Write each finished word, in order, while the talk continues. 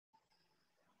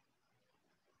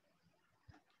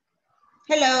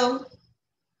Hello.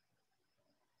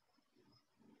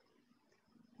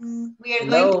 We are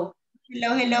going to,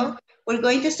 hello. We're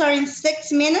going to start in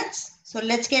 6 minutes. So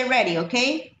let's get ready,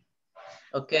 okay?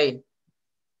 Okay.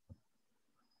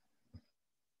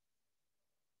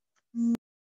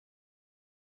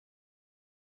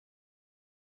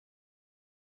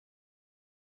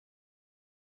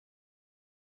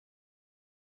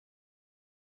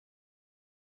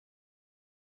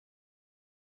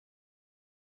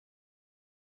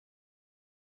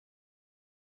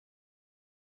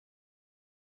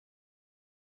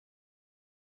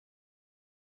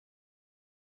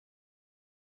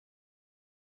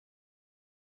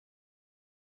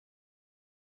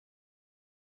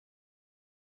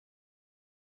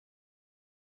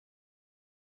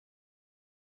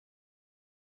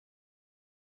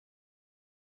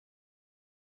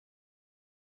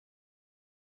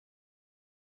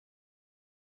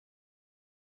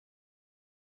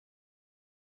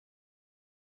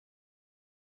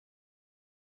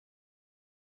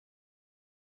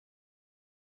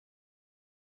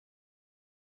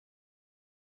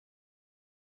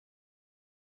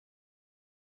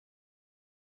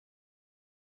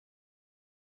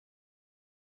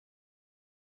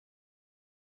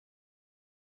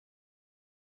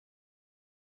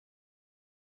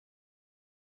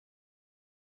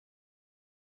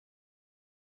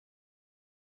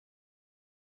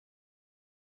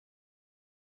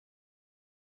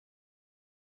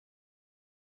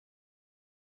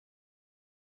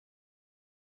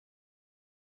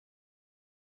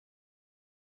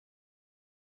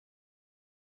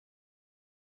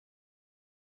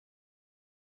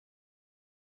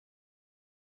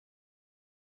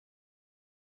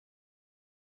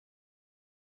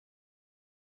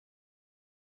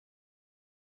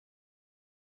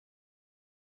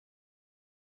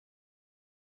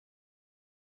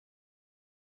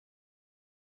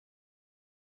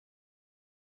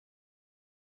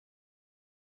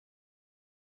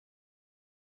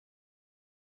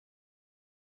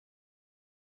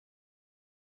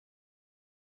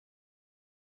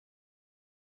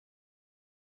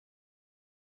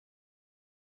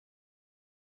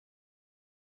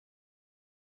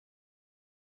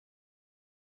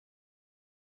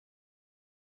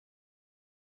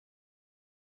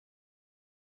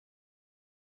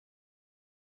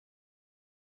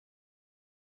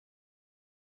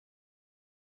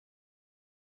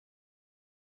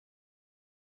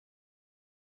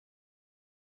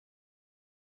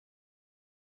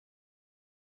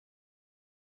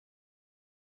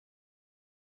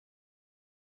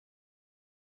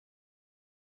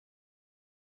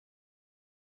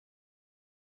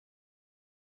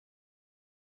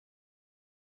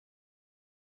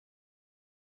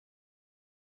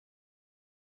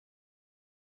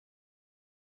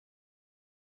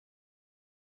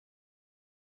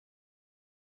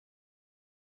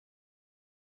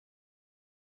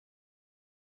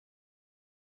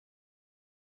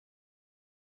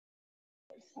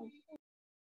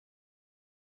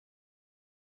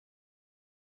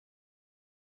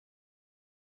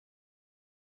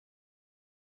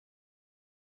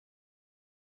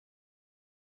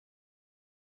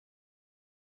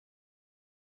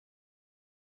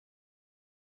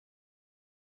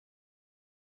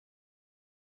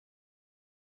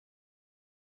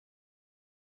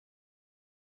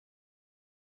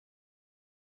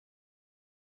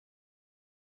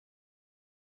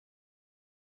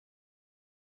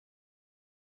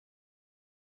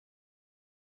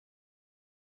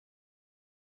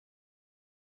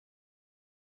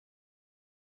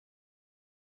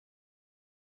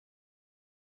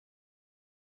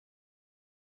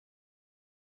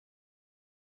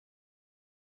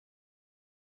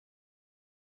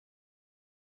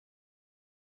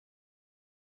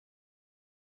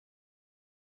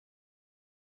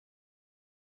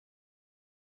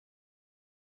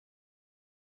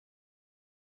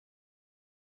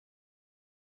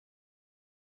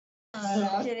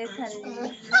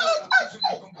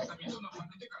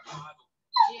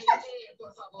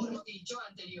 Por favor, lo dicho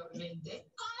anteriormente.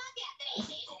 ¿Cómo te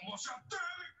atreves? ¿Cómo se atreve?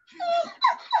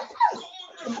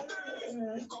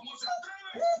 ¿Cómo se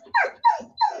atreve?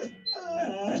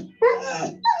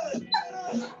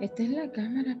 Esta es la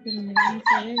cámara, pero no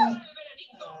se ve.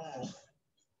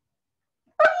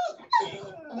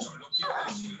 Solo quiero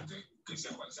decirte que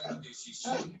sea cual sea la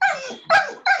decisión.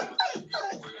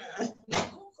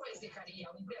 Ningún juez dejaría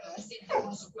a un preadolescente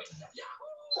por su cuenta.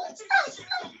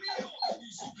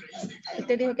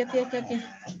 Te dijo que tienes que aquí.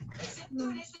 Excepto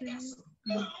en este caso.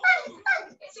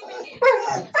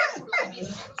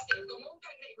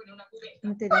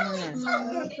 No te dijo nada.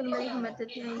 No, solo me dijo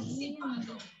métete ahí.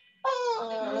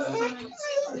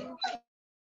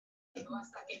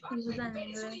 Hasta que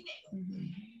vayas su dinero.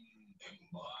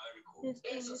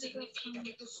 Eso significa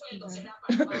que tu sueldo se da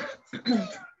para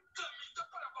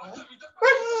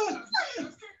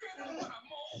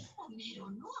pero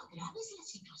no agraves la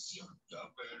situación. Ya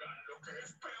verán lo que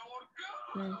es peor que...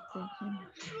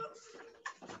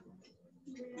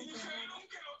 Dijeron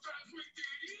que lo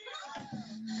transmitiría.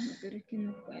 Pero es que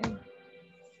no puedo.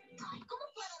 Ay, ¿cómo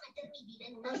puedo meter mi vida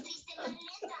en una triste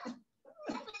maleta?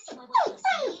 A ver si me voy a decir.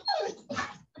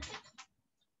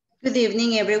 Good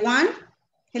evening, everyone.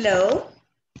 Hello.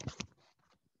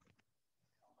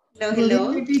 Hello, Good hello.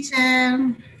 evening, teacher.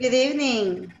 Good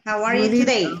evening. How are Good you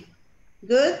today?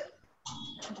 Good?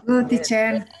 Good,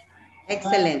 teacher.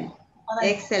 Excellent.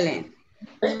 Excellent.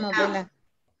 Vamos, Vela.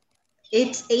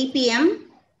 It's 8 p.m.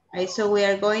 Right, so we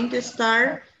are going to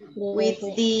start with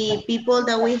the people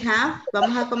that we have.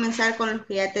 Vamos a comenzar con los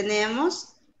que ya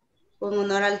tenemos, con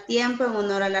honor al tiempo, en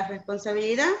honor a la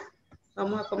responsabilidad.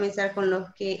 Vamos a comenzar con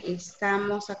los que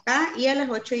estamos acá y a las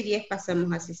 8:10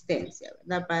 pasamos asistencia,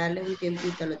 ¿verdad? Para darle un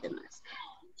tiempito a los demás.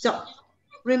 So,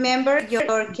 remember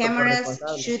your cameras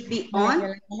should be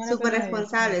on. Super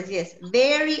responsables, yes.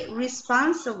 Very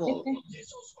responsible.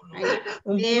 Right?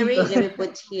 Very, let me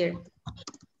put here.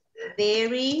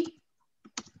 Very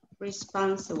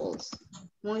responsible.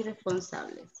 Muy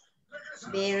responsables.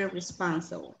 Very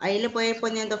responsible. Ahí le pueden ir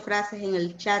poniendo frases en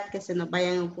el chat que se nos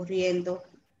vayan ocurriendo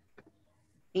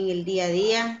en el día a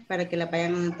día para que la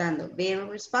vayan anotando. Very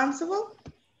responsible.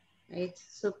 Right?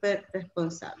 Súper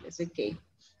responsables. Okay.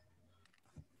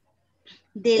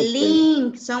 The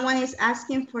link. Someone is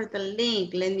asking for the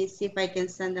link. Let me see if I can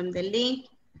send them the link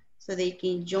so they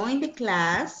can join the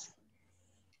class.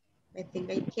 I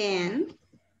think I can.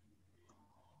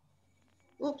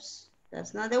 Oops,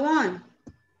 that's not the one.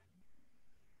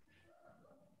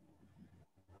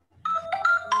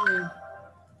 I'm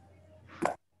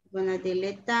gonna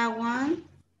delete that one.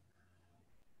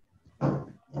 Da,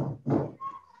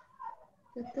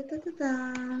 da, da, da,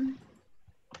 da.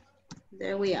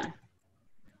 There we are.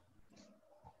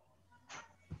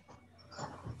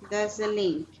 That's the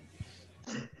link.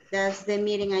 That's the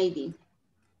meeting ID.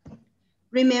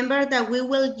 Remember that we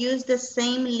will use the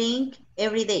same link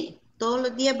every day. Todos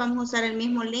los días vamos a usar el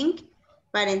mismo link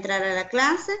para entrar a la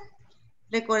clase.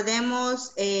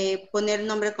 Recordemos poner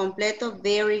nombre completo.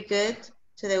 Very good.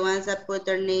 To the ones that put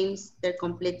their names, their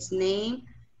complete name.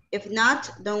 If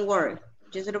not, don't worry.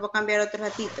 Yo se lo voy a cambiar otro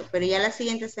ratito, pero ya la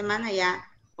siguiente semana ya,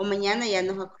 o mañana ya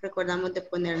nos recordamos de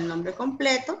poner el nombre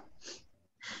completo.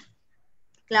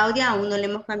 Claudia, aún no le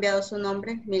hemos cambiado su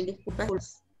nombre. Mil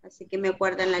disculpas. Así que me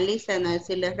acuerdo en la lista de no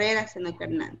decirle Herrera, sino que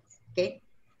Hernández. Okay.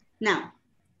 Now,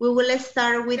 we will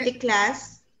start with the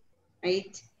class,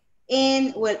 right?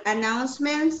 And well,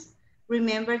 announcements.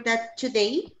 Remember that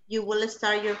today you will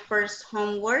start your first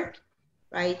homework,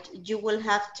 right? You will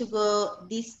have to go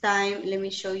this time. Let me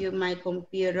show you my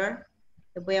computer.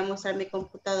 Les voy a mostrar mi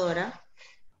computadora.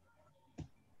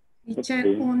 Teacher,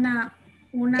 una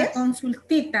Yes.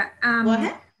 consultita. Go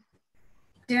ahead.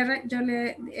 Ayer yo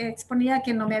le exponía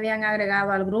que no me habían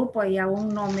agregado al grupo y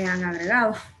aún no me han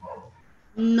agregado.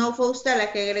 No fue usted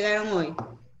la que agregaron hoy.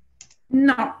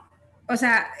 No, o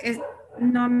sea,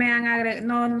 no me han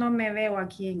agregado, no me veo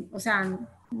aquí, o sea,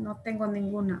 no tengo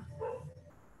ninguna.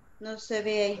 No se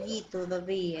ve allí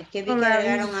todavía. Que vi que Todavía.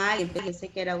 agregaron a alguien, pensé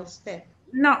que era usted.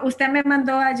 No, usted me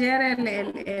mandó ayer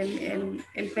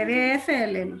el PDF,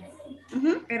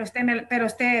 pero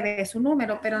usted de su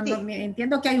número, pero Sí. no,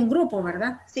 entiendo que hay un grupo,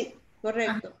 ¿verdad? Sí,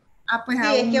 correcto. Pues Sí,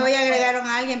 aún es que no. hoy agregaron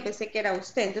a alguien, pensé que era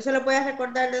usted. Entonces lo voy a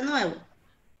recordar de nuevo.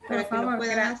 Para Por que favor, lo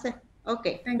puedan hacer. Ok,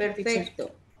 Thank you,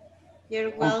 perfecto.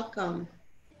 You're welcome.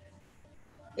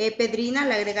 Pedrina,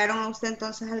 ¿le agregaron a usted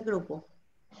entonces al grupo?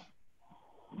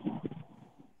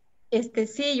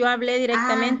 Sí, yo hablé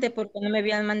directamente porque no me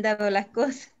habían mandado las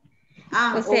cosas.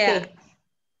 O sea, ok.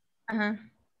 ajá.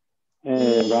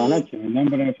 Buenas noches, mi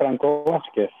nombre es Franco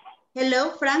Vázquez.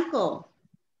 Hello, Franco.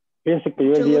 Fíjese que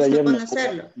yo el Mucho día de gusto ayer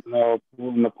conocerlo.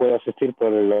 no pude asistir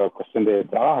por la cuestión de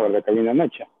trabajo, ¿verdad? Que vine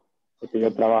anoche. Porque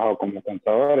yo trabajo como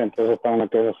contador, entonces estaba en el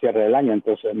proceso de cierre del año,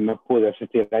 entonces no pude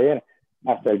asistir ayer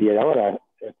hasta el día de ahora.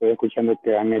 Estoy escuchando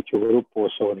que han hecho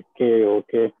grupos sobre qué o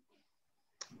qué.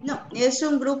 No, es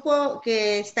un grupo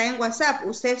que está en WhatsApp.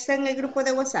 ¿Usted está en el grupo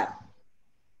de WhatsApp?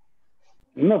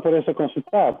 No, por eso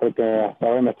consultaba, porque hasta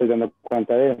ahora me estoy dando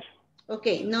cuenta de eso. Ok,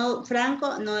 no,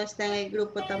 Franco no está en el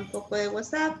grupo tampoco de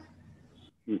WhatsApp.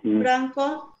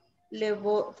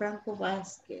 Franco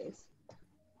Vázquez.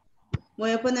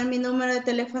 Voy a poner mi número de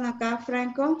teléfono acá,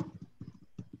 Franco,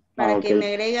 para que me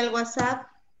agregue al WhatsApp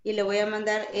y le voy a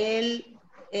mandar el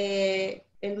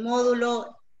el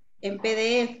módulo en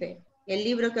PDF, el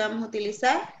libro que vamos a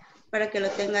utilizar para que lo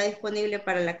tenga disponible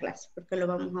para la clase, porque lo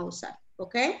vamos a usar,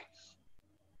 ¿ok?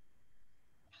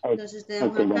 Entonces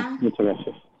tenemos Ok, acá. muchas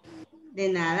gracias. De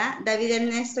nada. David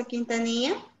Ernesto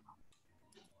Quintanilla.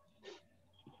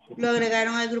 Lo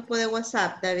agregaron al grupo de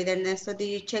WhatsApp. David Ernesto, did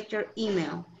you check your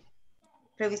email?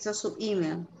 Revisó su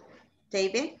email.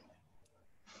 David.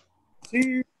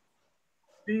 Sí,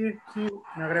 me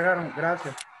agregaron,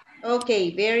 gracias. Ok,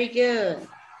 very good.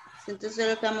 Entonces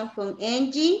lo estamos con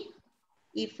Angie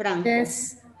y Franco.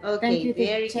 Yes. Ok, Thank you,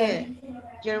 very teacher. good.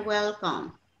 You're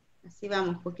welcome. Así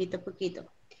vamos, poquito a poquito.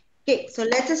 Okay, so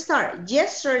let's start.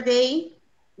 Yesterday,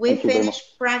 we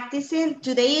finished practicing.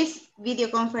 Today is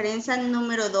videoconferencia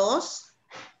número 2,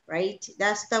 right?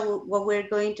 That's what we're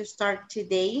going to start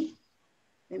today.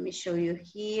 Let me show you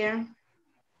here.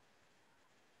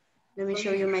 Let me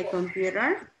show you my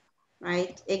computer,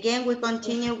 right? Again, we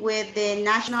continue with the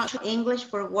National English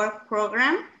for Work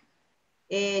program.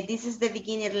 This is the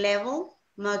beginner level,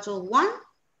 module 1.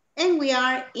 And we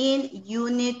are in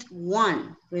unit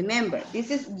 1. Remember,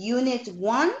 this is unit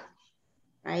 1,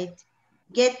 right?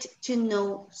 Get to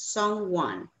know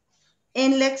someone.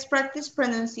 And let's practice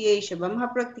pronunciation. Vamos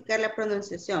a practicar la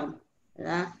pronunciación,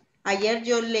 ¿verdad? Ayer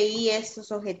yo leí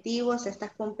estos objetivos,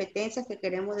 estas competencias que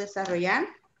queremos desarrollar.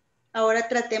 Ahora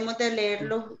tratemos de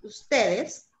leerlos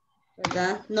ustedes,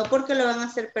 ¿verdad? No porque lo van a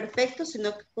hacer perfecto,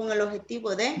 sino que con el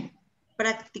objetivo de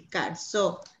practicar.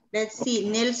 So, let's see.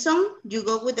 Nelson, you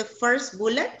go with the first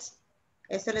bullet.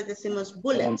 Eso les decimos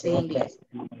bullets en inglés.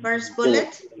 First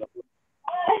bullet.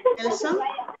 Nelson.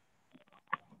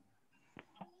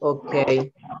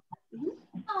 Okay.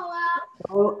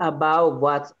 Talk about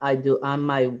what I do at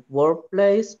my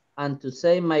workplace and to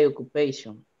say my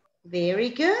occupation. Very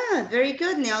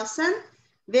good, Nelson.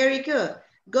 Very good.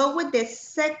 Go with the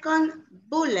second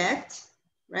bullet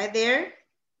right there,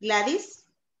 Gladys.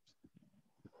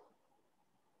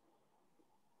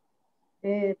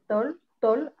 Talk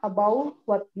about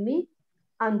what me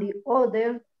and the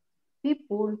other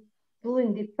people do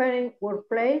in different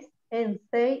workplace and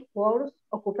say work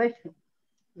occupation.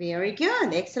 Very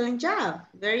good, excellent job,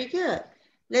 very good.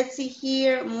 Let's see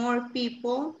here, more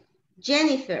people.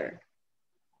 Jennifer,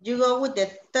 you go with the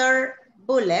third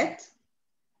bullet.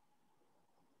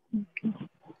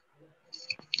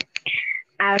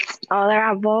 Ask other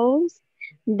about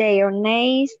their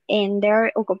names and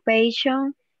their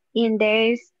occupation in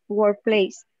their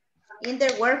workplace. In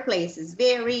their workplaces,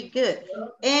 very good.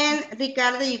 And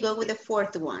Ricardo, you go with the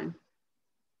fourth one.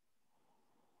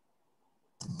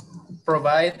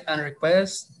 Provide and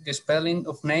request the spelling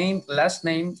of name, last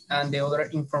name, and the other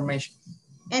information.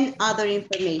 And other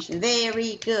information,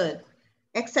 very good.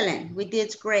 Excellent, we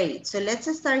did great. So let's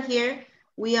start here.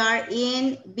 We are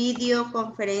in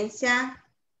videoconferencia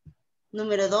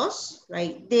número 2,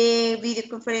 right? The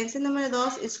videoconferencia número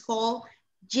 2 is called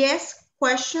Yes,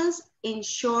 Questions and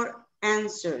Short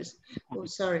Answers. Oh,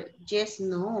 sorry, yes,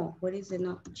 no. What is it?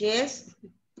 No, yes,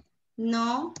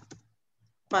 no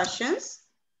questions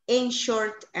and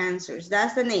short answers.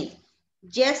 That's the name.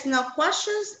 Yes, no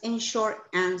questions and short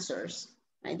answers.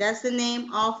 Right? That's the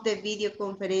name of the video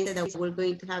conference that we're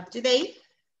going to have today.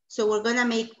 So we're gonna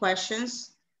make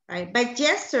questions, right? But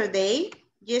yesterday,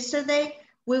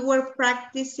 we were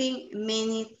practicing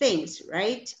many things,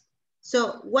 right?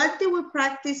 So what did we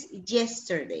practice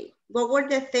yesterday? What were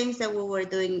the things that we were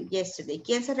doing yesterday?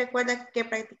 ¿Quién se recuerda qué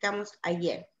practicamos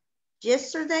ayer?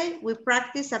 Yesterday, we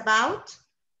practiced about,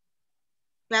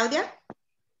 Claudia?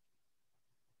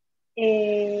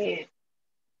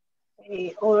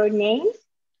 Our names.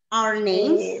 Our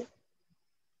names.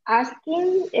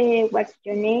 Asking what's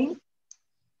your name.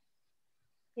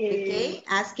 Okay,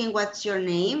 asking what's your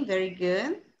name, very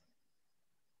good.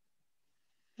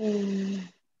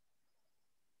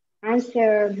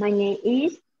 Answer my name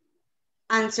is.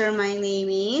 Answer my name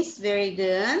is, very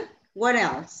good. What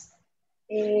else?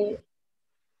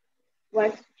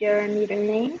 What's your middle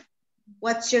name?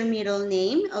 What's your middle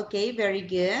name? Okay, very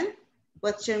good.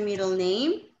 What's your middle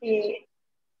name?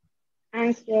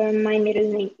 Answer my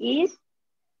middle name is.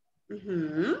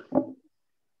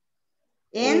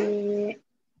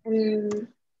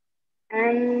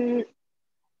 And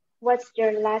what's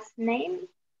your last name?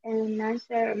 And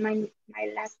answer my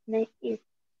last name is.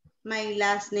 My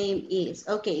last name is.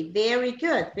 Okay, very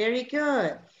good, very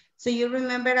good. So you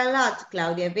remember a lot,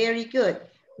 Claudia, very good.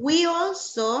 We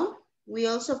also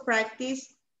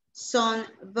practice some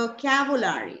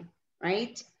vocabulary,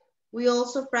 right? We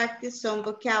also practice some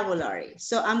vocabulary.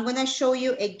 So I'm gonna show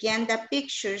you again the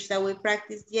pictures that we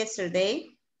practiced yesterday.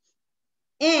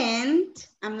 And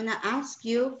I'm gonna ask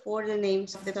you for the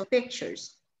names of the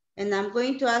pictures. And I'm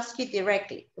going to ask you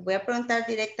directly. Te voy a preguntar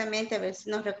directamente a ver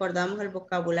si nos recordamos el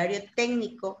vocabulario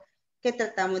técnico que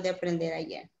tratamos de aprender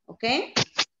ayer. ¿Ok?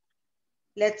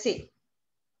 Let's see.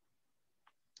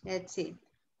 Let's see.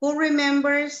 Who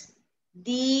remembers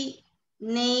the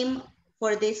name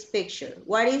for this picture?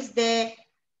 What is the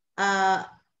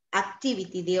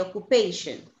activity, the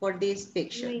occupation for this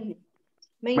picture?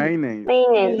 Maintenance.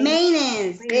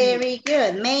 Maintenance. Very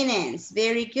good. Maintenance.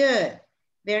 Very good.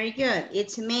 Very good.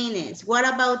 It's maintenance. What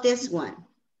about this one?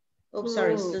 Oh,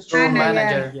 sorry. Floor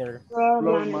manager.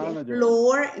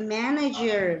 Floor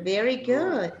manager. Very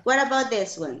good. What about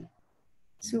this one?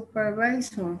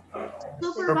 Supervisor.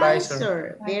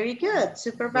 Supervisor. Very good.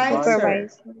 Supervisor.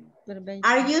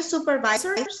 Are you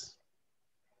supervisors?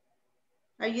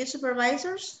 Are you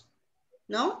supervisors?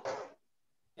 No?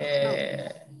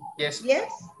 Yes.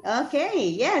 Yes? Okay.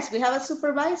 Yes, we have a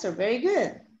supervisor. Very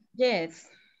good. Yes.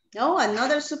 Oh,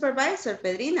 another supervisor,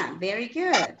 Pedrina. Very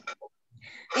good.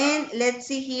 And let's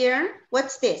see here.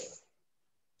 What's this?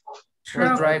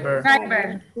 Truck driver.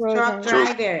 Truck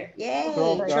driver. Yay,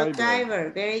 truck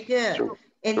driver. Very good.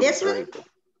 And this one?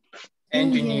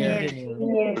 Engineer.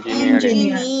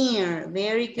 Engineer.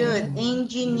 Very good.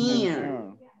 Engineer.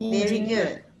 Very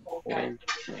good.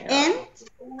 And?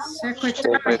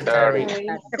 Secretary.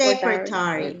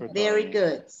 Secretary. Very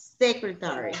good.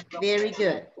 Secretary. Very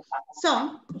good.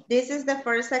 So, this is the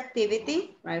first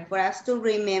activity, right? For us to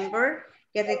remember,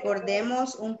 que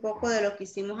recordemos un poco de lo que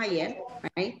hicimos ayer,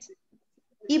 right?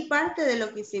 Y parte de lo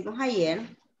que hicimos ayer,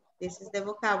 this is the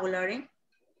vocabulary.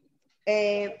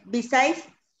 Besides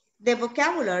the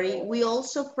vocabulary, we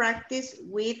also practice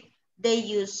with the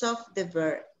use of the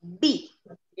verb be.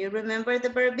 You remember the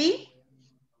verb be?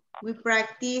 We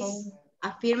practice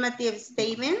affirmative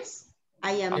statements.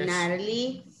 I am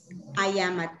Natalie. I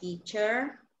am a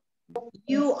teacher.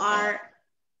 You are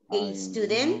a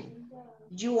student.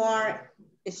 You are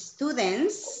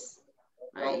students,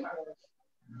 right?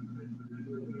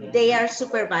 They are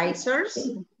supervisors,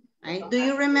 right? Do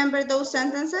you remember those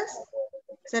sentences?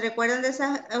 ¿Se recuerdan de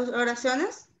esas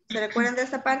oraciones? ¿Se recuerdan de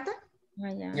esta parte?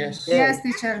 Yes. Yes,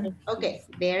 teacher. Okay,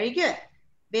 very good.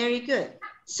 Very good.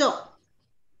 So,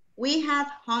 we had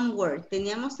homework.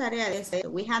 Teníamos tarea de eso.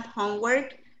 We had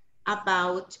homework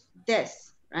about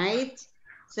this, right?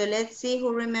 So let's see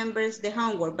who remembers the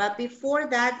homework. But before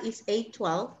that is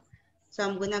 8:12. So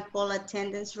I'm going to call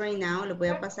attendance right now. Le voy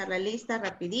a pasar la lista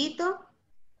rapidito.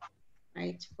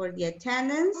 Right, for the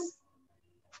attendance.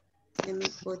 Let me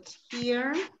put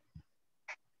here.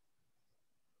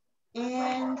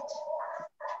 And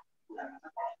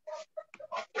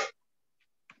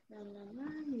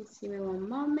let me see me one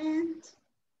moment.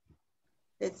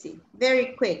 Let's see,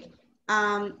 very quick.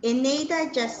 Eneida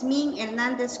Jasmine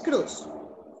Hernandez Cruz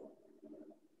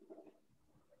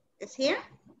is here.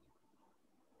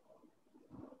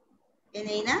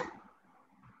 Eneida?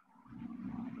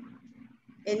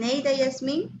 Eneida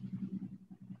Yasmin?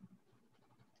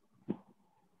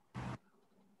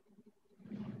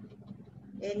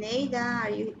 Eneida,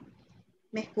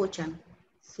 ¿me escuchan?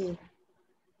 Sí.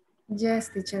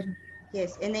 Yes, teacher.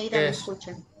 Yes, Eneida, ¿me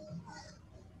escuchan?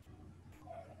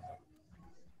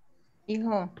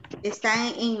 Hijo. Está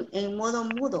en modo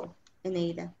mudo,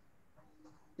 Eneida.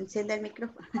 Encienda el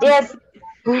micrófono. Yes.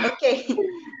 Ok.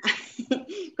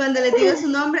 Cuando les digo su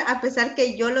nombre, a pesar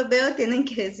que yo lo veo, tienen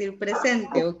que decir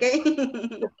presente, ¿ok?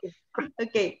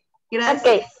 Ok,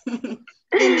 gracias. Okay.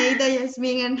 Eneida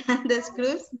Yasmin Hernández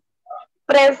Cruz.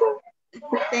 Present.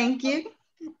 Thank you.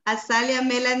 Azalia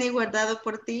Melanie Guardado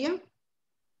Portillo.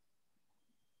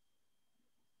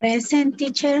 Present,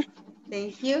 teacher.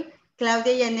 Thank you.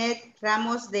 Claudia Janet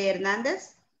Ramos de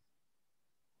Hernández.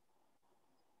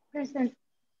 Present.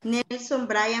 Nelson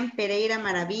Brian Pereira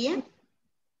Maravilla.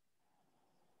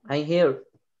 I'm here.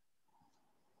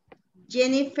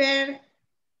 Jennifer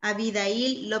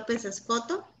Abidail López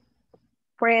Escoto.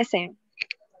 Present.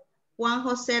 Juan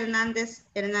José Hernández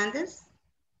Hernández.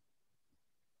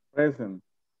 Present.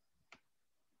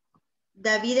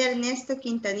 David Ernesto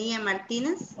Quintanilla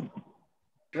Martínez.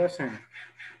 Present.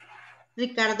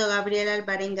 Ricardo Gabriel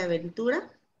Alvarenga Ventura.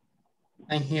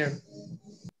 I'm here.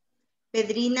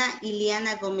 Pedrina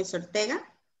Iliana Gómez Ortega.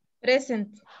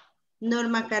 Present.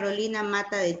 Norma Carolina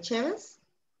Mata de Chévez.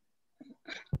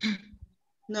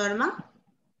 Norma.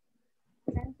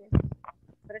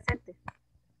 Presente.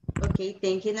 Ok,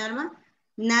 thank you, Norma.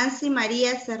 Nancy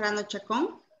María Serrano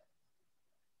Chacón.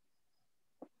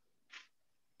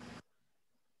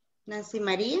 Nancy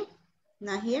María,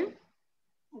 not here.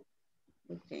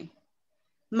 Okay.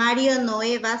 Mario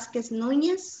Noé Vázquez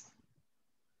Núñez.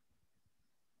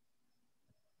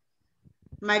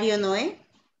 Mario Noé.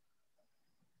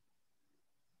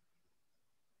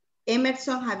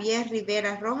 Emerson Javier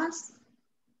Rivera Rojas.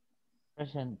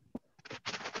 Present.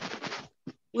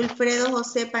 Wilfredo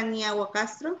José Paniagua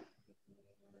Castro.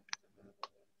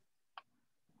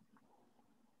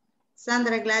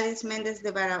 Sandra Gladys Méndez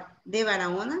de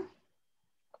Barahona.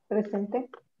 Presente.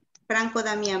 Franco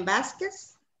Damián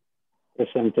Vázquez.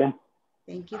 Presente.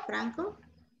 Thank you, Franco.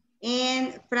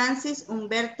 And Francis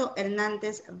Humberto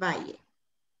Hernández Valle.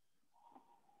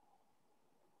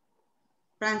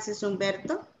 Francis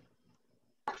Humberto.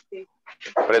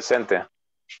 Presente.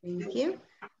 Thank you.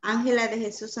 Ángela de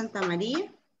Jesús Santa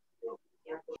María.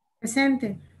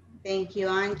 Presente. Thank you,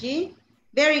 Angie.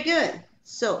 Very good.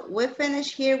 So, we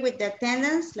finish here with the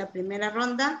attendance, la primera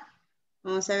ronda.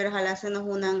 Vamos a ver, ojalá se nos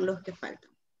unan los que faltan.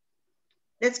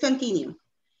 Let's continue.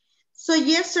 So,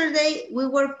 yesterday we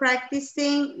were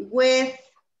practicing with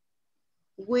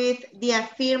the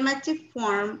affirmative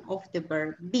form of the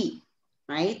verb be,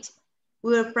 right?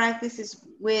 We were practicing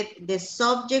with the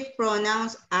subject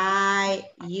pronouns I,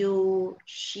 you,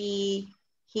 she,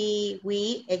 he,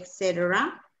 we,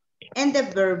 etc. And the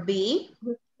verb be,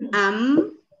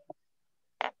 am,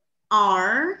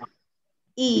 are,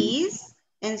 is,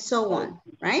 and so on,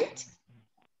 right?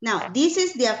 Now, this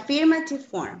is the affirmative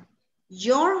form.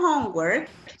 Your homework,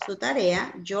 su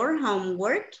tarea, your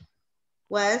homework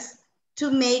was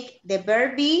to make the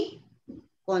verb be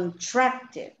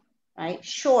contracted, right?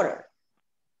 Shorter.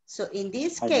 So in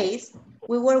this case,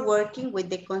 we were working with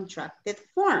the contracted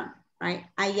form, right?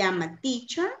 I am a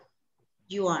teacher,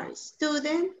 you are a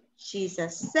student, she's a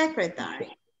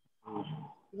secretary.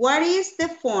 What is the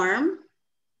form,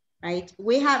 right?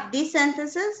 We have these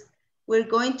sentences, we're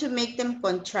going to make them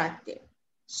contracted.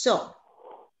 So,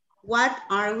 what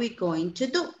are we going to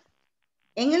do?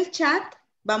 En el chat,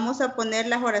 vamos a poner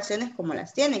las oraciones como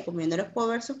las tienen, como yo no les puedo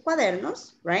ver sus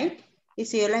cuadernos, right? Y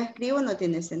si yo las escribo no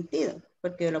tiene sentido,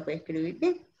 porque yo lo puedo escribir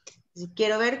bien. Entonces,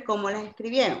 quiero ver cómo las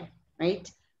escribieron, right?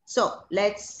 So,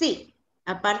 let's see.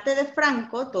 Aparte de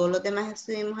Franco, todos los demás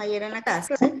estuvimos ayer en la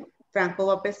casa. Franco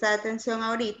va a prestar atención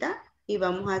ahorita y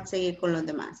vamos a seguir con los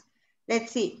demás.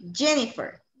 Let's see.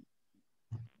 Jennifer.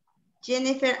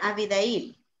 Jennifer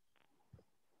Abidail.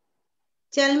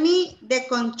 Tell me the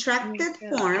contracted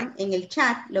form en el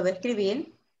chat. Lo voy a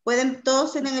escribir. ¿Pueden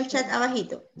todos en el chat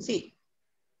abajito? Sí.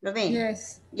 ¿Lo ven?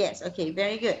 Yes. Yes, okay,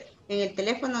 very good. En el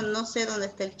teléfono no sé dónde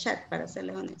está el chat, para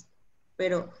serles honesto.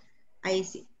 Pero ahí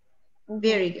sí.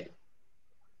 Very good.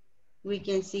 We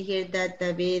can see here that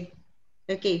David.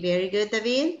 Okay, very good,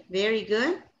 David. Very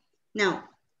good. Now,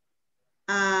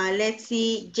 let's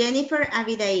see. Jennifer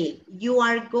Abidail. You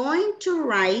are going to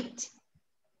write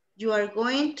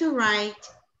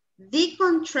the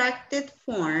contracted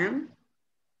form,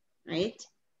 right?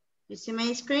 You see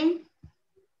my screen?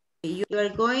 You are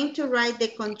going to write the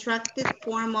contracted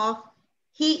form of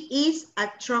he is a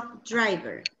truck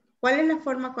driver. ¿Cuál es la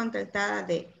forma contractada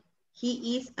de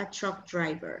he is a truck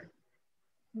driver?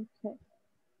 Okay.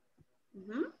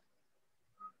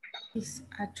 He's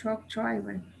a truck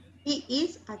driver. He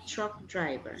is a truck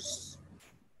driver.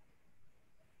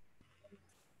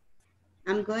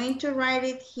 I'm going to write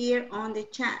it here on the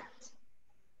chat,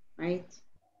 right?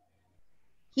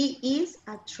 He is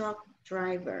a truck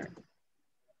driver.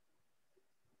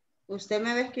 Usted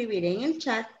me va a escribir en el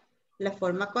chat la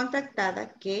forma contractada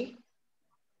que...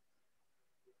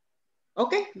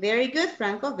 Okay, very good,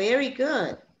 Franco, very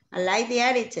good. I like the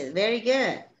attitude, very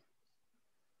good.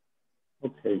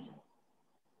 Okay.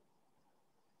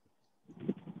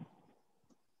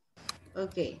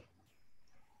 Okay.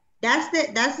 That's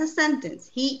the sentence.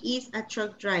 He is a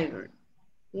truck driver.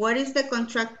 What is the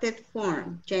contracted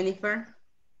form, Jennifer?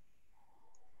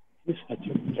 He's a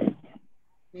truck driver.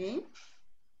 Okay.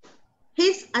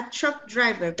 He's a truck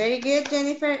driver. Very good,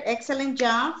 Jennifer. Excellent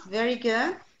job. Very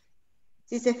good.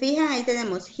 Si se fijan, ahí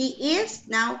tenemos he is,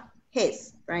 now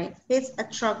his, right? He's a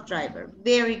truck driver.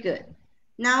 Very good.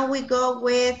 Now we go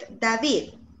with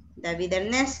David. David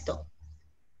Ernesto.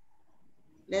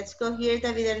 Let's go here,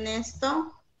 David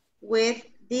Ernesto, with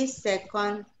the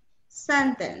second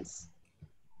sentence.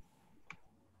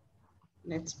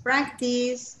 Let's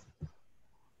practice.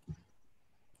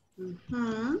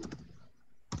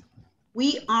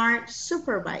 We are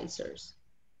supervisors.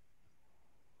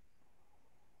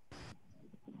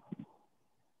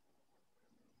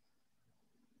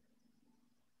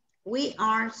 We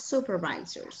are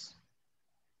supervisors.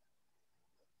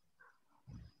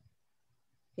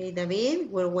 Okay,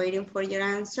 David, we're waiting for your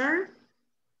answer.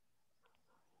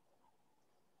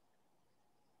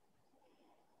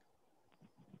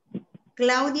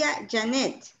 Claudia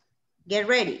Janet, get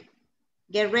ready.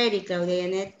 Get ready, Claudia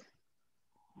Janet.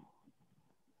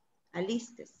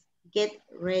 Alistes. Get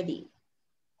ready.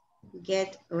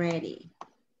 Get ready.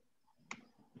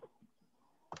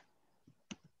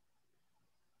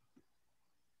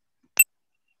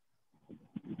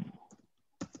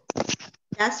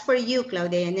 That's for you,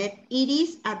 Claudia Janet. It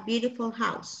is a beautiful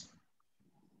house.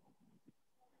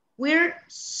 We're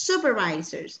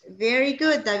supervisors. Very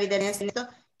good, David Ernesto.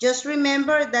 Just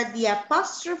remember that the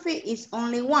apostrophe is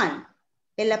only one.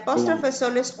 El apóstrofe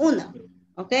solo es una,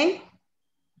 ¿ok?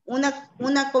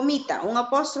 Una comita, un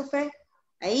apóstrofe.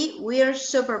 Ahí, we are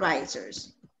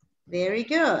supervisors. Very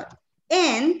good.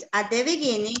 And at the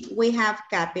beginning, we have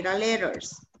capital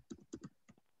letters.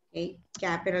 Okay,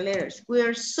 capital letters. We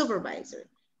are supervisors.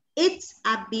 It's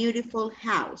a beautiful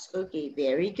house. Okay,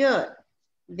 very good.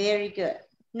 Very good.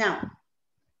 Now,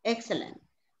 excellent.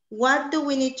 What do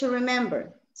we need to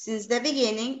remember? Since the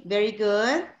beginning, very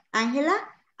good. Angela?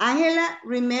 Angela,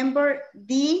 remember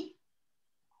the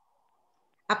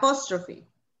apostrophe.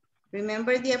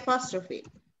 Remember the apostrophe.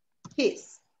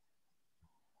 His.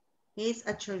 He's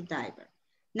a truck driver.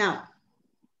 Now,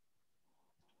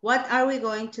 what are we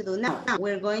going to do now?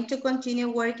 We're going to continue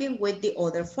working with the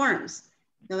other forms.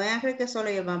 No vayan a creer que solo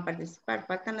ellos van a participar.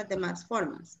 Faltan las demás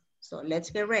formas. So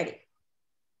let's get ready.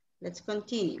 Let's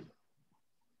continue.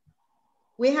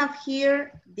 We have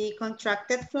here the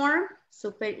contracted form.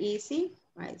 Super easy,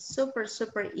 right? Super,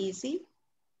 super easy,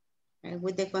 right?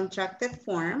 With the contracted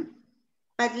form.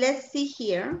 But let's see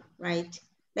here, right?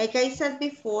 Like I said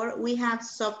before, we have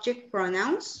subject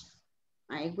pronouns,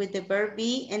 right? With the verb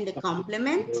be and the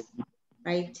complement,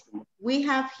 right? We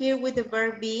have here with the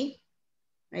verb be,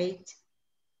 right?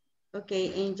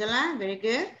 Okay, Angela, very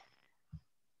good.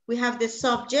 We have the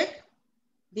subject.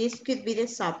 This could be the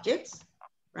subjects,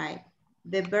 right?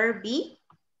 The verb be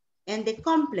and the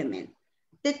complement.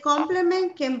 The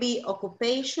complement can be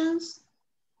occupations,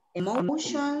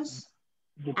 emotions,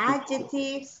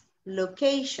 adjectives,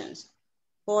 locations.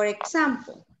 For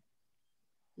example,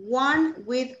 one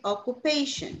with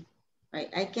occupation, right?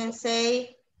 I can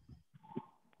say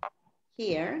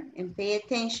here, and pay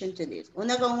attention to this.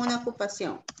 Una con una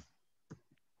ocupación.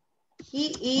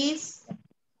 He is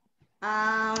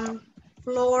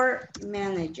floor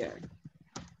manager.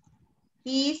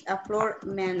 He is a floor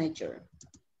manager.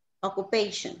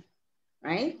 Occupation,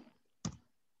 right?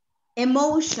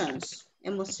 Emotions,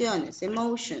 emociones,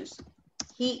 emotions.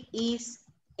 He is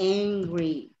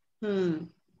angry.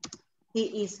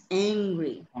 He is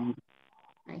angry.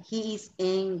 Right? He is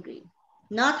angry.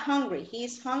 Not hungry. He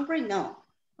is hungry? No.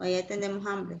 O ya tenemos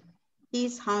hambre. He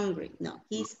is hungry. No,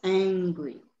 he's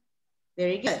angry.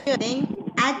 Very good.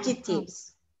 Then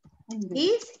adjectives.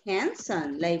 He's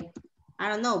handsome. Like, I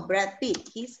don't know, Brad Pitt.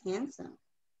 He's handsome.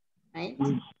 Right?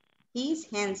 He's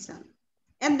handsome.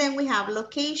 And then we have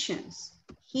locations.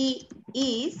 He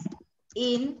is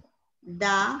in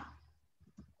the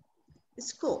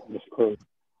school.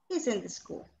 He's in the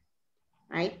school,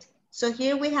 right? So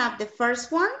here we have the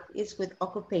first one is with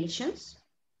occupations.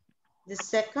 The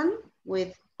second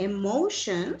with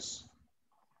emotions,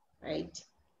 right?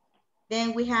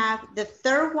 Then we have the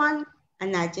third one,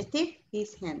 an adjective,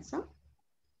 he's handsome.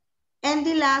 And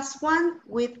the last one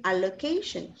with a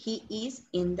location, he is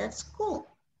in the school,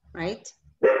 right?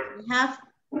 We have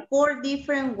 4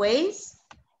 different ways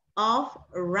of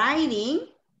writing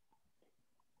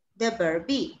the verb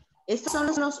be. Estos son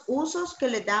los usos que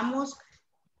le damos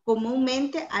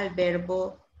comúnmente al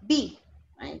verbo be,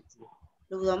 right?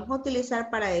 Lo vamos a utilizar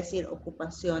para decir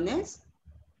ocupaciones,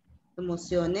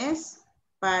 emociones,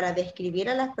 para describir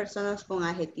a las personas con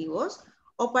adjetivos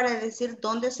o para decir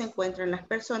dónde se encuentran las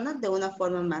personas de una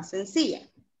forma más sencilla.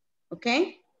 ¿Ok?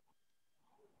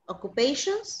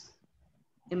 Occupations,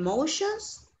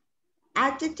 emotions,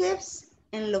 adjectives,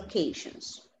 and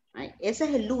locations. Right? Ese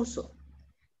es el uso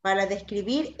para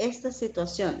describir estas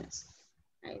situaciones.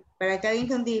 Right? Para que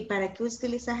alguien entienda, ¿para qué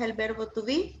utilizas el verbo to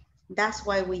be? That's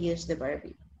why we use the verb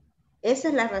be. Esa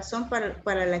es la razón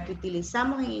para la que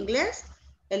utilizamos en inglés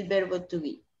el verbo to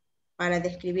be. Para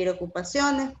describir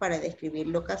ocupaciones, para describir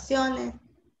locaciones,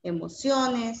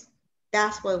 emociones.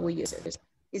 That's why we use it.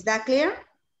 Is that clear?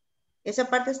 ¿Esa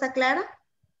parte está clara?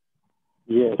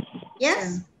 Yes.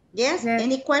 Yes? Yes? Yes.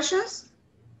 Any questions?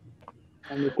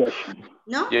 Any question?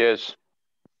 No? Yes.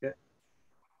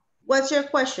 What's your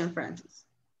question, Francis?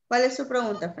 ¿Cuál es su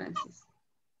pregunta, Francis?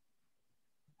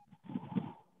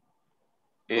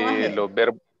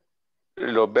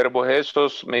 Los verbos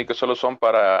estos me di que solo son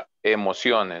para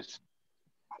emociones.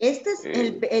 Este es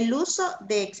el uso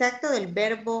exacto del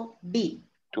verbo be.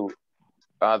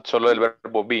 Solo el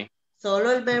verbo be.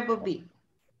 Solo el verbo be.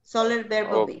 Solo el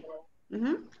verbo be.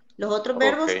 Los otros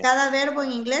verbos, cada verbo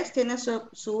en inglés tiene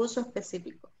su uso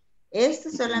específico.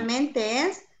 Este solamente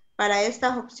es para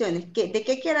estas opciones. ¿De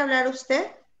qué quiere hablar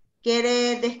usted?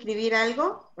 ¿Quiere describir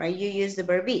algo? Right, you use the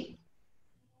verb be.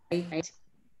 Right.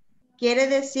 ¿Quiere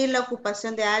decir la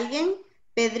ocupación de alguien?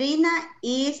 Pedrina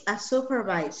is a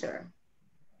supervisor.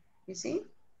 You see?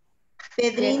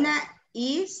 Pedrina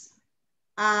is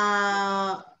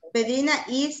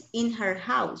in her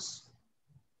house.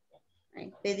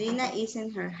 Right? Pedrina is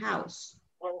in her house.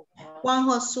 Juan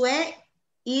Josué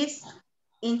is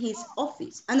in his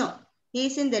office. No, he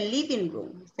is in the living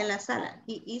room. Está en la sala.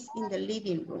 He is in the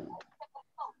living room.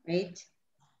 Right?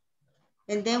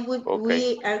 And then we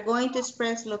are going to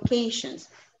express locations.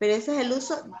 Pero ese es el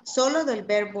uso solo del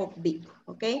verbo be.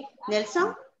 Okay?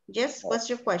 Nelson, yes, what's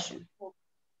your question?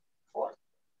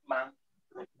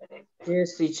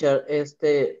 Yes, teacher.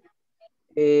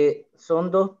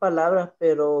 Son dos palabras,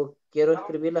 pero quiero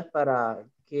escribirlas para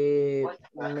que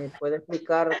me pueda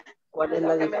explicar cuál es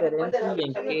la diferencia y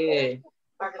en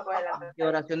qué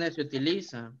oraciones se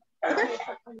utilizan. Okay.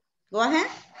 Go ahead.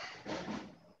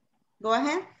 Go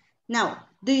ahead. Now,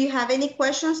 do you have any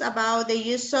questions about the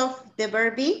use of the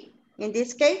verb be in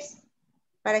this case?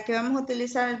 ¿Para qué vamos a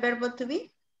utilizar el verbo to be?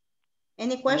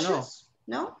 Any questions?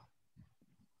 No?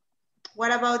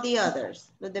 What about the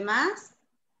others? ¿Los demás?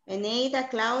 Eneida,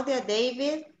 Claudia,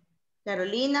 David,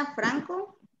 Carolina,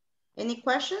 Franco? Any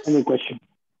questions? Any question?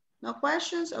 No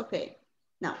questions? Okay.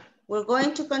 Now, we're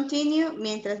going to continue.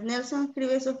 Mientras Nelson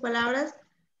escribe sus palabras,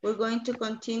 we're going to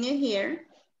continue here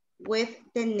with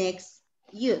the next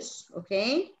use.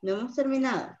 Okay? No hemos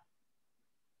terminado.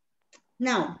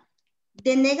 Now,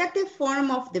 the negative form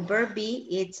of the verb be,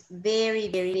 it's very,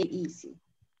 very easy.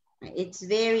 It's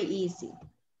very easy.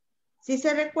 Si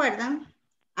se recuerdan,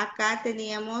 acá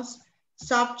teníamos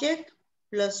subject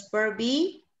plus verb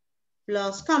be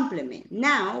plus complement.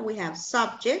 Now we have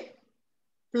subject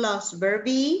plus verb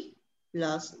be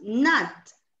plus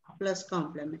not plus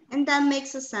complement. And that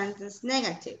makes a sentence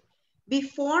negative.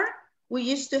 Before, we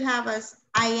used to have as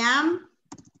I am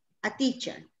a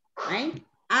teacher, right?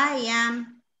 I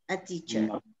am a teacher.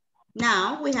 No.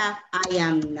 Now we have I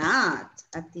am not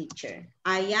a teacher.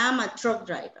 I am a truck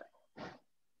driver.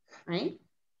 Right?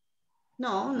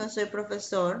 No, no soy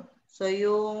profesor. Soy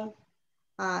un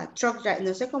truck driver.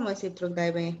 No sé cómo decir truck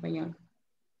driver en español.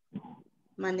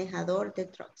 Manejador de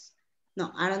trucks.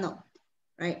 No, I don't know.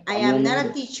 Right? I am not a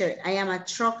teacher. I am a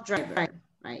truck driver.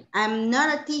 Right? I'm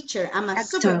not a teacher. I'm a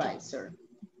supervisor.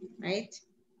 Right?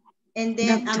 And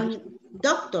then I'm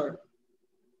doctor.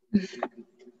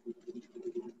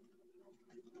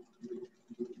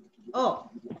 Oh,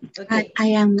 okay. I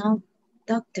am not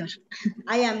doctor.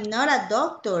 I am not a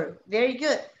doctor. Very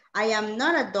good. I am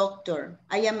not a doctor.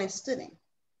 I am a student,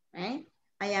 right?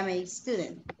 I am a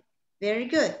student. Very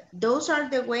good. Those are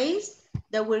the ways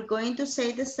that we're going to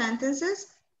say the sentences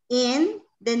in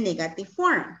the negative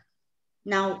form.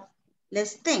 Now,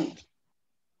 let's think.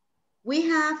 We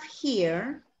have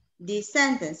here these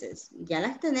sentences. Ya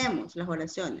las tenemos, las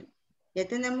oraciones. Ya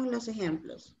tenemos los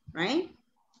ejemplos, right?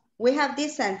 We have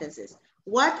these sentences.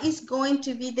 What is going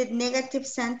to be the negative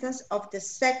sentence of the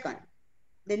second?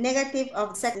 The negative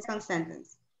of the second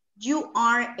sentence. You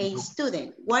are a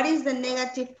student. What is the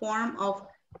negative form of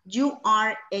you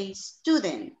are a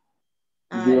student?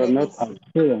 You are not a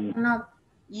student. No.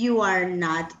 You are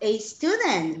not a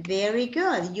student. Very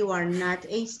good. You are not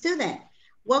a student.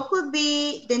 What could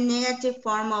be the negative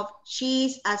form of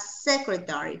she's a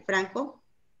secretary? Franco?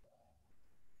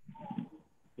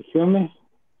 Excuse me?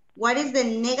 What is the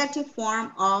negative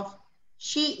form of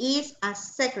she is a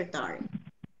secretary?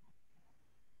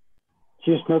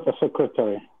 She's not a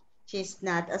secretary. She's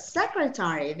not a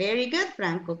secretary. Very good,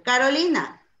 Franco.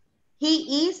 Carolina,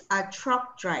 he is a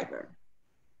truck driver.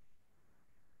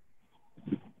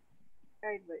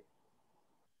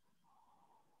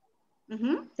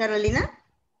 Carolina?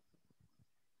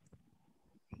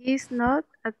 He's not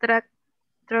a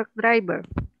truck driver.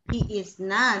 He is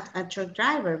not a truck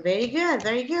driver. Very good,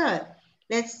 very good.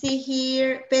 Let's see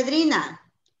here. Pedrina,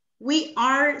 we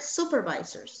are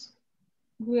supervisors.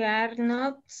 We are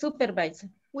not supervisors.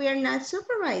 We are not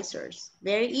supervisors.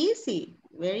 Very easy.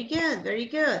 Very good, very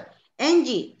good.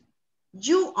 Angie,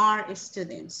 you are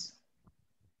students.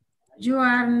 You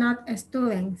are not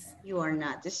students. You are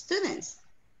not students.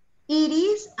 It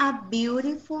is a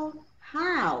beautiful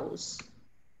house.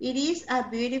 It is a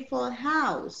beautiful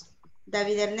house.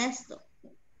 David Ernesto.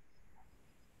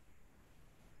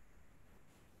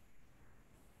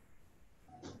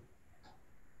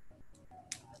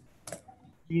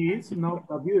 It is not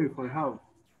a beautiful house.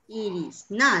 It is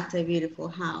not a beautiful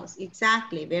house.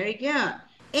 Exactly. Very good.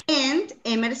 And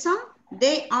Emerson,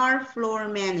 they are floor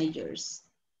managers.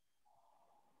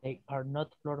 They are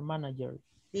not floor managers.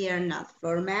 They are not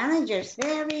floor managers.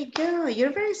 Very good.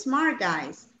 You're very smart,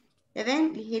 guys. ¿Ya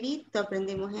ven? Ligerito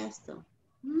aprendimos esto.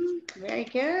 Very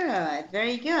good.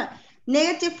 Very good.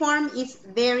 Negative form is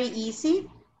very easy.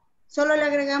 Solo le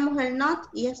agregamos el not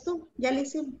y esto ya lo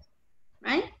hicimos.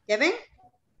 Right? ¿Ya ven?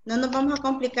 No nos vamos a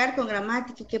complicar con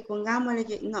gramática que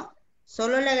pongámosle. No.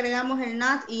 Solo le agregamos el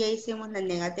not y ya hicimos la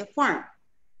negative form.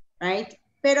 Right?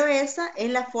 Pero esa es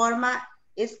la forma,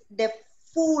 es the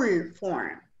full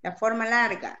form. La forma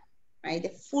larga, right? The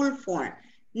full form.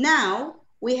 Now,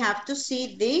 we have to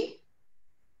see the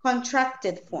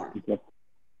contracted form,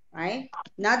 right?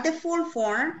 Not the full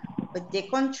form, but the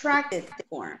contracted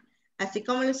form. Así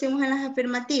como lo hicimos en las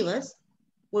afirmativas,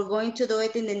 we're going to do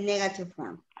it in the negative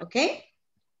form, okay?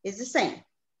 It's the same.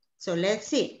 So let's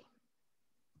see.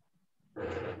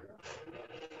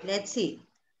 Let's see.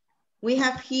 We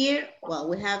have here, well,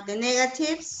 we have the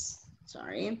negatives,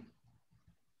 sorry.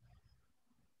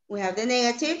 We have the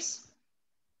negatives.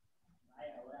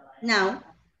 Now,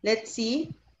 let's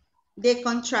see the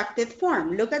contracted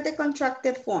form. Look at the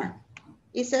contracted form.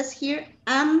 It says here,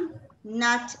 I'm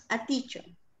not a teacher,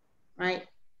 right?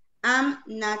 I'm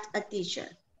not a teacher.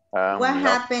 What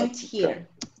happened here?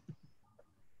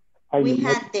 We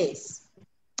had this.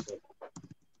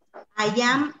 I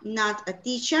am not a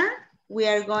teacher. We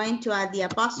are going to add the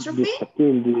apostrophe,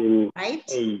 right?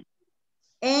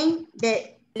 And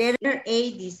the letter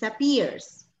A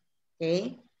disappears,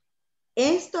 okay?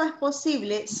 Esto es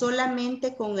posible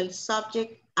solamente con el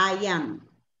subject I am,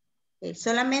 okay?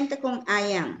 Solamente con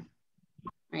I am,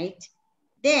 right?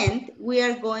 Then we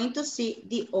are going to see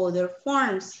the other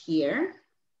forms here.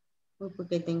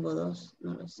 Porque tengo dos,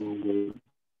 no lo sé.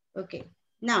 Okay,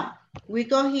 now we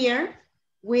go here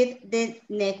with the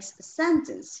next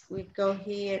sentence. We go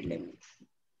here, let me.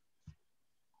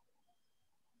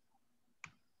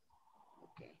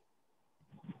 Okay.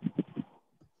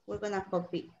 We're gonna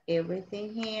copy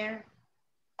everything here.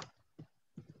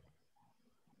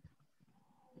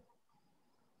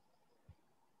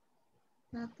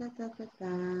 Da, da, da, da,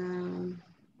 da.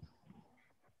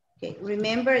 Okay,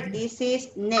 remember this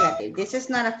is negative. This is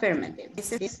not affirmative.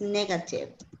 This is negative.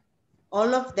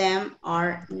 All of them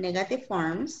are negative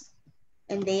forms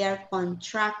and they are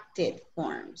contracted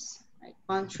forms, right?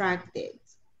 Contracted.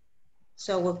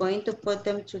 So we're going to put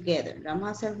them together.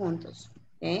 Vamos a hacer juntos,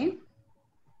 okay?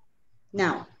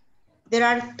 Now, there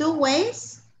are two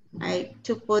ways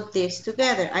to put this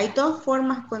together. Hay dos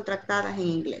formas contractadas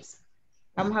en inglés.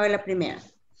 Vamos a ver la primera.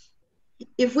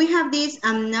 If we have this,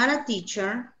 I'm not a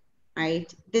teacher,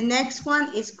 right? The next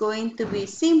one is going to be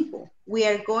simple. We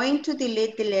are going to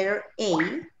delete the letter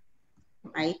A,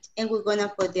 right? And we're gonna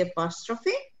put the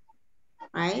apostrophe,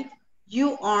 right?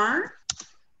 You're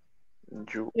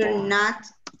not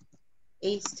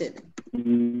a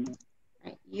student.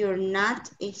 Right? You're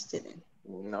not a student.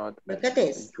 Look at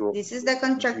this. This is the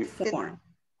contract form.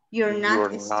 You're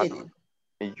not a student.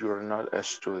 You're not a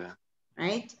student.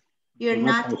 Right? You're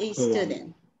not a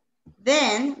student.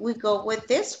 Then we go with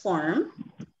this form.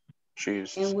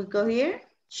 And we go here.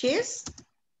 She's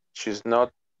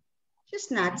not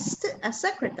a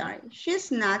secretary.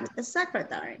 She's not a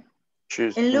secretary.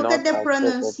 And look at the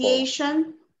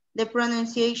pronunciation. The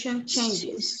pronunciation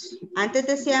changes. Antes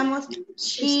decíamos,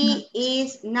 she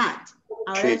is not.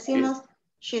 Ahora decimos,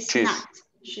 she's not.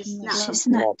 She's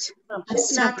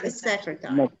not a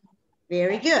secretary.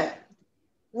 Very good.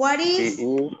 What is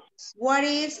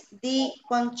the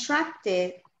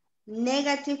contracted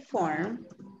negative form?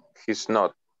 He's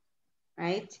not.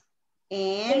 Right?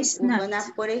 And we're gonna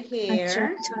put it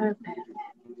here.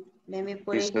 Let me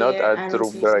put it here. He's not a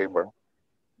truck driver.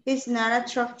 He's not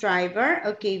a truck driver.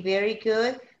 Okay, very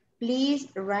good. Please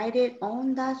write it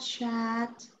on the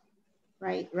chat.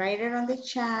 Right, write it on the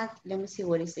chat. Let me see,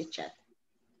 what is the chat?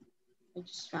 I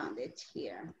just found it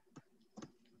here.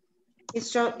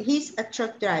 He's a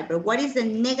truck driver. What is the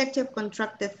negative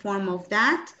contracted form of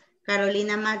that?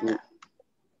 Carolina Mata.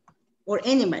 Or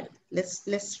anybody.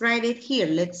 Let's write it here.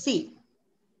 Let's see.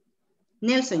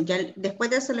 Nelson, ya después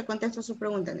de eso le contesto su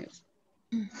pregunta, Nelson.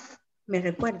 Me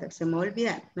recuerda, se me va a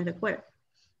olvidar, me recuerda.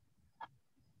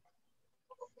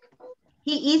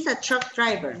 He is a truck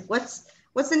driver. What's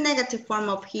the negative form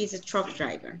of he is a truck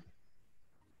driver?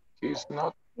 He's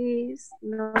not. He's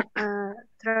not a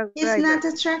truck driver. He's not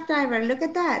a truck driver. Look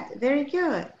at that. Very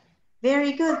good.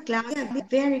 Very good, Claudia.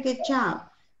 Very good job.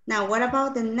 Now, what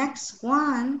about the next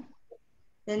one?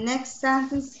 The next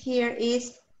sentence here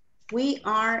is, we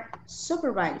are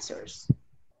supervisors.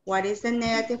 What is the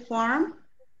negative form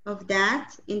of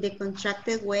that in the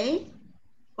contracted way?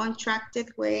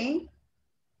 Contracted way.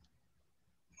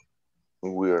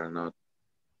 We are not.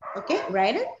 Okay,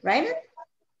 write it, write it.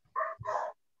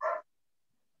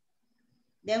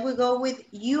 Then we go with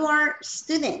your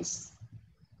students.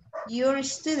 Your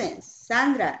students.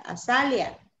 Sandra,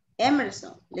 Azalia,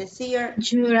 Emerson. Let's see your...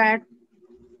 You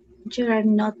are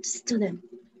not student.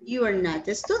 You are not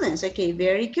the students. Okay,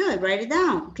 very good. Write it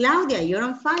down. Claudia, you're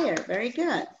on fire. Very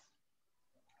good.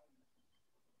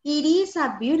 It is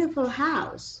a beautiful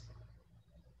house.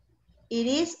 It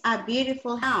is a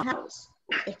beautiful house.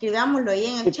 Escribámoslo ahí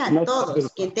en el chat,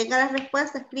 todos. Quien tenga la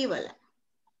respuesta, escríbala.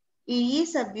 It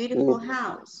is a beautiful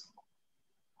house.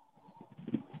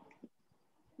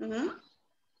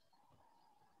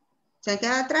 Se han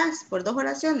quedado atrás por 2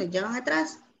 oraciones, ya van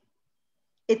atrás.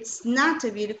 It's not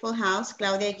a beautiful house,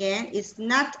 Claudia again. It's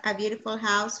not a beautiful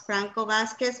house, Franco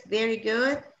Vasquez, very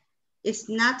good. It's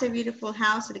not a beautiful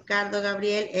house, Ricardo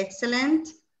Gabriel, excellent.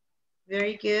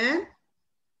 Very good.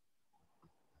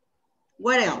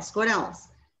 What else? What else?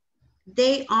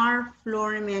 They are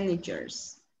floor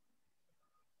managers.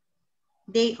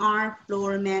 They are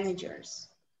floor managers.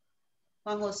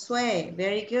 Juan Josué,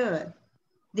 very good.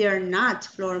 They are not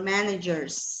floor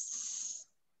managers.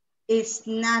 It's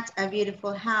not a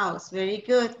beautiful house. Very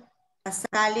good.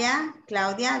 Azalia,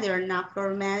 Claudia, they are not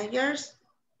floor managers.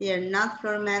 They are not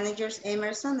floor managers.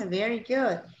 Emerson, very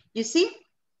good. You see,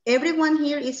 everyone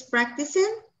here is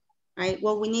practicing, right?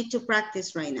 What we need to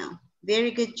practice right now.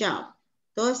 Very good job.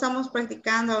 Todos estamos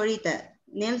practicando ahorita.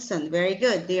 Nelson, very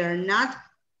good. They are not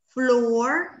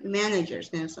floor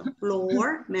managers, Nelson.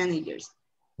 Floor managers.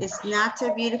 It's not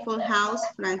a beautiful house,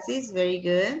 Francis. Very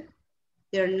good.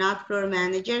 They're not floor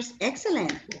managers.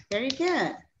 Excellent. Very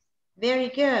good. Very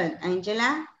good.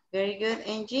 Angela. Very good,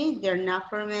 Angie. They're not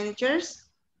floor managers.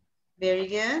 Very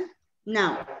good.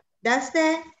 Now, that's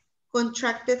the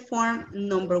contracted form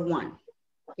number 1.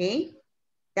 Okay.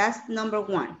 That's number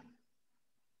 1.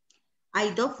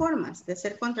 Hay 2 formas de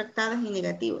ser contractados y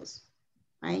negativos.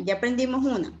 Right? Ya aprendimos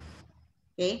una.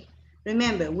 Okay.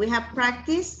 Remember, we have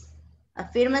practiced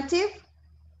affirmative,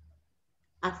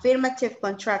 affirmative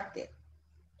contracted.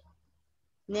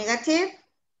 Negative,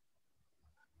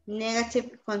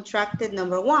 negative contracted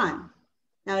number 1.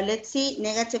 Now let's see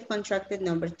negative contracted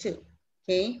number 2.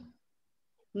 Okay.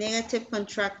 Negative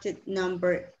contracted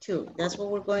number 2. That's what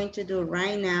we're going to do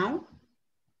right now.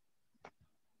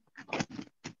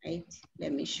 Right.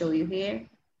 Let me show you here.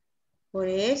 Por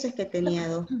eso es que tenía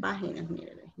 2 páginas.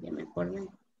 Mire, ya me acordé.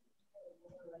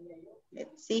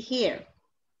 Let's see here.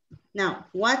 Now,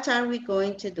 what are we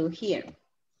going to do here?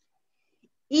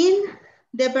 In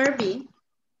the verb be,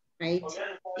 right?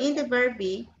 In the verb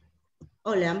be,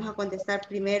 le vamos a contestar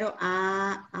primero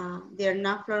a they're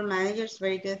not floor managers.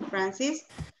 Very good, Francis.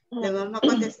 Le vamos a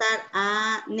contestar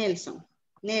a Nelson.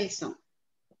 Nelson.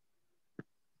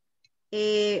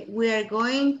 We are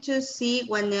going to see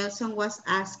what Nelson was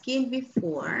asking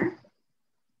before.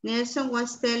 Nelson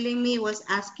was telling me, was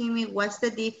asking me, what's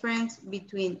the difference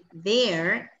between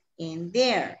there and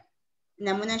there? And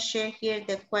I'm gonna share here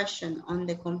the question on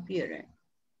the computer.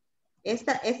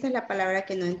 Esta es la palabra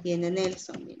que no entiende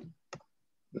Nelson, miren.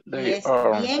 Es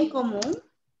bien común,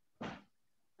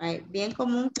 right, bien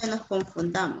común que nos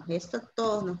confundamos. Esto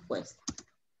todos nos cuesta.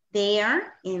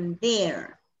 There and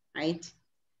there, right?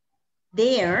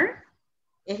 There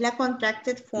es la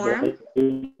contracted form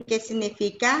que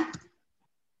significa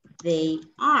they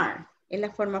are. Es la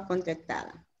forma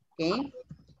contractada, okay?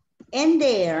 And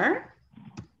there,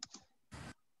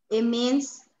 it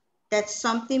means that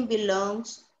something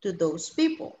belongs to those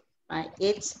people, right?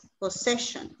 It's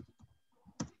possession,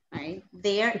 right?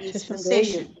 There is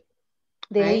possession,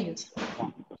 right?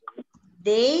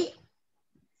 They,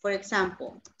 for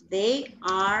example, they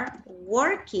are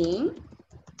working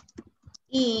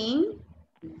in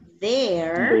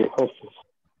their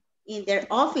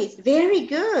office. Very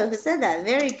good. Who said that?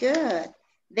 Very good.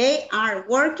 They are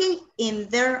working in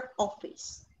their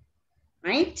office,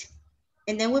 right?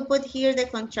 And then we put here the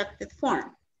contracted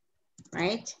form,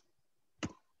 right?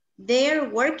 They're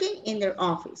working in their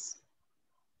office.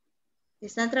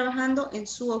 Están trabajando en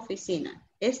su oficina.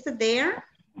 Este there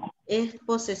es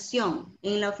posesión.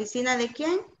 ¿En la oficina de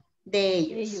quién? De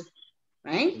ellos.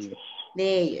 Right?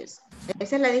 De ellos.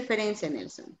 Esa es la diferencia,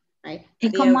 Nelson. Right?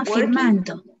 Es como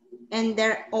afirmando. In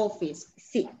their office.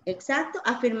 Sí, exacto.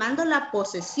 Afirmando la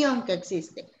posesión que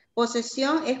existe.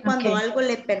 Posesión es cuando algo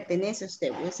le pertenece a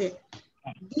usted. Voy a decir,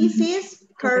 this is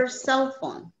her cell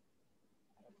phone.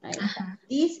 Right?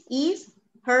 This is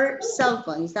her cell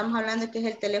phone. Estamos hablando que es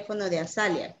el teléfono de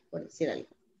Azalia, por decir algo.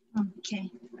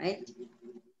 Okay. Right?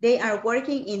 They are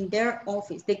working in their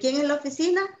office. ¿De quién es la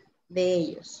oficina? De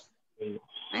ellos.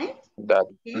 Right? Da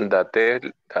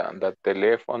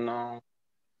teléfono.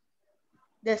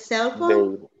 The cell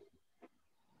phone?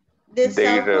 The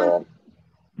cell phone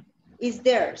is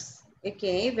theirs.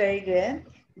 Okay, very good.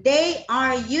 They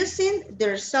are using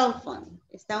their cell phone.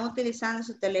 Están utilizando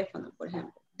su teléfono, por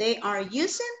ejemplo. They are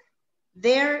using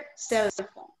their cell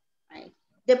phone, right?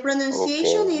 The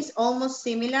pronunciation is almost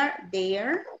similar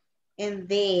there and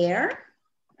there,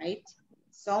 right?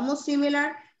 It's almost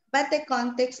similar, but the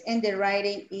context and the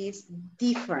writing is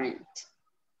different.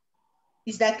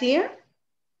 Is that clear?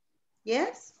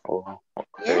 Yes?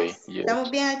 Yes?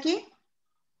 ¿Estamos bien aquí?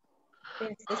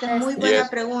 Esa es muy buena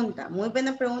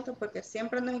pregunta, porque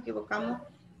siempre nos equivocamos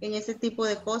en ese tipo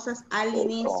de cosas al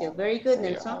inicio. Very good,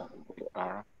 Nelson.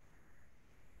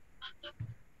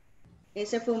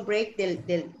 Ese fue un break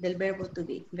del verbo to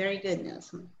be. Very good,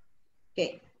 Nelson.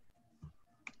 Ok.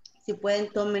 Si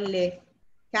pueden, tómenle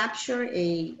capture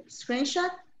a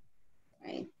screenshot.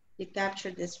 Right? You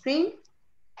capture the screen.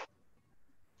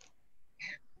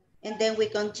 And then we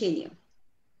continue.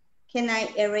 Can I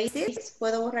erase this?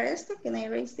 ¿Puedo borrar esto? Can I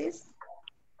erase this?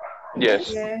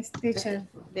 Yes. Yes, teacher.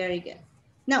 Very good.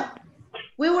 Now,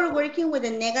 we were working with the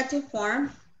negative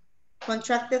form,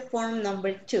 contracted form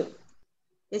number 2.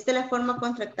 Esta es la forma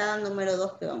contractada número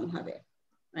 2 que vamos a ver,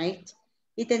 right?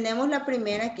 Y tenemos la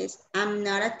primera que es I'm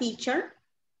not a teacher,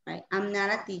 right? I'm not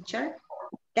a teacher.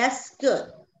 That's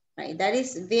good, right? That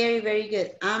is very, very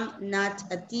good. I'm not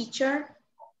a teacher.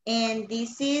 And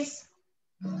this is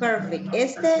perfect.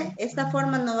 Esta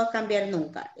forma no va a cambiar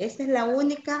nunca. Esta es la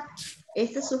única.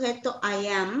 Este sujeto I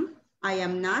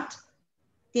am not,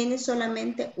 tiene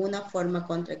solamente una forma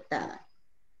contractada.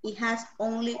 It has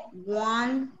only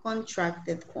one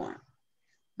contracted form.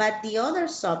 But the other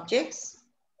subjects,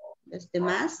 los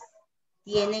demás,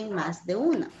 tienen más de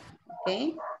una.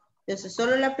 ¿Ok? Entonces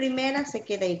solo la primera se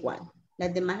queda igual.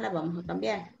 Las demás las vamos a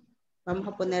cambiar. Vamos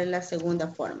a poner la segunda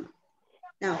forma.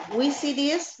 Now, we see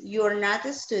this, you're not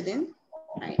a student,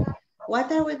 right?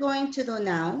 What are we going to do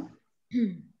now?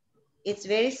 It's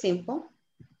very simple.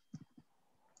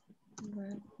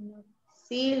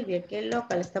 Silvia, qué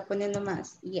loca, le está poniendo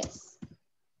más. Yes,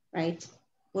 right?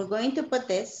 We're going to put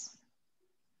this,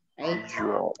 right?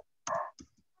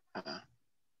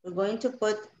 We're going to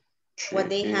put what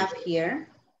they have here,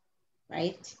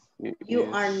 right?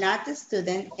 You are not a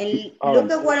student. And look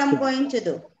at what I'm going to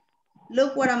do.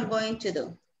 Look what I'm going to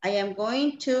do. I am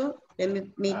going to, let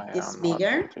me make this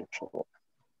bigger.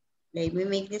 Let me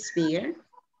make this bigger,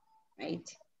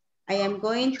 right? I am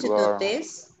going to do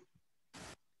this,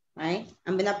 right?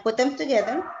 I'm gonna put them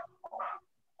together.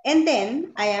 And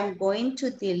then I am going to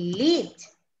delete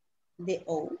the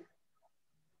O,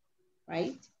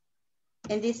 right?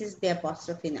 And this is the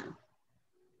apostrophe now.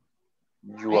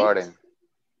 You aren't.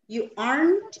 You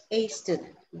aren't a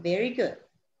student. Very good.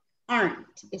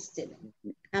 Aren't a student.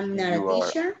 I'm not a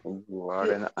teacher. You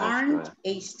aren't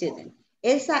a student.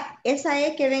 Esa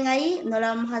E que ven ahí no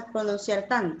la vamos a pronunciar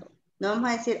tanto. No vamos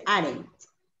a decir aren't.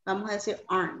 Vamos a decir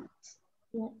aren't.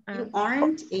 You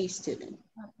aren't a student.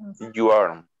 You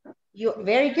aren't.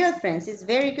 Very good, Francis.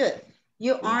 Very good.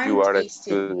 You aren't a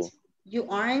student. You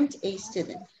aren't a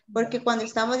student. Porque cuando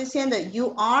estamos diciendo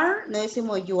you are, no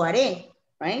decimos you are,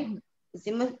 right?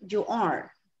 Decimos you are.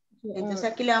 Entonces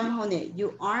aquí le vamos a unir.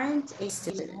 You aren't a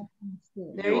student.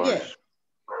 Very good.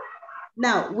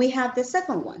 Now we have the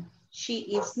second one.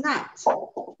 She is not.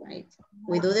 Right?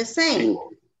 We do the same.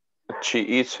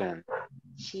 She isn't.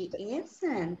 She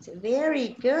isn't.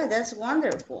 Very good. That's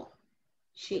wonderful.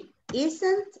 She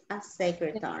isn't a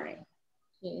secretary.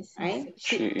 Right?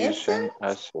 She isn't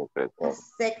a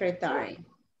secretary.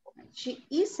 She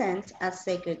isn't a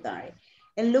secretary.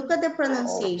 And look at the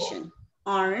pronunciation.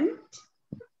 Aren't.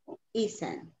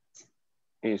 Isn't.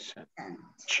 Isn't.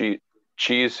 She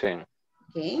isn't.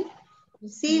 Okay.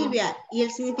 Silvia, ¿y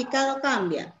el significado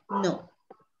cambia? No.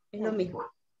 Es lo mismo.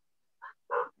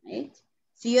 Right?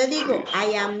 Si yo digo,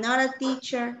 I am not a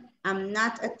teacher, I'm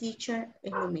not a teacher,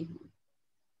 es lo mismo.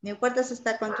 No importa si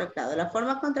está contractado. La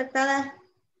forma contractada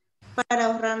es para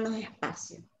ahorrarnos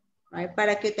espacio. Right?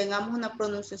 Para que tengamos una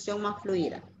pronunciación más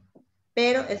fluida.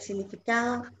 Pero el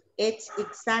significado, it's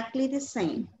exactly the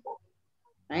same.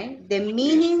 Right? The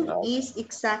meaning is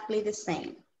exactly the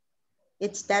same.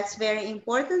 That's very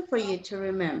important for you to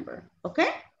remember. Okay?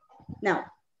 Now,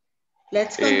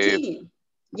 let's continue.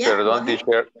 Yeah, perdón,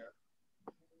 teacher.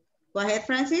 Go ahead,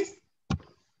 Francis.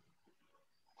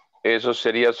 ¿Eso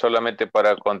sería solamente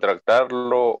para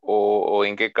contractarlo o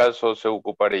en qué caso se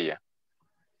ocuparía?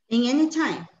 In any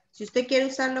time. Si usted quiere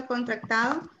usarlo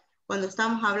contractado, cuando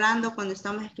estamos hablando, cuando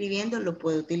estamos escribiendo, lo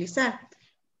puede utilizar.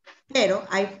 Pero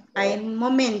hay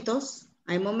momentos,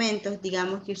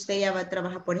 digamos que usted ya va a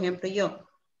trabajar, por ejemplo, yo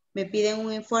me piden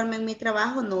un informe en mi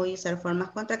trabajo, no voy a usar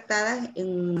formas contractadas en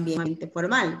un ambiente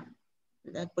formal,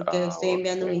 ¿verdad? Porque estoy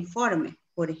enviando un informe,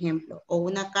 por ejemplo, o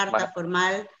una carta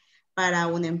formal para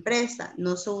una empresa.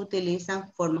 No se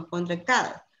utilizan formas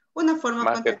contractadas. Una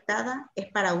forma contractada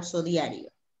es para uso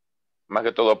diario. Más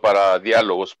que todo para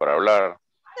diálogos, para hablar.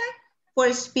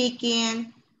 For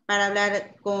speaking, para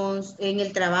hablar en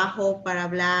el trabajo, para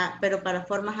hablar, pero para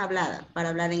formas habladas, para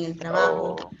hablar en el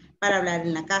trabajo, para hablar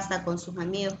en la casa, con sus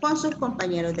amigos, con sus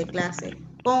compañeros de clase,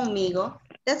 conmigo.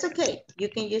 That's okay. You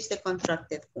can use the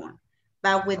contracted form.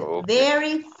 But with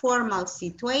very formal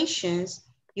situations,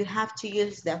 you have to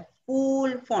use the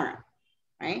full form,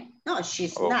 right? No,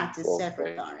 she's not a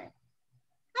secretary.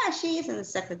 Ah, she isn't a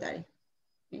secretary.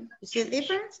 Okay. You see the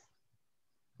difference?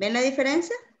 ¿Ven la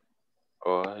diferencia?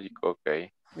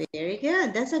 Okay. Very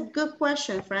good. That's a good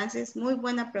question, Francis. Muy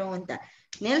buena pregunta.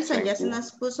 Nelson ya se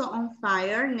nos puso on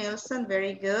fire. Nelson,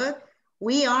 very good.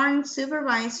 We aren't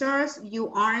supervisors.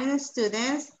 You aren't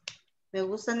students. Me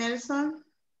gusta Nelson.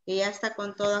 Que ya está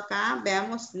con todo acá.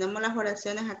 Veamos, tenemos las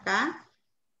oraciones acá.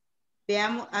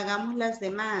 Veamos, hagamos las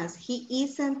demás. He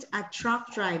isn't a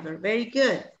truck driver. Very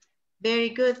good. Very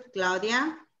good,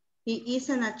 Claudia. He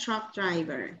isn't a truck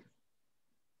driver.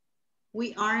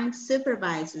 We aren't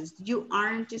supervisors. You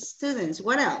aren't students.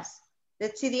 What else?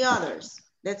 Let's see the others.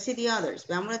 Let's see the others.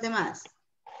 Veamos los demás.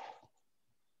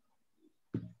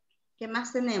 ¿Qué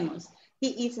más tenemos?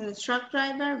 He isn't a truck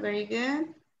driver. Very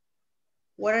good.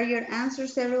 What are your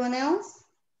answers, everyone else?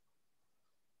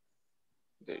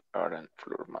 They aren't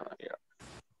floor manager.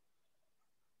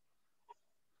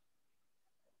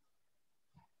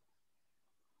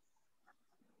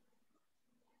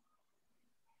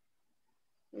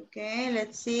 Okay,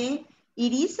 let's see.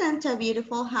 It isn't a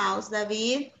beautiful house,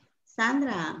 David.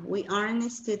 Sandra, we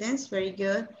aren't students. Very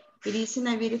good. It isn't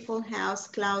a beautiful house,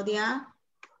 Claudia.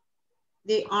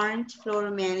 They aren't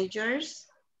floor managers.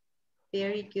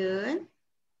 Very good.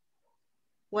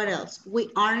 What else? We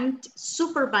aren't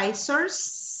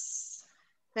supervisors.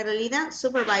 Carolina,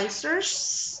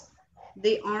 supervisors.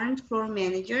 They aren't floor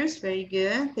managers. Very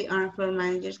good. They aren't floor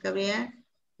managers, Gabriel.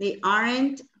 They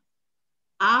aren't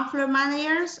floor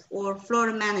managers or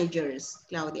floor managers,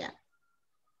 Claudia.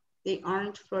 They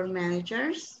aren't floor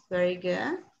managers. Very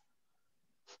good.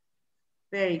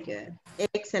 Very good.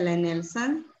 Excellent,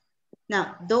 Nelson.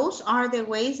 Now, those are the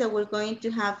ways that we're going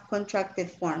to have contracted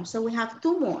forms. So we have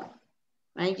two more,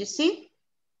 right? You see?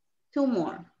 Two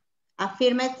more.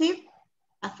 Affirmative,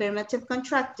 affirmative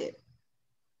contracted.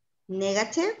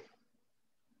 Negative,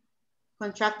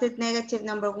 contracted negative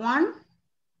number 1,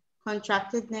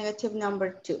 contracted negative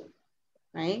number 2,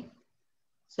 right?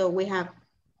 So we have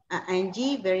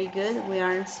ing, very good. We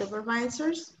aren't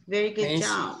supervisors. Very good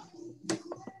job.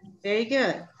 Very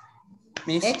good.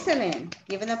 Excellent.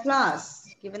 Give an applause.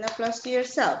 Give an applause to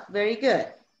yourself. Very good.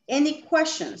 Any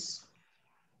questions?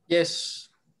 Yes.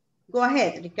 Go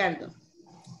ahead, Ricardo.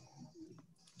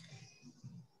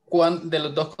 De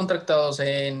los dos contractados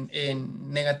en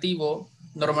negativo,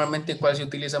 normalmente ¿cuál se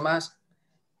utiliza más?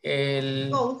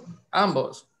 Both.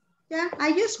 Ambos. Yeah, I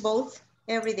use both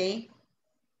every day.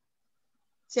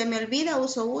 Se me olvida,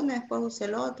 uso uno, después uso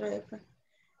el otro. Después.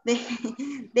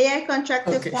 They are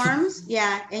contracted forms,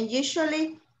 yeah, and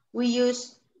usually we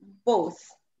use both,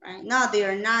 right? No, they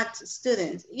are not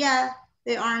students. Yeah,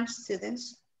 they aren't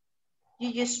students. You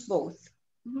use both.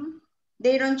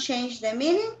 They don't change the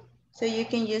meaning, so you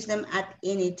can use them at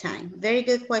any time. Very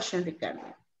good question, Ricardo.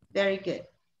 Very good.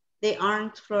 They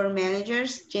aren't floor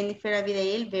managers. Jennifer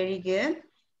Abidail, very good.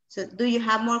 So do you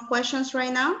have more questions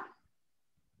right now?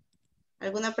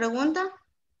 ¿Alguna pregunta?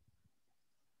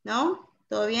 No?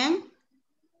 ¿Todo bien?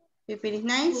 If it is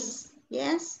nice?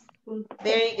 Yes?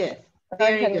 Very good.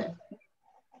 Very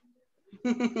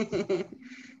good.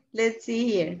 Let's see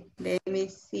here. Let me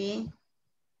see.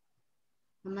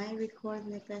 Am I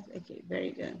recording the class? Okay,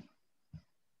 very good.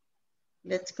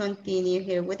 Let's continue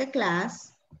here with the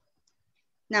class.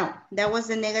 Now, that was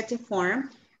the negative form.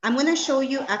 I'm going to show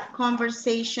you a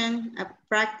conversation, a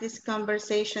practice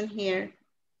conversation here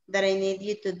that I need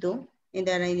you to do and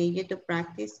that I need you to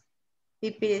practice.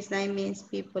 People is nice means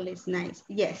people is nice.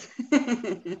 Yes,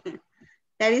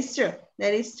 that is true.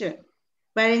 That is true.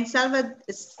 But in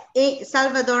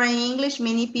Salvadoran English,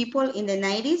 many people in the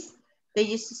 90s, they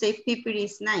used to say people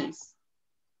is nice,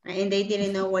 right? And they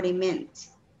didn't know what it meant.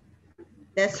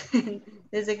 That's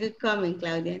a good comment,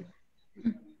 Claudia.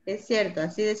 Es cierto,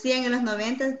 así decían en los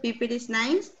 90, people is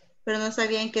nice, pero no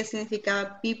sabían qué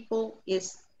significaba people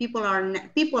are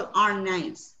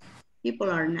nice. People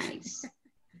are nice.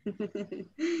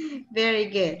 Very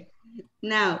good.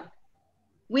 Now,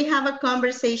 we have a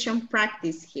conversation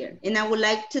practice here, and I would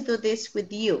like to do this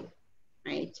with you,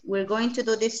 right? We're going to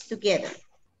do this together.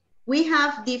 We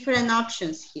have different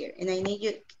options here, and I need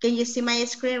you, can you see my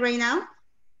screen right now?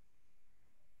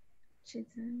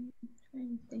 Can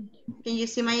you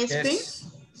see my screen? Yes?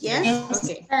 Yes.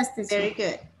 Okay, very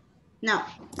good. Now,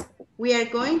 we are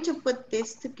going to put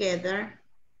this together.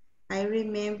 I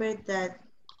remember that,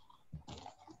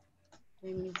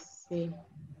 let me see.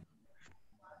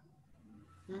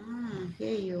 Ah,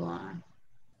 here you are.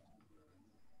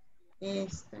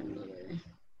 Esta, mire.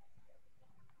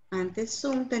 Antes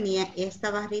Zoom tenía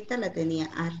esta barrita, la tenía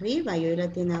arriba y hoy la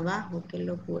tiene abajo. Qué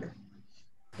locura.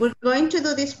 We're going to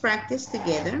do this practice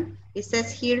together. It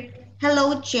says here,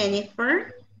 hello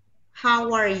Jennifer,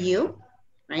 how are you?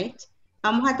 Right?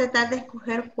 Vamos a tratar de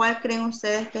escoger cuál creen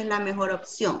ustedes que es la mejor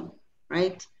opción.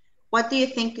 Right? What do you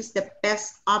think is the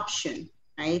best option?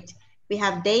 Right? We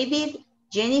have David,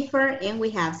 Jennifer, and we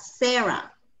have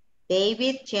Sarah.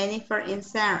 David, Jennifer, and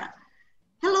Sarah.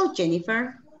 Hello,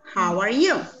 Jennifer. How are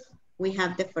you? We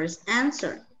have the first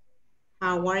answer.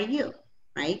 How are you?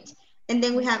 Right? And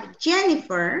then we have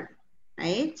Jennifer,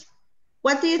 right?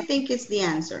 What do you think is the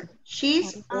answer?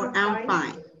 She's or I'm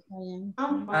fine?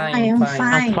 I am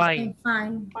fine.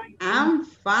 I'm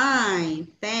fine.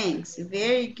 Thanks.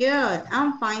 Very good.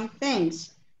 I'm fine.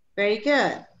 Thanks. Very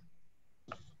good.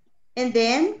 And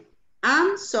then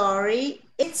I'm sorry.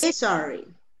 It's sorry.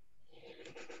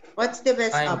 What's the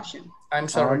best option? I'm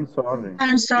sorry.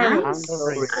 I'm sorry. I'm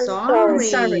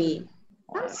sorry.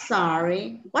 I'm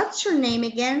sorry. What's your name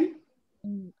again?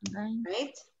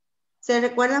 Right? ¿Se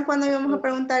recuerdan cuando íbamos a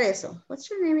preguntar eso? What's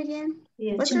your name again?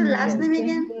 Yes. What's your last name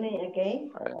again? Okay.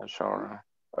 I am sorry.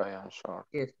 I am sorry.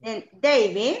 Yes. And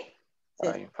David.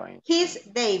 I'm fine. He's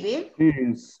David.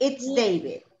 He's. It's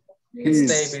David. It's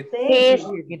David. It's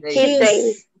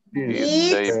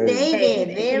David.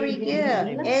 David. Very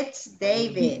good. It's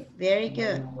David. Very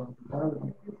good.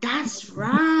 That's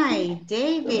right,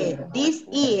 David. This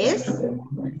is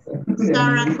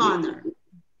Sarah Connor.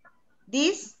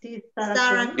 This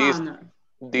Sarah Connor.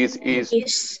 This is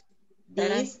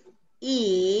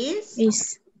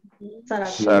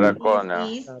Sarah Connor.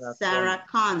 This is Sarah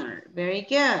Connor. Very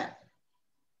good.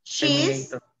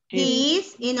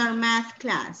 He's in our math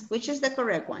class. Which is the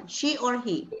correct one? She or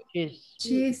he?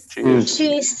 She's.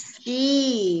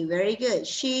 She. Very good.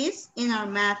 She's in our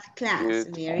math class.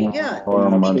 Very good.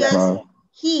 Because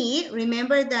he,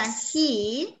 remember that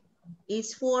he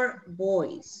is for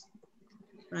boys,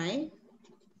 right?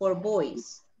 For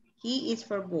boys. He is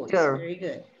for boys. Sure. Very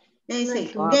good. Then you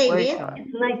say, David.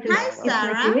 Hi,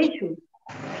 Sarah.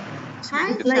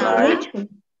 Hi, Sarah.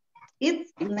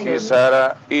 Hey,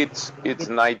 Sarah, it's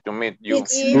nice to meet you.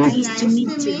 It's nice to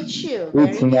meet you.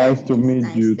 It's nice to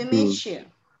meet you Nice to too. meet you.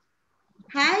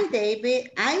 Hi,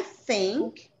 David. I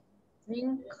think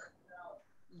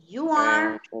you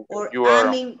are, or You are.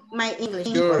 I'm in my English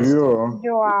class.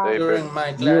 You're in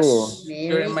my class.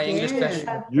 You're in my English class.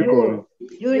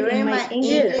 You're in my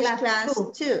English class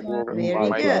too. Very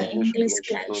good. English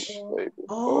class.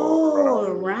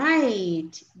 Oh,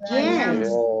 right. Yes.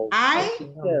 I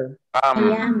I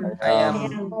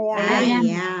am.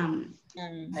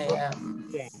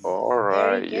 All right.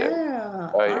 Very good.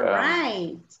 Yeah. All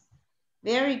right.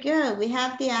 Very good. We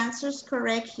have the answers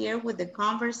correct here with the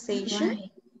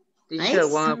conversation. Teacher,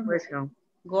 Nice. one question.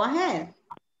 Go ahead.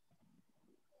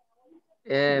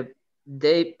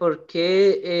 ¿Por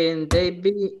qué en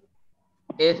David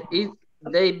es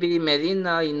David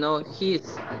Medina y no his?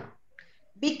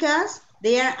 Because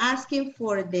they are asking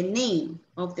for the name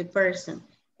of the person.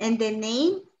 And the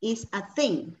name is a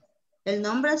thing. El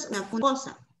nombre es una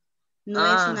cosa, no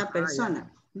es una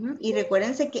persona. Y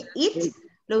recuérdense que it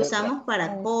lo usamos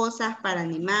para cosas, para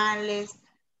animales,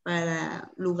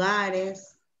 para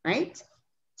lugares, right?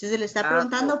 Entonces le está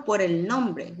preguntando por el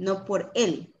nombre, no por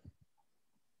él.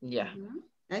 Ya.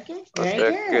 Okay. O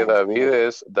sea que David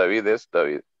es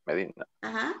David Medina.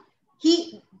 Ajá.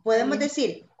 Podemos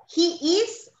decir, he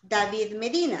is David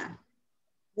Medina.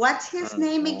 What's his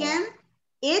name again?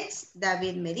 It's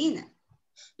David Medina.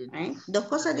 Right? Dos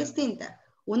cosas distintas.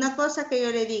 Una cosa que yo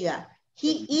le diga,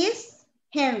 he is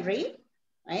Henry,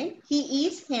 right? He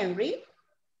is Henry.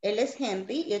 Él es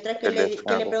Henry. Y otra que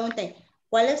le pregunten,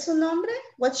 ¿cuál es su nombre?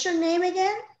 What's your name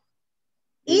again?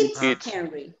 It's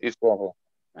Henry. It's Henry.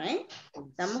 Right?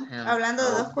 Estamos hablando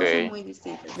de dos cosas muy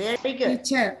distintas. Very good.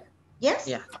 Teacher. Yes?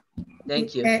 Yeah.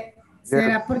 Thank you.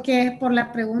 ¿Será porque es por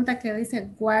la pregunta que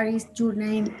dice, what is your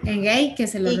name again? Que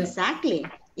se lo Exactly.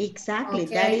 Exactly.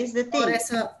 Okay. That is the thing. Por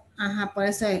eso, por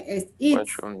eso es it.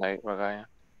 What's your name, Magaya?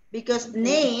 Because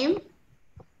name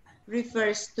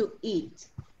refers to it.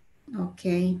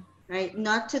 Okay. Right?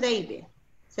 Not to David.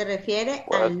 Se refiere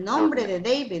al nombre de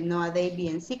David, no a David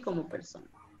en sí como persona.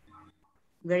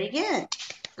 Very good.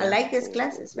 I like these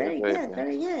classes. Very good,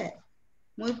 very good.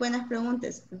 Muy buenas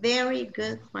preguntas. Very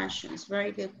good questions.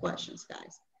 Very good questions,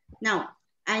 guys. Now,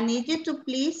 I need you to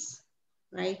please,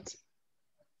 right?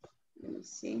 Let me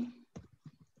see.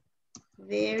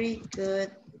 Very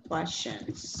good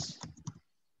questions.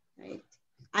 Right.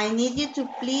 I need you to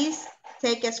please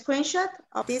take a screenshot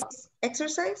of this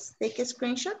exercise. Take a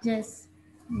screenshot. Yes.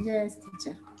 Yes,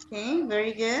 teacher. Okay,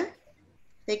 very good.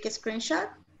 Take a screenshot.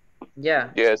 Yeah.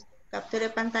 Yes. Capture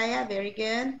pantalla, very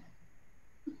good.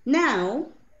 Now,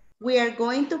 we are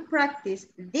going to practice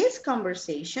this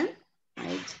conversation,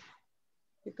 right?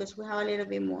 Because we have a little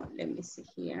bit more. Let me see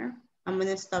here. I'm going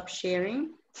to stop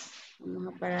sharing.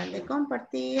 Vamos a parar de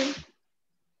compartir.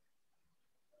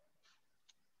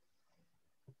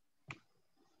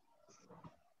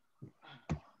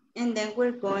 And then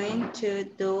we're going to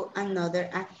do another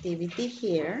activity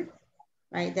here,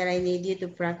 right? That I need you to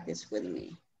practice with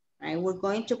me, right? We're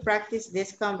going to practice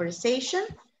this conversation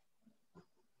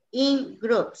in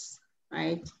groups,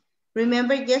 right?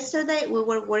 Remember yesterday we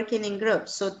were working in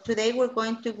groups. So today we're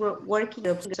going to work in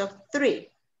groups of 3.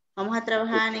 Vamos a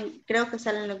trabajar en, creo que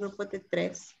salen los grupos de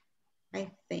 3, I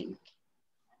think.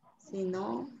 Si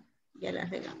no, ya las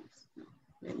regamos. No,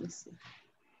 let me see.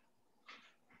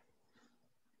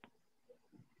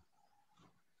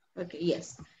 Okay,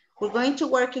 yes. We're going to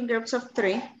work in groups of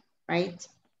 3, right?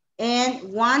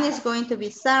 And one is going to be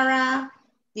Sarah,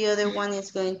 the other one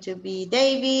is going to be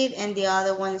David, and the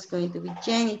other one is going to be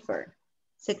Jennifer.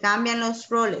 Se cambian los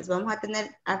roles. Vamos a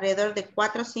tener alrededor de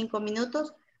 4 o 5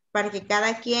 minutos para que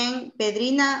cada quien,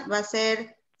 Pedrina va a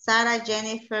ser Sarah,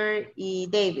 Jennifer y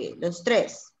David, los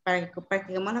 3, para que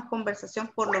practiquemos la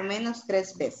conversación por lo menos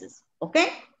 3 veces, ¿ok?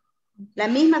 La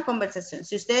misma conversación.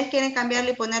 Si ustedes quieren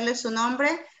cambiarle y ponerle su nombre,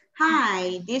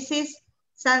 hi, this is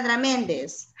Sandra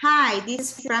Méndez. Hi,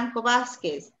 this is Franco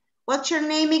Vázquez. What's your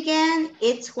name again?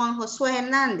 It's Juan Josué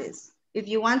Hernández. If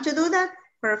you want to do that,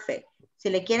 perfect. Si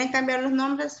le quieren cambiar los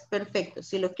nombres, perfecto.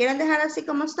 Si lo quieren dejar así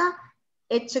como está,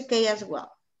 it's okay as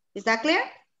well. Is that clear?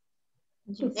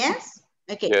 Yes?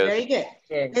 Okay, Yes. very good.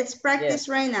 Yes. Let's practice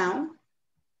right now.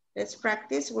 Let's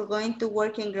practice. We're going to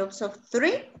work in groups of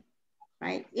 3.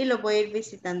 Right? Y lo voy a ir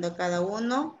visitando cada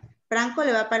uno. Franco,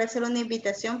 le va a aparecer una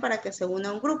invitación para que se una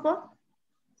a un grupo.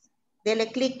 Dele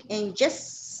clic en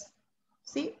Yes.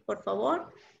 Sí, por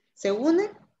favor. Se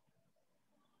une.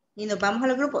 Y nos vamos a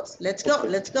los grupos. Let's go,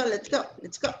 let's go, let's go,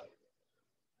 let's go.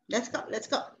 Let's go, let's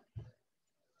go.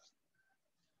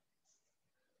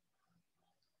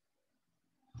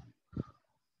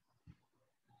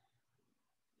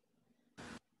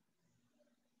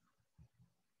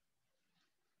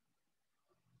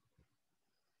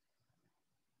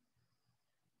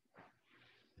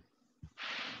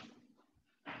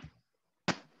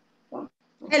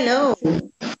 Hello.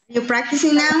 Are you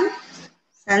practicing now?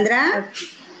 Sandra?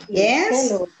 Yes?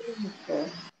 Hello.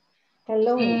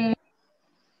 Hello.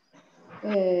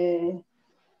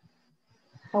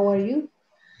 How are you?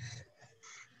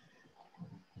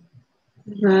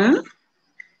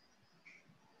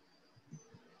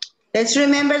 Let's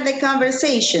remember the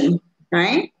conversation,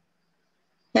 right?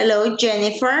 Hello,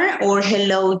 Jennifer, or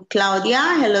hello,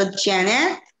 Claudia, hello,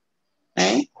 Janet,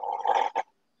 right?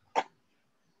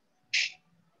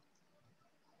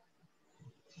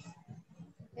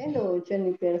 Hello,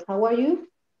 Jennifer. How are you?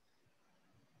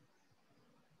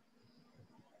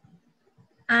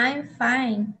 I'm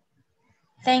fine.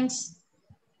 Thanks.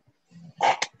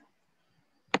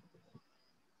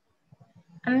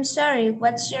 I'm sorry,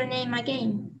 what's your name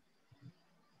again?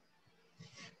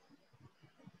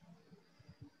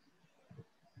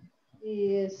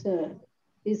 Is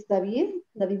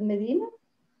David Medina?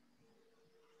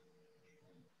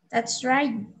 That's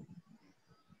right.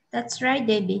 That's right,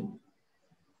 David.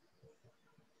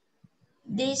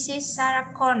 This is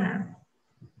Sarah Connor.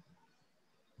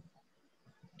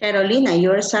 Carolina,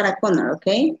 you're Sarah Connor,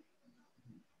 okay?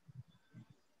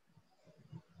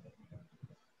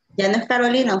 Ya no es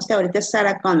Carolina, usted ahorita es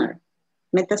Sarah Connor.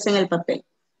 Métase en el papel.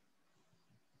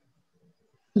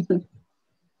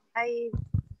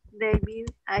 David,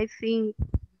 I think.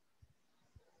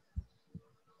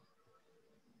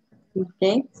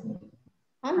 Okay.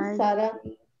 I'm Sarah.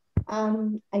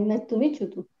 I'm nice to meet you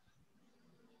too.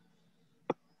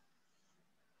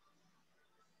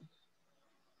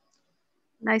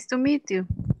 Nice to meet you.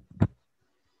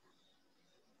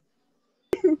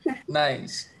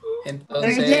 Nice.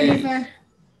 Entonces,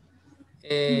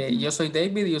 yo soy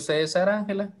David y usted es Sara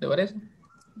Ángela, ¿le parece?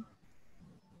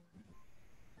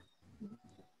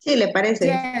 Sí, ¿le parece?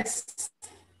 Yes.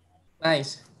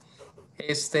 Nice.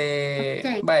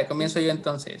 Okay. Vale, comienzo yo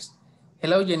entonces.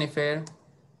 Hello, Jennifer.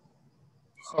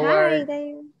 How Hi, are,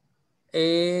 Dave.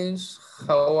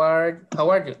 how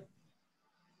are you?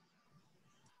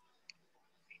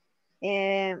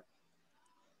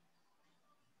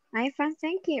 I'm fine,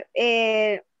 thank you.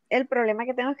 El problema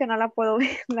que tengo es que no la puedo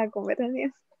ver la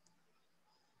conversación.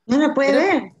 No la puede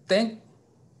ver. Ten.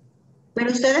 Pero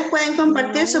ustedes pueden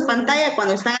compartir su pantalla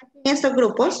cuando están en estos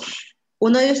grupos.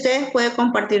 Uno de ustedes puede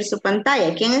compartir su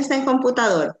pantalla. ¿Quién está en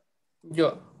computador?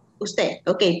 Yo. Usted.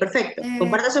 Ok, perfecto.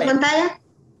 Comparta su pantalla.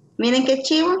 Miren qué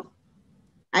chivo.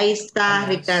 Ahí está,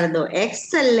 Ricardo.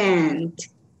 Excelente.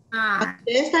 Cuando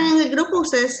ustedes están en el grupo,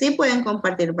 ustedes sí pueden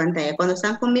compartir pantalla. Cuando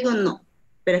están conmigo, no.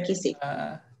 Pero aquí sí.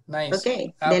 Nice. Ok,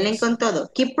 denle con todo.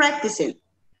 Keep practicing.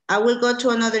 I will go to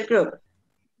another group.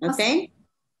 Ok.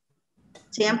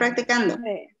 Sigan practicando.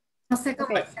 No sé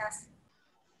cómo se hace.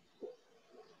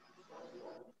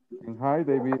 And hi,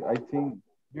 David. I think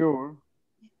you're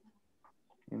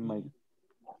in my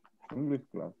English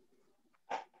class.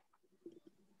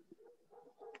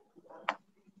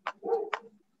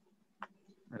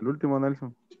 El último,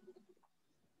 Nelson.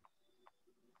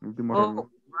 El último Oh,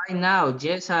 right now,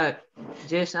 yes,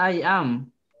 I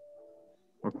am.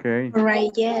 Okay.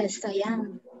 Right, yes, I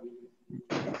am.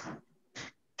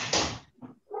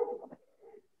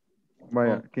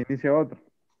 Vaya, que inicia otro.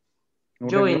 Un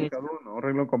Yo renglón inicio. cada uno, un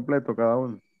renglón completo cada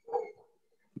uno.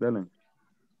 Dale.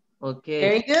 Okay.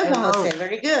 Very good, Hello. Jose.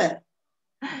 Very good.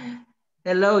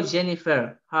 Hello,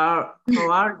 Jennifer. How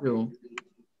are you?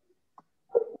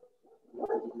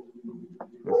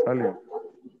 Rosalia.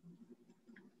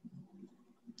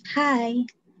 Hi,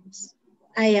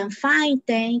 I am fine,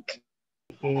 thank.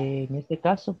 En este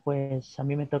caso, pues a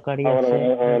mí me tocaría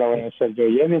Ahora voy a ser yo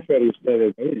Jennifer y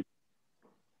ustedes David.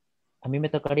 a mí me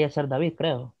tocaría ser David,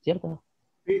 creo, ¿cierto?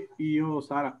 Sí, y yo,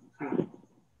 Sara. Sí.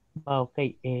 Ah, ok.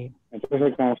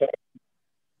 Entonces, como sea,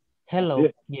 Hello,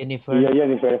 sí. Jennifer. Y yo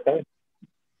Jennifer, ¿está bien?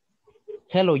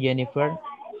 Hello, Jennifer.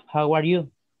 How are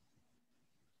you?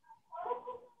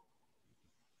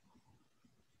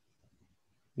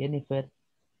 Jennifer.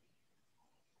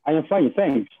 I am fine,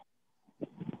 thanks.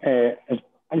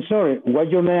 I'm sorry,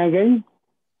 what's your name again?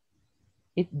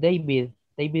 It's David.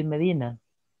 David Medina.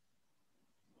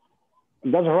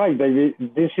 That's right, David.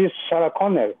 This is Sarah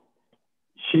Connor.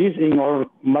 She's in our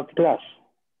math class.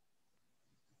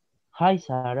 Hi,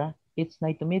 Sarah. It's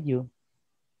nice to meet you.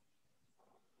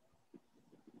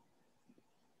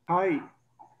 Hi.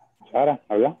 Sara,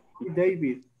 habla.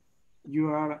 David, you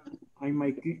are in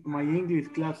my English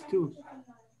class too.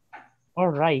 All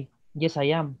right. Yes,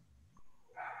 I am.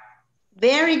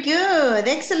 Very good.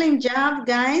 Excellent job,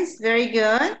 guys. Very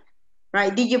good.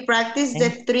 Right. Did you practice the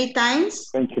 3 times?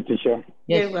 Thank you, teacher.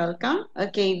 You're welcome.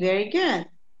 Okay, very good.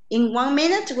 In 1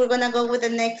 minute, we're going to go with the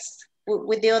next,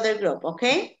 with the other group,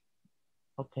 okay?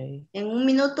 Okay. En 1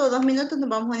 minuto o 2 minutos nos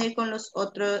vamos a ir con los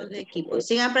otros equipos.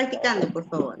 Sigan practicando, por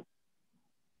favor.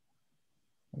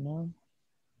 No.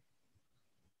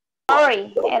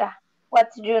 Sorry, era.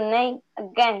 What's your name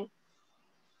again?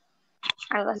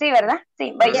 Algo así, ¿verdad?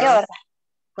 Sí, voy yo, ¿verdad?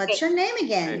 What's your name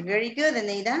again? Very good,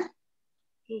 Eneida.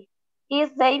 Is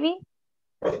David?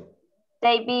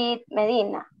 David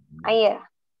Medina. Ahí era.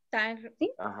 ¿Sí?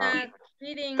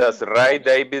 That's right,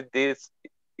 David. This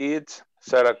is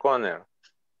Sarah Connor.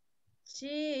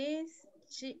 She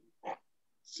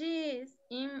is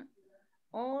in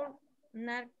our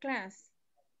class.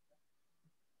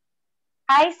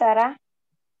 Hi, Sarah.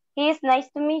 It's nice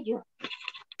to meet you.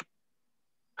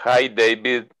 Hi,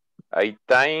 David. I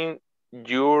think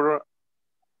you're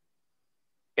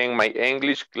in my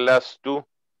English class too.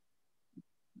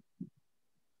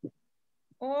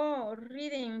 Oh,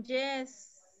 reading,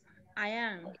 yes, I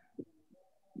am.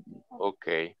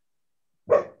 Okay.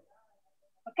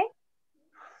 Okay.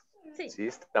 Sí,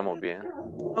 estamos bien.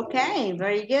 Okay,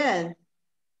 very good.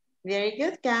 Very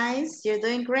good, guys. You're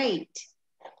doing great.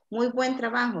 Muy buen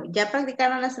trabajo. ¿Ya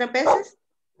practicaron las trapezas?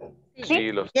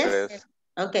 Sí, los tres.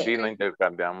 Okay. Sí, nos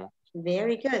intercambiamos.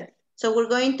 Very good. So we're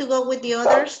going to go with the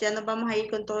others. Ya nos vamos a ir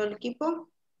con todo el equipo.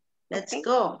 Let's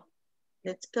go.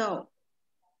 Let's go.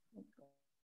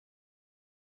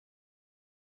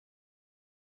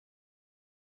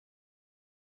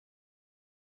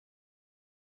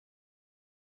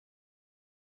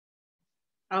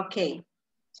 Okay.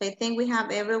 So I think we have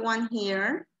everyone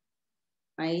here,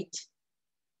 right?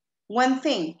 One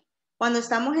thing. Cuando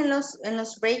estamos en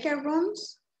los breakout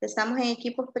rooms, estamos en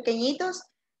equipos pequeñitos,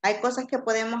 hay cosas que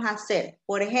podemos hacer.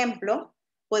 Por ejemplo,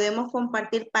 podemos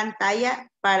compartir pantalla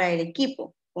para el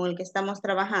equipo con el que estamos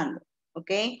trabajando,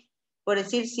 ¿ok? Por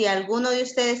decir, si alguno de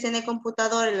ustedes tiene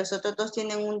computadora y los otros dos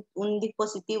tienen un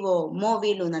dispositivo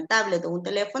móvil, una tablet o un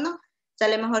teléfono,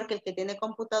 sale mejor que el que tiene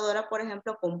computadora, por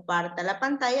ejemplo, comparta la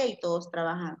pantalla y todos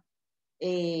trabajan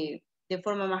de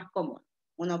forma más cómoda.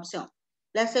 Una opción.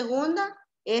 La segunda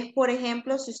es, por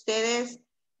ejemplo, si ustedes,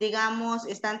 digamos,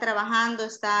 están trabajando,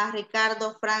 está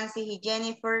Ricardo, Francis y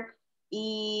Jennifer,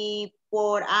 y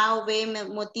por A o B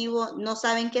motivo no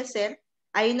saben qué hacer,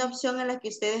 hay una opción en la que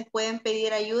ustedes pueden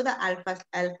pedir ayuda al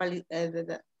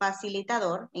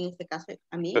facilitador, en este caso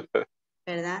a mí,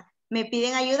 ¿verdad? Me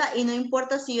piden ayuda y no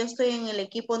importa si yo estoy en el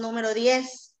equipo número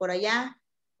 10, por allá,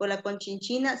 por la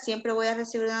conchinchina, siempre voy a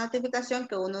recibir una notificación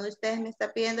que uno de ustedes me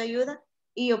está pidiendo ayuda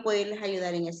y yo puedo irles a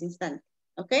ayudar en ese instante,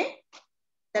 ¿ok?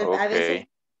 A veces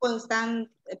pues,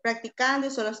 están practicando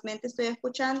y solamente estoy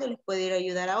escuchando y les puedo ir a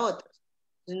ayudar a otros.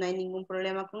 Entonces no hay ningún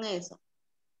problema con eso.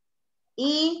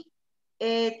 Y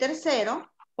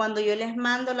tercero, cuando yo les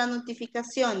mando la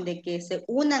notificación de que se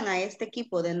unan a este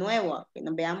equipo de nuevo, que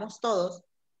nos veamos todos,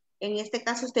 en este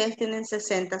caso ustedes tienen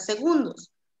 60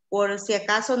 segundos. Por si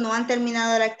acaso no han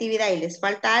terminado la actividad y les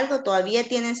falta algo, todavía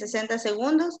tienen 60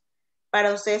 segundos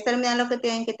para ustedes terminar lo que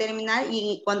tienen que terminar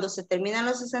y cuando se terminan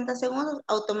los 60 segundos,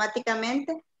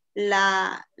 automáticamente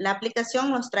la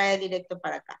aplicación nos trae directo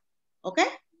para acá. ¿Ok?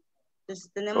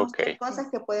 Entonces tenemos tres cosas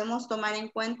que podemos tomar en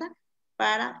cuenta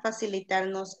para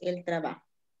facilitarnos el trabajo.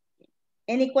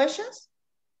 Any questions?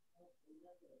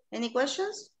 Any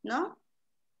questions? ¿No?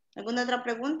 ¿Alguna otra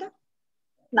pregunta?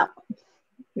 No.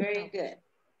 Very good.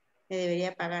 Me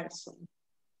debería pagar Zoom.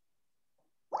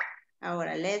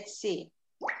 Ahora, let's see.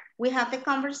 We have the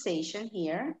conversation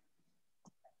here.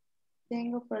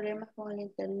 Tengo problemas con el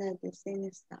internet. It's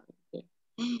inestable.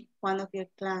 One of your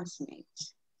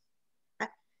classmates.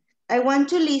 I want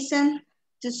to listen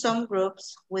to some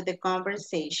groups with the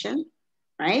conversation,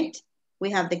 right?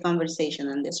 We have the conversation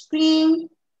on the screen.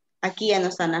 Aquí ya no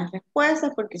están las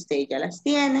respuestas porque ustedes ya las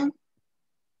tienen.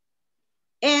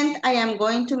 And I am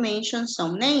going to mention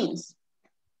some names.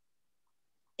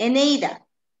 Eneida,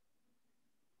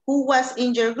 who was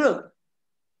in your group?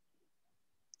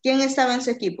 ¿Quién estaba en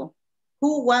su equipo?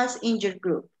 Who was in your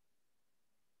group?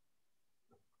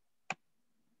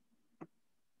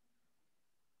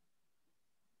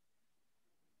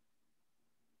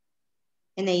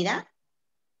 Eneida?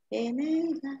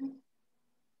 Eneida.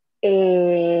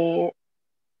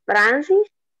 Francis.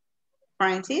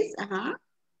 Francis, ajá.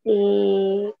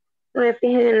 Y no me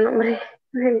fijen el nombre.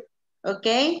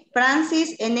 Okay,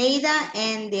 Francis, Eneida,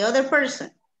 and the other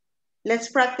person. Let's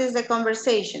practice the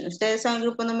conversation. Ustedes son el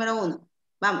grupo número 1.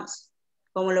 Vamos,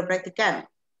 como lo practicaron.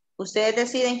 Ustedes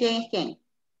deciden quién es quién.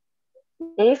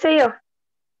 ¿Qué hice yo?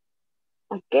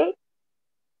 Ok.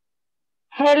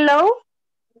 Hello,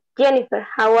 Jennifer,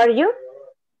 how are you?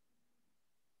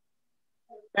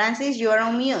 Francis, you are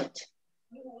on mute.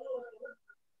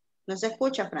 No se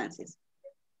escucha, Francis.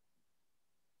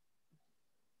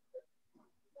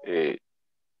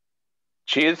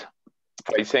 Cheese,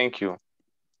 I thank you.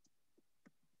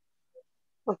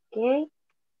 Okay.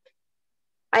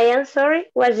 I am sorry,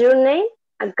 what's your name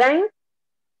again?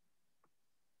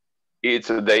 It's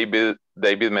David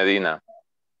Medina.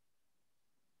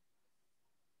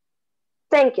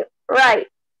 Thank you. Right.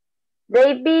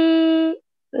 David,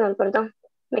 no, perdón,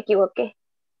 me equivoqué.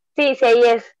 Sí, ahí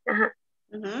es. Ajá.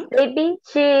 David,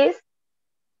 she is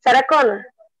Sarah Connor.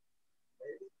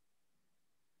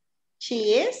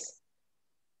 She is?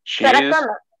 Sarah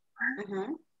Connor.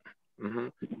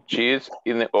 She is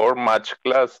in our math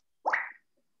class.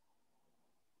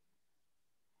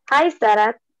 Hi,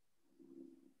 Sarah.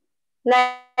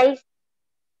 Nice.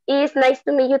 It's nice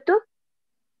to meet you too.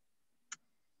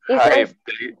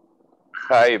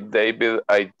 Hi, David.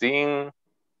 I think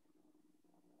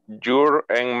you're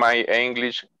in my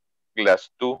English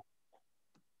class too.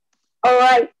 All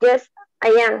right. Yes, I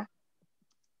am.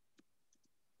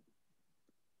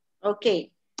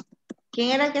 Ok.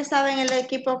 ¿Quién era el que estaba en el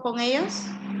equipo con ellos?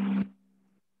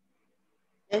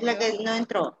 Es la que no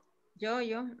entró. Yo.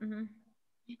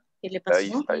 ¿Qué le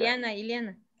pasó?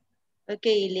 Ileana. Ok,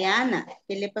 Ileana.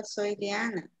 ¿Qué le pasó a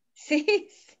Ileana? Sí,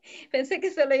 pensé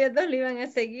que solo ellos dos lo iban a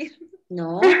seguir.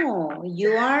 No,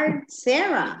 you are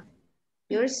Sarah.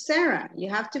 You're Sarah. You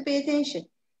have to pay attention.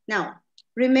 Now,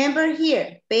 remember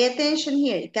here, pay attention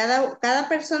here. Cada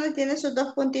persona tiene sus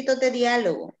dos puntitos de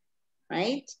diálogo,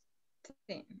 right?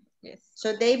 Sí, yes.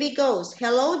 So David goes,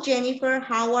 hello, Jennifer,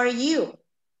 how are you?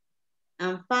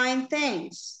 I'm fine,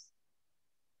 thanks.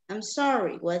 I'm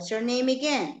sorry, what's your name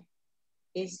again?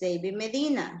 It's David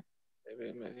Medina.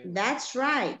 That's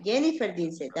right. Jennifer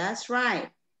dice, that's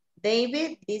right.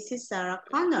 David, this is Sarah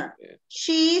Connor.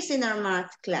 She is in our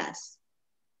math class.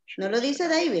 No lo dice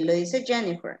David, lo dice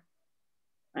Jennifer.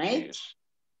 Right? Yes.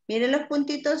 Miren los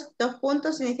puntitos, 2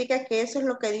 puntos significa que eso es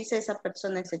lo que dice esa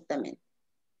persona exactamente.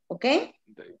 ¿Ok?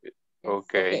 David.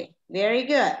 Okay, very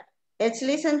good. Let's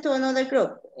listen to another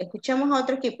group. Escuchemos a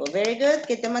otro equipo. Very good.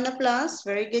 Que te mando aplausos.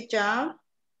 Very good job.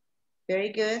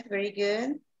 Very good, very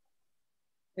good.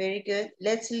 Very good.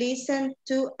 Let's listen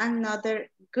to another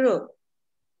group.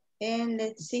 And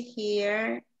let's see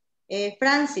here.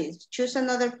 Francis, choose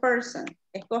another person.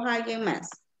 Escoja a alguien más.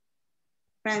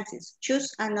 Francis,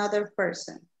 choose another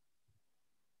person.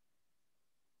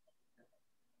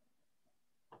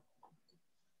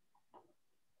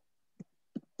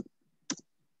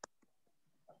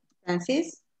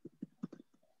 Francis.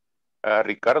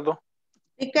 Ricardo.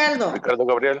 Ricardo. Ricardo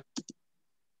Gabriel.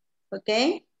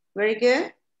 Okay, very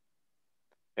good.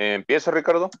 Empieza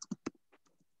Ricardo.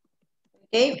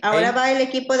 Okay, ahora va el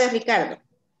equipo de Ricardo.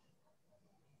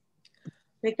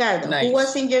 Ricardo, Nice. who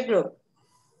was in your group?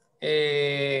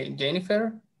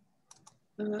 Jennifer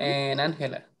and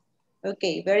Angela.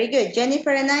 Okay, very good.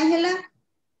 Jennifer and Angela,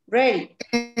 ready.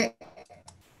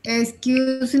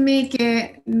 Excuse me,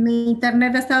 que mi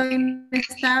internet está bien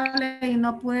inestable y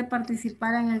no pude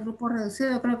participar en el grupo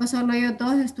reducido. Creo que solo ellos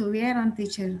dos estuvieron,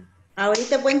 teacher.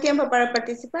 Ahorita buen tiempo para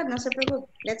participar, no se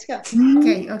preocupe. Let's go.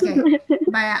 Ok.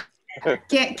 Vaya.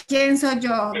 ¿Quién soy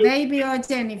yo? ¿Baby o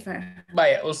Jennifer?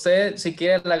 Vaya, usted, si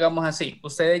quiere, la hagamos así.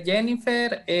 Usted es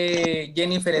Jennifer,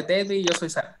 Jennifer es Debbie y yo soy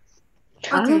Sara.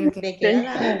 Ok.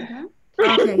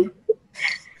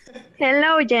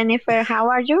 Hello, Jennifer. How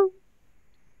are you?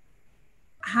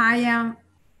 I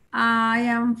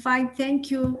am fine, thank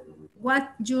you. What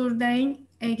your name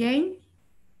again?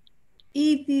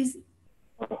 It is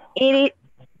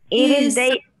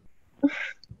David.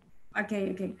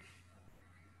 Okay.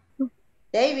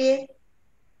 David.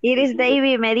 It is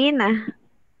David Medina.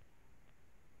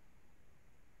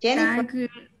 Jennifer.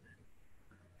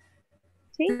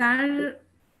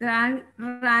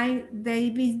 Right,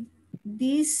 David.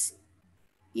 This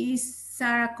is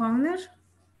Sarah Connor.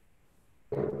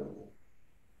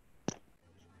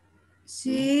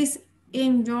 She's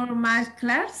in your math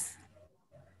class.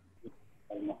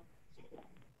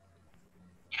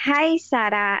 Hi,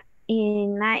 Sarah.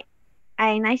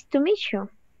 Nice to meet you.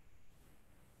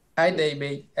 Hi,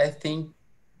 David. I think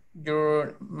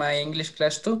you're my English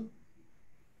class too.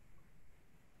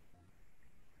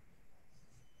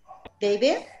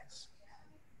 David?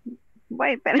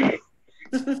 Wait, pero.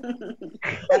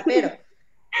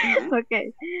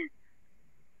 Okay.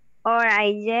 All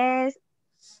right, yes,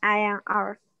 I am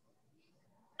ours.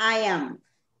 I am.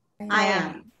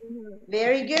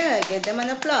 Very good. Get them an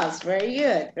applause. Very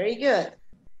good.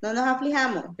 No nos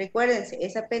aflijamos. Recuérdense,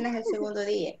 es apenas el segundo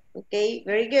día. Okay,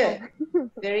 very good.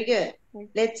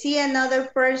 Let's see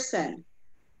another person.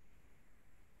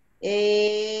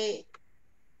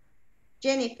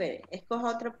 Jennifer,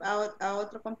 escoja a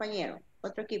otro compañero,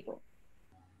 otro equipo.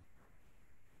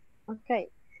 Okay.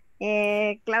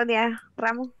 Claudia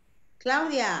Ramos.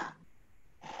 Claudia.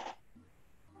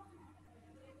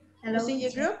 Hello. Who's in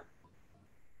your group?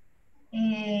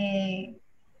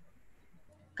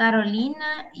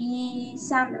 Carolina y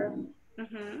Sandra.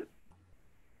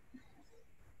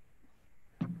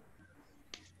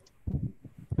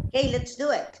 Okay, let's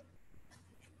do it.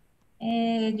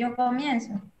 Yo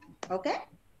comienzo. Okay.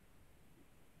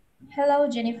 Hello,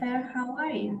 Jennifer. How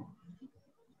are you?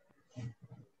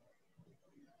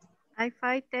 I'm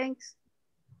fine, thanks.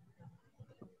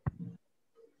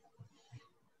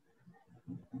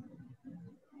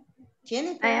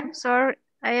 Jennifer.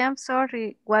 I am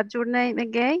sorry. What's your name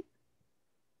again?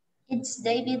 It's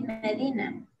David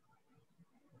Medina.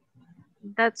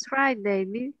 That's right,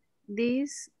 David.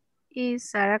 This is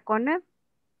Sarah Connor.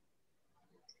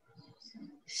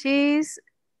 She's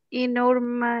in our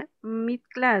mid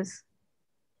class.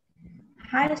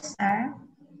 Hi, Sarah.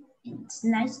 It's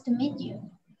nice to meet you.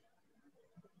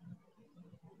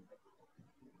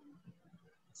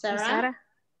 Sarah.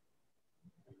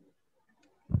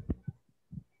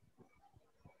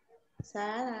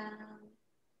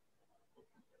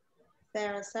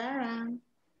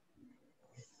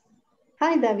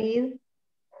 Hi, David.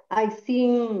 I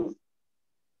think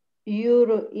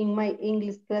you're in my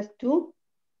English class too.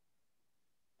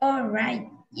 All right.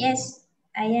 Yes,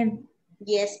 I am.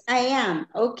 Yes, I am.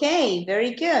 Okay,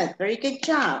 very good. Very good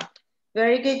job.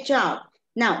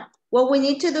 Now, what we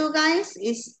need to do, guys,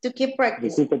 is to keep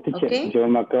practicing. Okay? Yo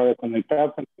me acabo de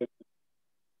conectar porque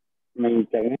mi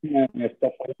internet me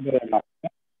está saliendo de la...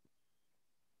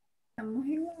 Estamos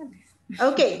iguales.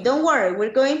 Okay, don't worry.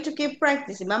 We're going to keep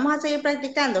practicing. Vamos a seguir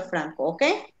practicando, Franco, ¿ok?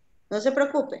 No se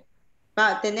preocupe.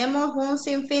 Tenemos un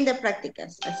sinfín de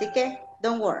prácticas, así que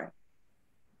don't worry.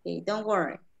 Okay, don't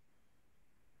worry.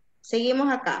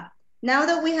 Seguimos acá. Now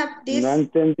that we have this... No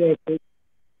entendí.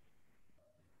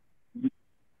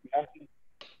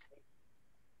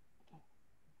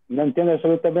 No entiendo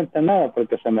absolutamente nada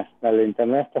porque el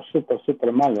internet está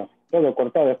súper malo. Todo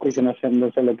cortado, escucho, no sé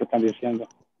lo que están diciendo.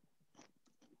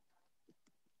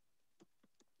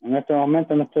 En este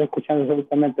momento no estoy escuchando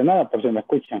absolutamente nada, por si me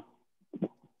escuchan.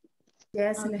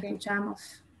 Yes, le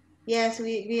escuchamos. Yes,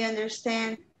 we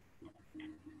understand.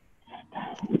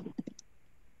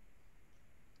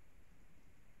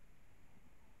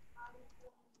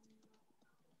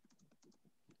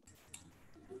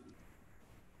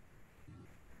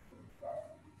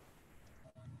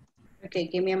 Okay,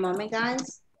 give me a moment,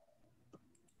 guys.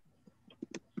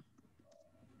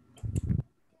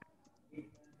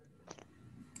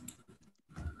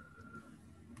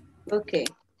 Okay.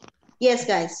 Yes,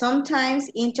 guys, sometimes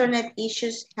internet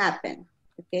issues happen.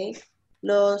 Okay.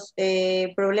 Los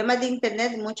problemas de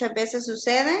internet muchas veces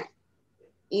suceden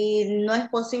y no es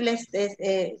posible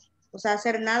o sea,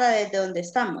 hacer nada desde donde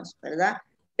estamos, ¿verdad?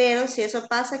 Pero si eso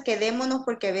pasa, quedémonos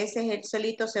porque a veces él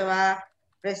solito se va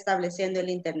restableciendo el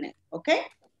internet, ¿ok?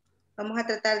 Vamos a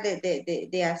tratar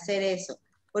de hacer eso,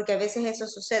 porque a veces eso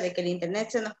sucede, que el internet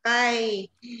se nos cae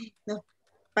y nos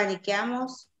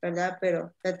paniqueamos, ¿verdad?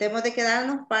 Pero tratemos de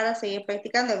quedarnos para seguir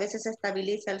practicando, a veces se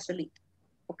estabiliza el solito,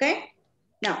 ¿ok?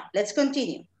 Now, let's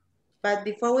continue. But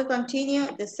before we continue,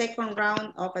 the second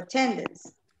round of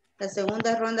attendance. La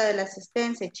segunda ronda de la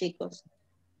asistencia, chicos.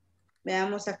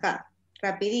 Veamos acá,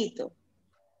 rapidito.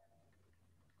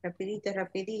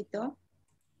 Rapidito.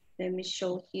 Let me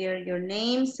show here your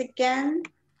names again.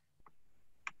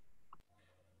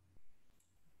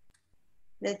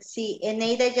 Let's see,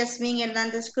 Eneida Yasmín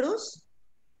Hernández Cruz.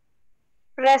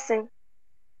 Present.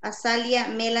 Azalia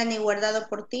Melanie Guardado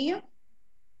Portillo.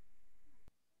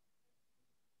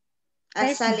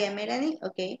 Azalia Melanie,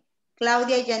 ok.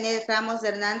 Claudia Janet Ramos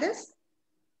Hernández.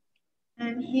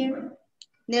 I'm here.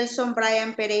 Nelson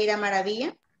Brian Pereira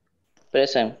Maravilla.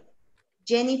 Present.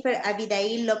 Jennifer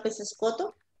Abidail López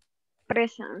Escoto.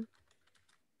 Present.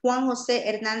 Juan José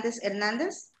Hernández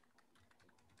Hernández.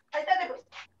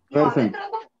 Present.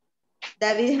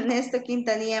 David Ernesto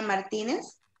Quintanilla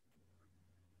Martínez.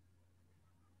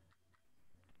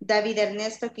 David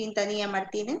Ernesto Quintanilla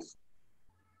Martínez.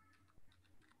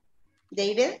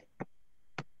 David,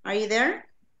 are you there?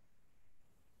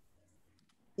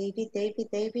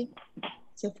 David.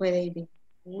 Se fue David.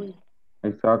 Uy.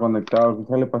 Estaba conectado.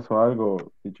 Quizá le pasó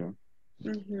algo, teacher.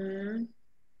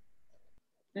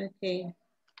 Ok.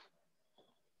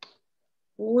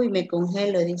 Uy, me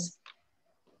congelo, dice.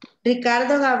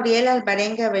 Ricardo Gabriel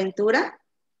Alvarenga Ventura.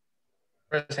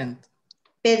 Present.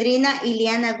 Pedrina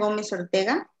Iliana Gómez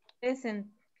Ortega. Present.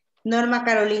 Norma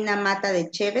Carolina Mata de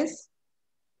Chévez.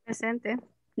 Presente.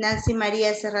 Nancy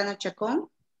María Serrano Chacón.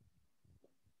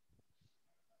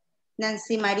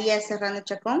 Nancy María Serrano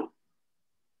Chacón.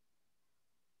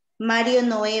 Mario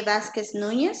Noé Vázquez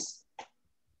Núñez.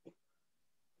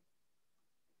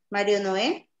 Mario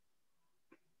Noé.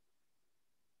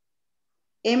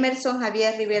 Emerson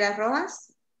Javier Rivera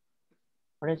Rojas.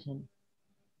 Present.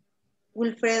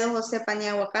 Wilfredo José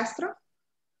Paniagua Castro.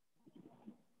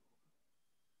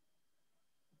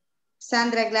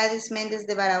 Sandra Gladys Méndez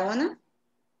de Barahona.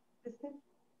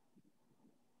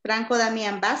 Franco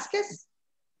Damián Vázquez.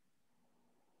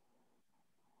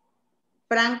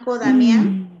 Franco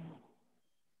Damián.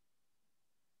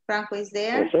 Franco is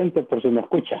there. Presente, por si me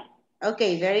escucha.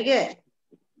 Okay, very good.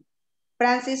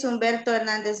 Francis Humberto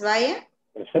Hernández Valle.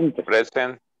 Presente.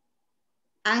 Present.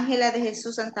 Ángela de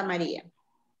Jesús Santa María.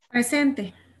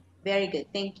 Presente. Very good,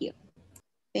 thank you.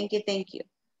 Thank you.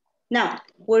 Now,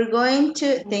 we're going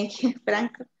to, thank you,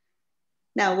 Franco.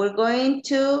 Now, we're going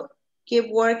to keep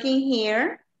working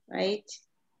here, right?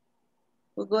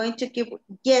 We're going to keep,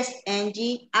 yes,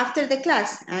 Angie, after the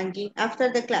class,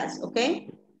 okay?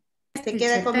 Se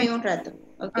queda conmigo un rato,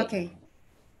 okay.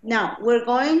 Now, we're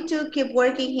going to keep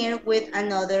working here with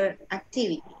another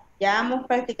activity. Ya vamos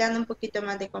practicando un poquito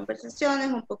más de conversaciones,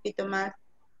 un poquito más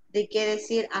de qué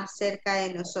decir acerca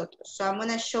de nosotros. So I'm going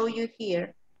to show you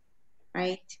here,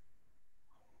 right?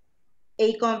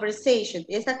 A conversation.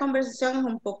 Esta conversación es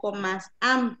un poco más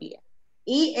amplia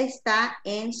y está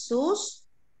en sus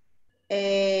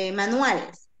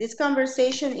manuales. This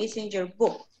conversation is in your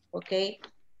book, okay?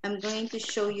 I'm going to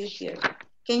show you here.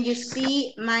 Can you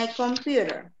see my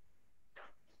computer?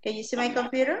 Can you see my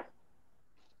computer?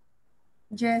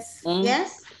 Yes.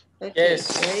 Yes? Okay,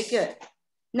 Yes. very good.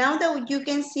 Now that you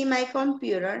can see my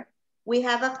computer, we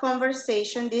have a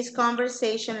conversation. This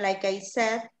conversation, like I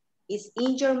said, It's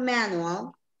in your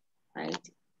manual,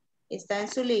 right? Está en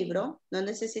su libro, no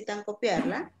necesitan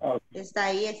copiarla. Está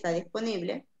ahí, está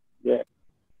disponible. Yeah.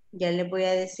 Ya les voy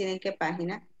a decir en qué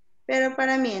página, pero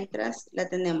para mientras la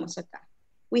tenemos acá.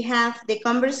 We have the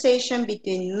conversation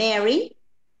between Mary,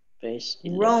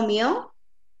 Romeo,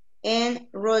 and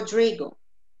Rodrigo.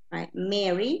 Right?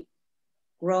 Mary,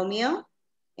 Romeo,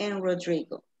 and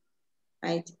Rodrigo.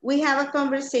 Right? We have a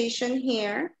conversation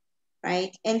here,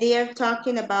 right? And they are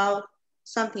talking about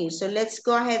something. So let's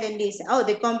go ahead and listen. Oh,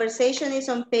 the conversation is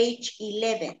on page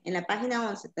 11. En la página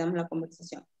 11 tenemos la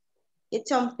conversación.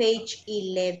 It's on page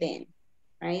 11,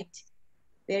 right?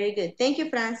 Very good. Thank you,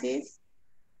 Francis.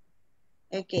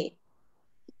 Okay.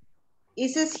 It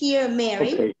says here,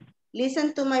 Mary. Okay.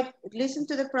 Listen to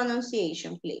the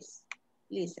pronunciation, please.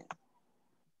 Listen.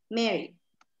 Mary.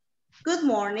 Good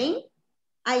morning.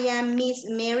 I am Miss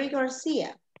Mary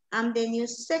Garcia. I'm the new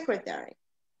secretary.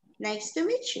 Nice to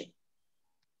meet you.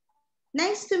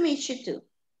 Nice to meet you too.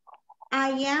 I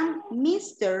am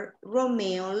Mr.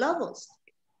 Romeo Lobos,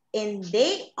 and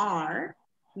they are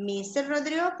Mr.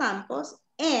 Rodrigo Campos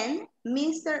and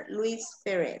Mr. Luis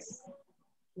Perez.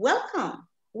 Welcome.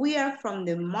 We are from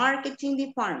the marketing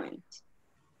department.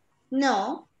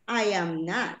 No, I am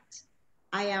not.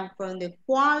 I am from the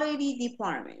quality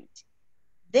department.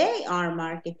 They are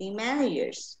marketing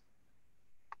managers.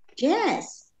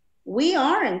 Yes, we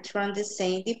aren't from the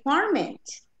same department,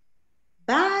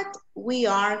 but we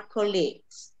are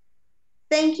colleagues.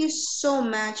 Thank you so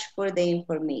much for the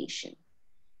information.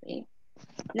 Okay.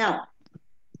 Now,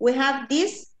 we have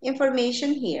this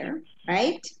information here,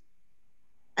 right?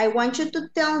 I want you to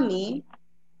tell me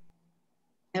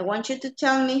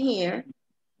here,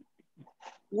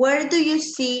 where do you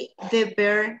see the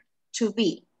verb to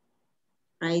be,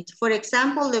 right? For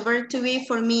example, the verb to be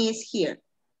for me is here.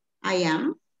 I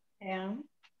am. Right?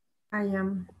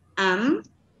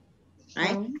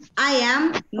 I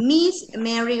am Miss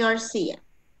Mary Garcia.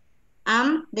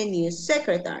 I'm the new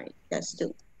secretary. That's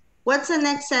two. What's the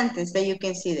next sentence that you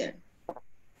can see there?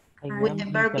 With the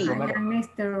verb be. I am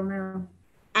Mr. Romeo.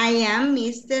 I am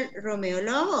Mr. Romeo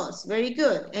Lobos. Very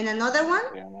good. And another one?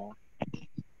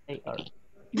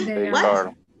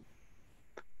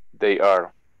 They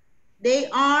are. They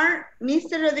are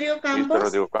Mr. Rodrigo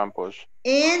Campos,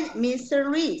 and Mr.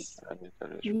 Luis.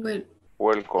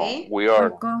 Welcome. Okay. We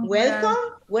are.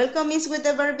 Welcome is with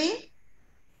the verb be?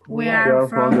 We are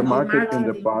from the marketing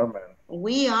department.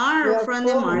 We are from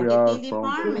the marketing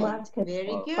department.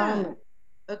 Very good.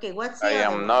 Okay, what's the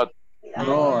other one? Not.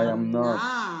 No, I am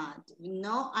not.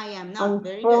 No, I am not.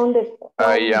 Very good.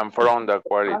 I am from the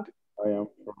quality. I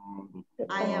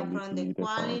am from the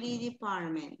quality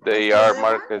department. They are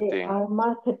marketing. They are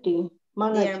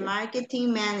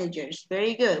marketing managers.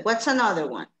 Very good. What's another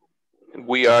one?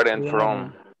 We aren't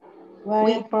from.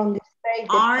 We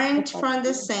aren't from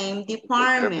the same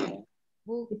department.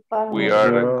 We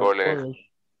are colleagues.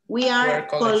 We are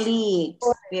colleagues.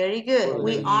 Very good.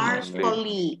 We are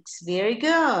colleagues. Very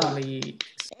good.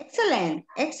 Excellent.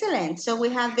 Excellent. So we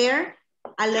have there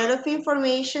a lot of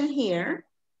information here,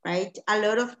 right? A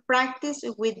lot of practice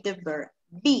with the verb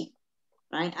be,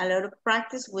 right? A lot of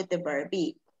practice with the verb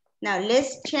be. Now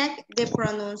let's check the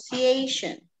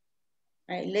pronunciation,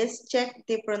 right? Let's check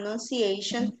the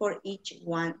pronunciation for each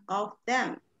one of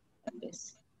them.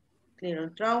 Yes. Little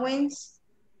drawings.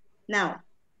 Now,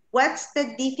 what's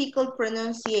the difficult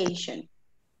pronunciation?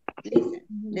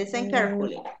 Listen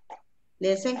carefully.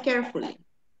 Listen carefully.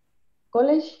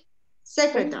 College.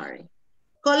 Secretary.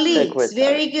 Colleagues,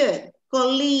 very good.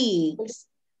 Colleagues.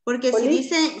 Porque si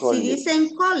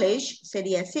dicen college,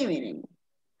 sería así, miren.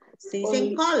 Si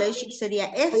dicen college, sería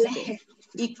este.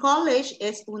 Y college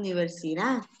es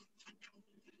universidad.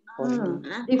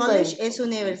 College es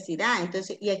universidad.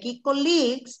 Entonces, y aquí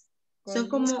colleagues son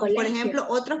como, por ejemplo,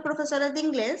 otros profesores de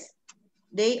inglés.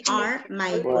 They are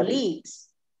my colleagues.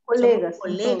 Colegas.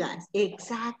 Colegas.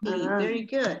 Exactly. Very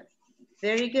good.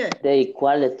 Very good. The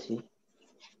equality.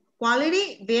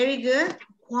 Quality, very good.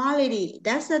 Quality.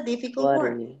 That's a difficult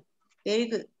word. Very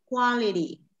good.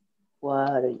 Quality.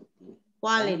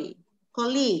 Quality.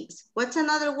 Colleagues. What's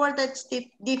another word that's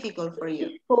difficult for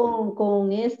you?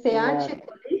 Con SH,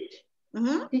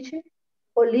 college.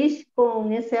 College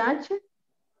con SH.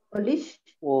 College.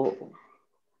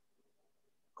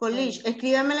 College.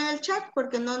 Escríbamela en el chat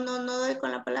porque no doy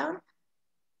con la palabra.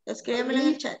 Escríbamela en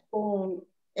el chat.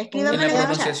 Escríbamela en la en el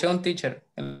pronunciación, chat. teacher.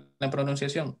 En la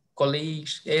pronunciación.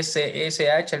 College,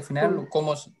 SH al final.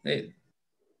 ¿Cómo?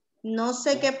 No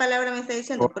sé qué palabra me está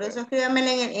diciendo, por eso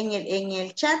escríbamela en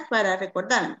el chat para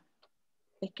recordarme.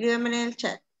 Escríbamela en el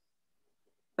chat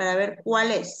para ver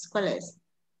cuál es.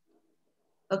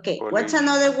 Okay, what's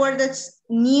another word that's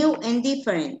new and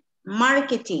different?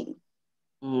 Marketing.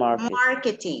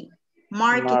 Marketing.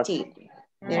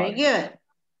 Very good.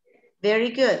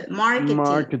 Very good.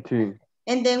 Marketing.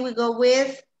 And then we go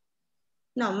with,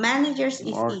 no, managers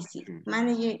is easy.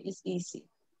 Manager is easy.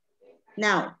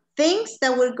 Now, things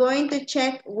that we're going to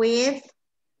check with,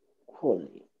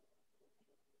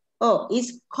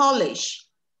 is college.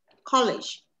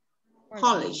 College.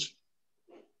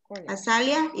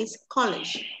 Azalia is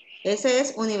college. Esa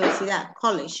es universidad,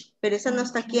 college. Pero esa no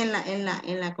está aquí en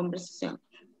la conversación.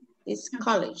 Es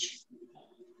college.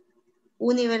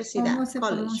 Universidad,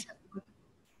 college.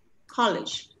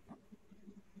 College.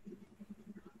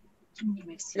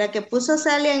 La que puso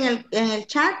Azalia en el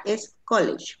chat es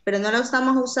college, pero no la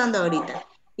estamos usando ahorita.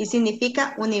 Y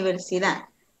significa universidad.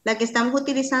 La que estamos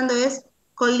utilizando es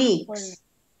colleagues.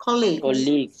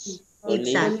 Colleagues.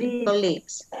 Exactly,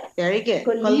 colleagues. Very good,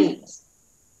 colleagues.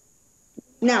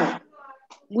 Now,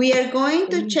 we are going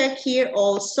to check here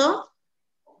also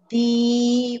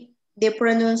the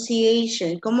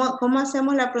pronunciation. ¿Cómo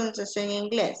hacemos la pronunciación en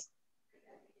inglés?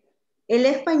 El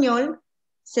español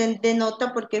se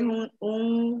denota porque es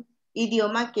un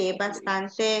idioma que es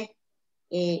bastante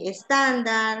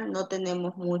estándar, no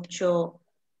tenemos mucho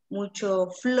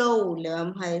flow, le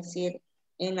vamos a decir,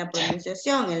 en la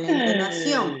pronunciación, en la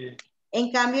entonación. En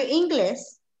cambio,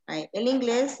 inglés, el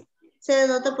inglés se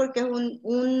denota porque es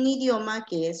un idioma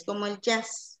que es como el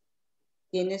jazz,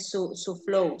 tiene su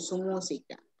flow, su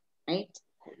música. Right?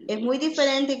 Es muy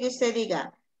diferente que usted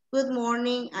diga, good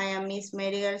morning, I am Miss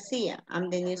Mary García. I'm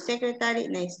the new secretary,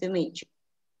 nice to meet you.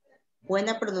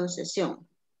 Buena pronunciación,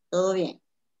 todo bien.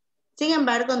 Sin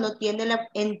embargo, no tiene la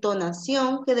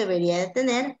entonación que debería de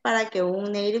tener para que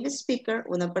un native speaker,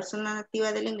 una persona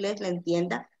nativa del inglés, la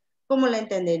entienda como la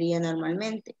entendería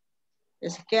normalmente.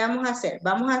 Entonces, ¿qué vamos a hacer?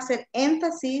 Vamos a hacer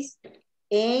énfasis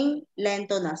en la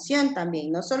entonación también,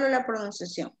 no solo la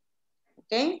pronunciación.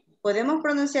 ¿Ok? Podemos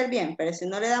pronunciar bien, pero si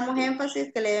no le damos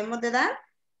énfasis que le debemos de dar,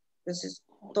 entonces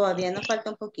todavía nos falta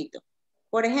un poquito.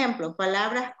 Por ejemplo,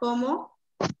 palabras como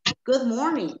good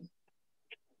morning.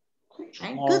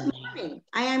 Right? Good morning.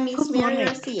 I am Miss Mary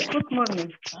Garcia. Good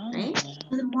morning. Right?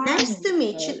 Nice to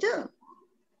meet you too.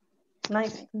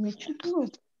 Nice to meet you too.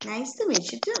 Nice to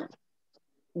meet you too.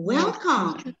 Welcome.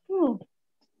 Nice to meet you too.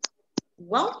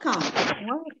 Welcome.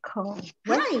 Welcome.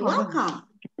 Hi, welcome.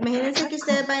 Imagínense que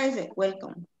ustedes van a decir,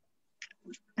 welcome.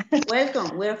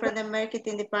 Welcome, we're from the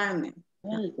marketing department.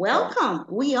 Welcome,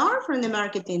 we are from the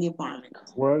marketing department.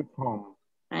 Welcome.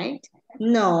 Right?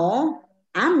 No,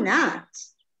 I'm not.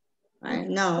 Right?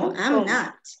 No, I'm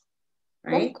not.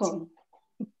 Right? Welcome.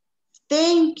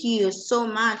 Thank you so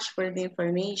much for the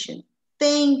information.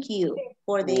 Thank you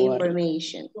for the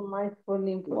information. So much for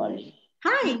the information.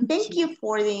 Hi, thank you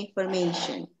for the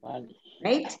information.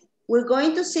 Right? We're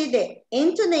going to see the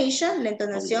intonation, la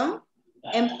entonación,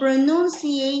 and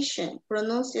pronunciation,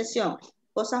 pronunciación.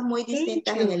 Cosas muy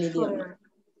distintas en el idioma.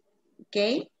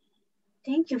 Okay?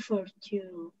 Thank you for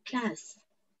your class.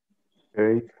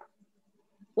 Okay.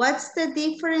 What's the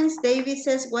difference? David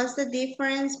says, what's the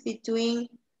difference between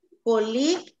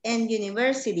colleague and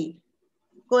university?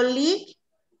 Colleague,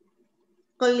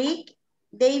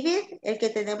 David, el que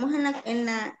tenemos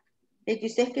el que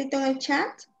usted ha escrito en el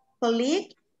chat,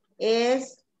 colleague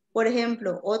es, por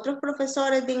ejemplo, otros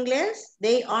profesores de inglés,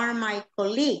 they are my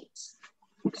colleagues.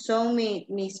 Son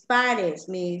mis pares,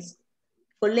 mis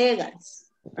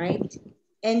colegas, right?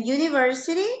 And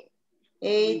university,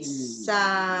 it's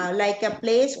like a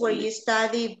place where you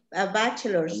study a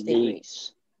bachelor's degree.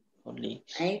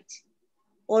 Right?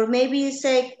 Or maybe you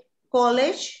say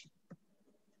college.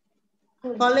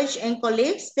 College and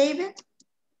colleagues, David?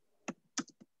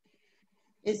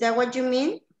 Is that what you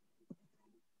mean?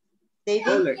 David?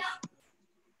 College.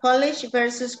 College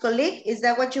versus colleague, is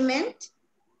that what you meant?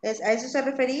 ¿A eso se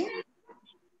refería?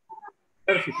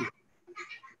 University.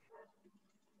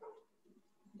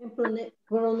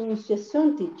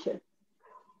 Pronunciación, teacher.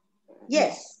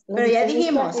 Yes, pero ya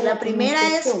dijimos, la primera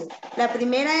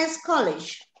es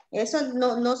college. Eso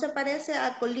no se parece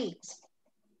a colleagues.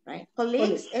 Right?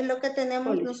 Colleagues es lo que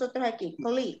tenemos nosotros aquí,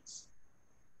 colleagues.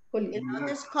 El otro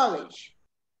es college.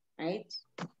 Right?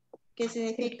 ¿Qué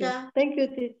significa? Thank you,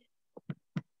 teacher.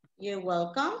 You're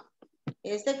welcome.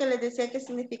 Este que les decía que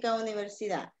significa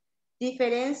universidad.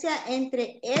 Diferencia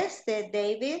entre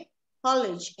David,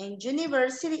 college and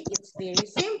university, it's very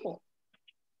simple.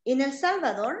 In El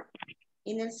Salvador,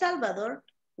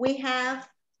 we have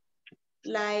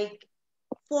like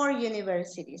 4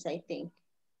 universities, I think.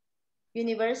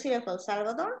 University of El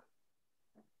Salvador,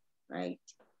 right?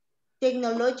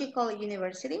 Technological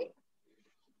University,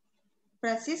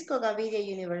 Francisco Gavidia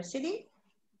University,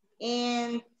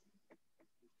 and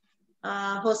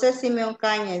Jose Simeon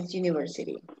Cañas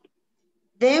University.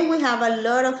 Then we have a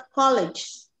lot of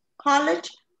colleges. College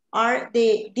are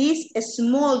these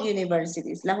small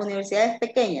universities, las universidades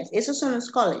pequeñas. Esos son los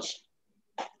colleges.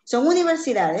 Son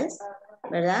universidades,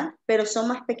 ¿verdad? Pero son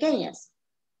más pequeñas.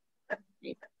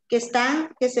 Que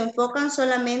se enfocan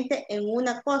solamente en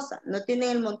una cosa. No tienen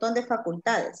el montón de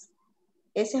facultades.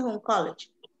 Ese es un college.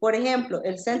 Por ejemplo,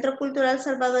 el Centro Cultural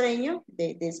Salvadoreño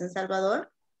de San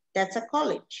Salvador, that's a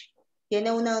college.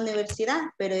 Tiene una universidad,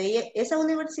 pero esa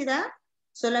universidad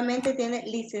solamente tiene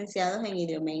licenciados en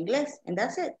idioma inglés. And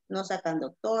that's it. No sacan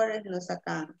doctores, no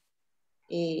sacan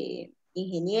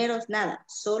ingenieros, nada.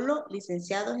 Solo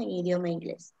licenciados en idioma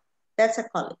inglés. That's a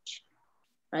college.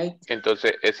 Right?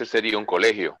 Entonces, ese sería un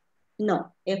colegio.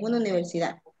 No, es una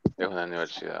universidad. Es una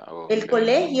universidad. Okay. El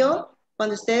colegio,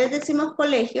 cuando ustedes decimos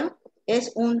colegio,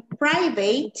 es un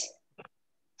private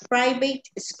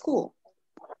school.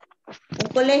 Un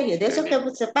colegio, de esos que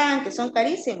se pagan, que son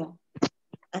carísimos.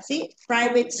 Así,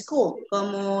 private school,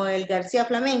 como el García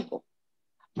Flamenco.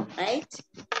 Right?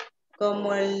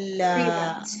 Como el...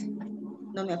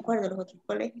 no me acuerdo los otros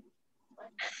colegios.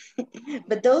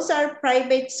 But those are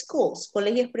private schools,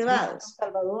 colegios privados.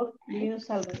 Salvador.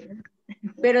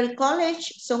 Pero el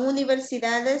college son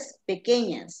universidades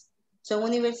pequeñas. Son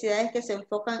universidades que se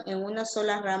enfocan en una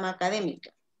sola rama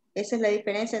académica. Esa es la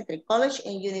diferencia entre college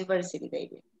y university,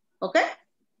 David. ¿Ok?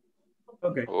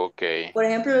 Ok. Por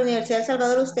ejemplo, la Universidad de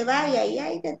Salvador, usted va y ahí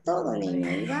hay de todo, niño.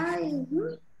 Ahí va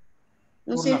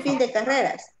un sinfín de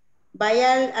carreras.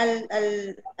 Vaya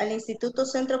al Instituto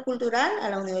Centro Cultural, a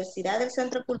la Universidad del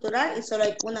Centro Cultural, y solo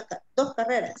hay dos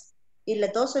carreras. Y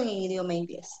las dos son en idioma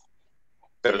inglés.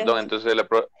 Perdón, entonces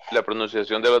la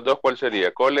pronunciación de los dos, ¿cuál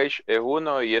sería? College es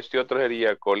uno y este otro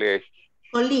sería college.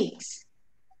 Colleagues.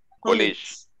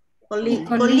 College. Colleagues.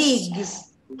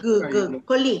 Good.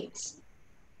 Colleagues.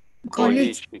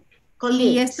 College.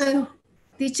 Colleagues. Y esto,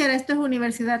 teacher, esto es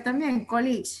universidad también,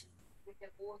 college.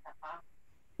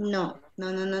 No.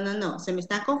 Se me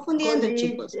están confundiendo, College,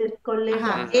 chicos. es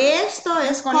colega. Esto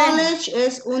es college,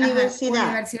 es universidad. Ajá,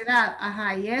 universidad,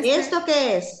 ajá. ¿Y ¿Esto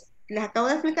qué es? Les acabo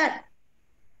de explicar.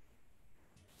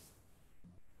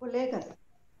 Colegas.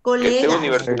 Este es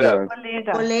universidad.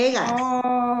 Colegas.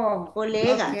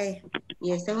 Okay.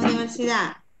 Y esta es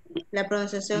universidad. La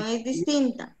pronunciación es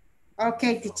distinta. Ok,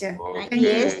 teacher. Y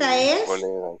esta es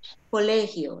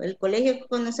colegio. El colegio que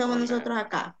conocemos nosotros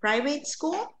acá. Private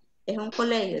school es un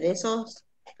colegio de esos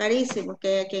carísimos que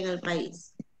hay aquí en el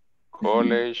país.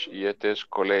 College y este es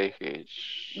college.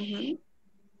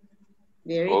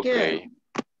 Very good.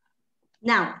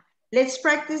 Now, let's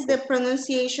practice the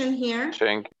pronunciation here.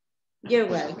 Thank you. You're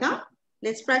welcome.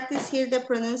 Let's practice here the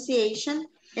pronunciation.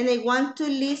 And I want to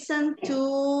listen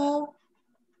to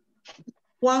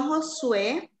Juan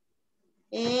Josué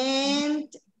and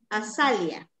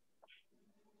Azalia.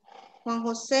 Juan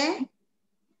José,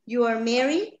 you are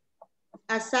Mary.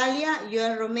 Azalia, you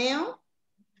are Romeo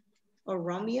or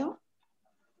Romeo.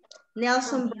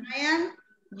 Nelson Brian,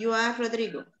 you are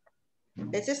Rodrigo.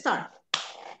 Let's start.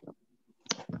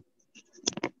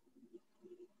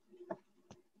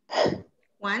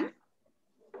 Juan.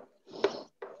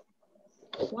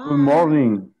 Good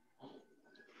morning.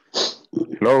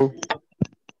 Hello.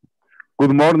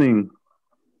 Good morning.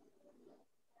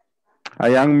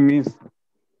 I am Miss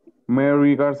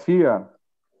Mary Garcia.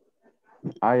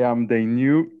 I am the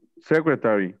new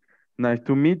secretary. Nice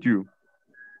to meet you.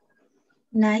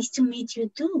 Nice to meet you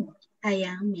too. I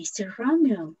am Mr.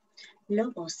 Romeo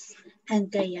Lobos,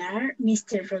 and they are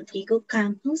Mr. Rodrigo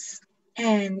Campos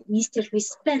and Mr.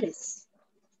 Luis Perez.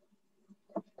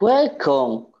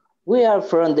 Welcome. We are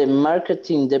from the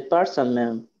marketing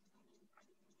department.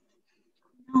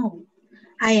 No,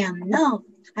 I am not.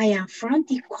 I am from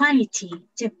the quality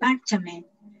department.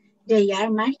 They are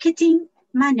marketing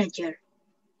manager.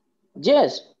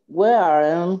 Yes, we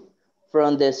are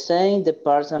from the same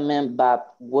department,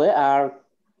 but we are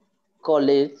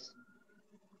colleagues.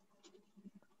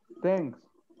 Thanks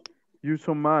you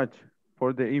so much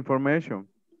for the information.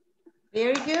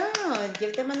 Very good.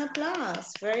 Give them an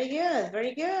applause. Very good.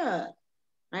 Very good. All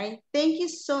right. Thank you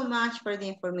so much for the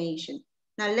information.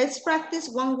 Now let's practice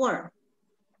one word.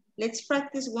 Let's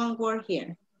practice one word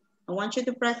here. I want you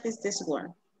to practice this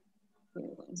word. Wait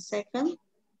 1 second.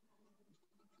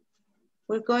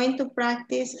 We're going to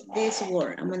practice this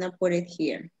word. I'm going to put it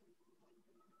here.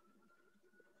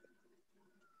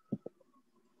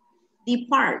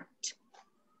 Depart.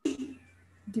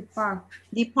 Depart.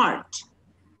 Depart.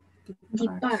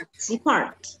 Depart.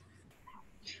 Depart.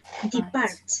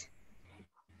 Depart.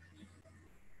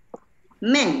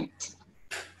 Meant.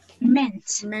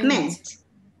 Meant. Meant.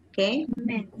 Okay.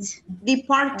 Meant.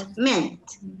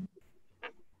 Department.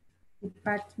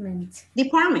 Department.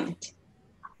 Department.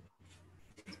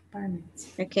 Department.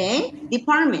 Okay.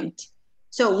 Department.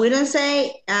 So we don't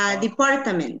say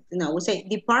department. No, we say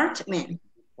department.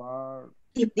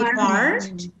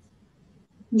 Department.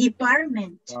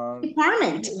 Department.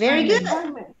 Department. Very good.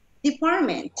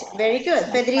 Department. Very good.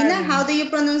 Pedrina, how do you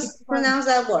pronounce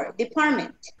that word?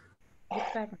 Department.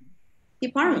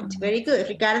 Department. Very good.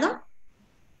 Ricardo?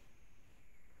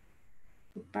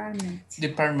 Department.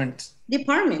 Department.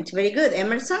 Department. Very good.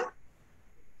 Emerson?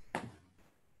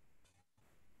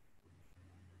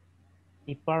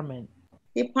 Department.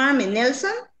 Department.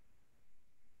 Nelson?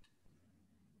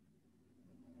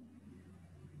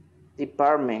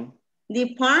 Department.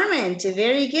 Department.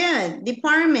 Very good.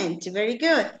 Department. Very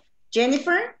good.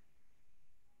 Jennifer?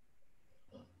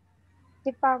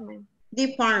 Department.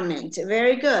 Department.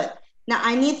 Very good. Now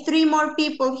I need 3 more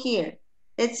people here.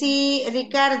 Let's see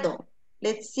Ricardo.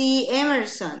 Let's see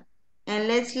Emerson. And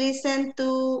let's listen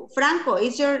to Franco.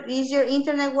 Is your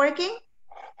internet working?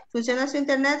 ¿Funciona su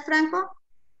internet, Franco?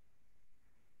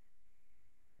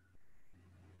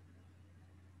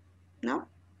 No?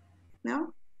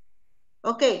 No?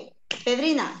 Okay.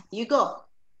 Pedrina, you go.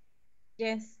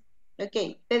 Yes.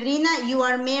 Okay. Pedrina, you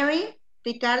are Mary.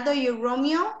 Ricardo, you're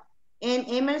Romeo. And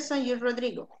Emerson, you're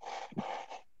Rodrigo.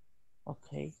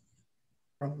 Okay.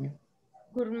 Romeo.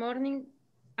 Good morning.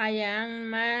 I am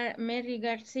Mary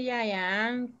Garcia. I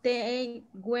am the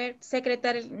work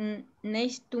secretary.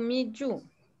 Nice to meet you.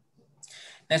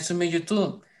 Nice to meet you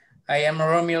too. I am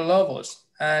Romeo Lobos,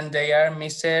 and they are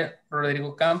Mr.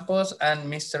 Rodrigo Campos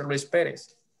and Mr. Luis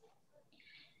Perez.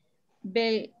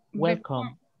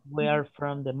 Welcome. We are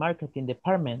from the marketing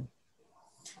department.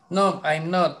 No, I'm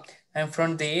not. I'm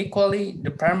from the equality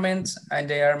department, and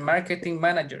they are marketing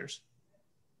managers.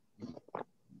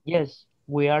 Yes,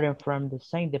 we are from the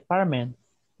same department,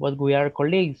 but we are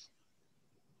colleagues.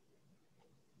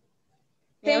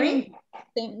 Thank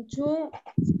you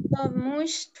so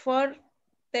much for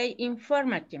the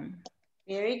information.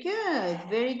 Very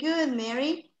good,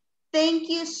 Mary. Thank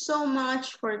you so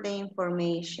much for the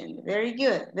information. Very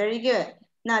good, very good.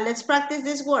 Now let's practice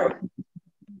this word.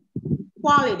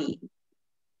 Quality.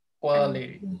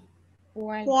 Quality.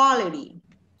 Quality.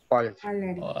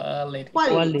 Quality.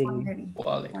 Quality.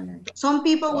 Some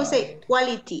people will say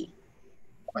quality.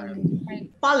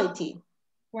 Quality.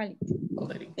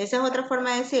 Esa es otra forma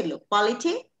de decirlo.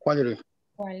 Quality.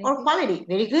 Or quality.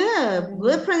 Very good.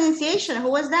 Good pronunciation.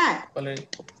 Who was that? Quality.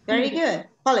 Very good.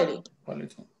 Quality.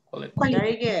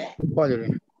 Very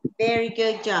good. Very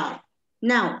good job.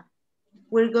 Now,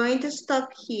 we're going to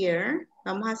stop here.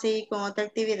 Vamos a seguir con otra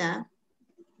actividad.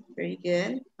 Very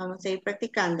good. Vamos a seguir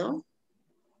practicando.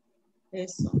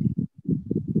 Eso.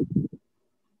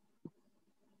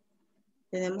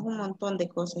 Tenemos un montón de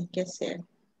cosas que hacer.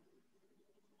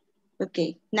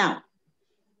 Okay, now,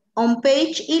 on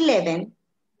page 11,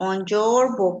 on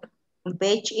your book, on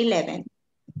page 11,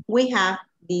 we have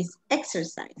this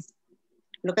exercise.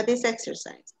 Look at this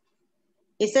exercise.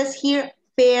 It says here,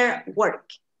 pair work.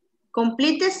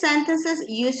 Complete the sentences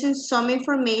using some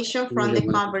information from the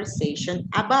conversation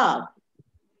above,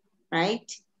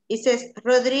 right? It says,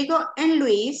 Rodrigo and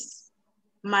Luis,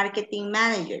 marketing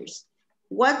managers.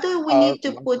 What do we need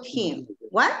to put him?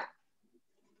 What?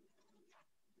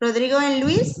 Rodrigo and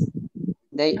Luis?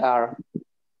 They are.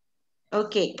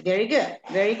 Okay, very good,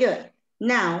 very good.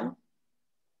 Now,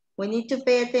 we need to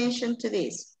pay attention to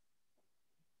this.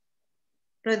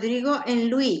 Rodrigo and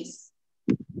Luis.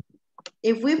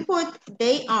 If we put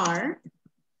they are,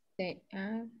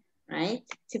 right?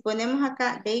 Si ponemos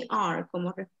acá they are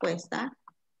como respuesta,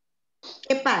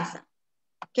 ¿qué pasa?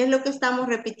 ¿Qué es lo que estamos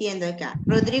repitiendo acá?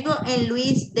 Rodrigo and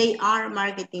Luis, they are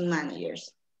marketing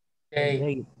managers.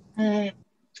 Okay.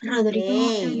 Rodrigo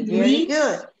and very Luis.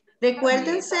 good.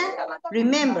 Recuérdense,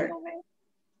 remember,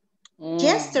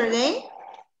 yesterday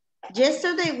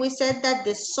we said that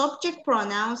the subject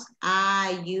pronouns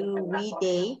I, you, we,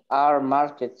 they Are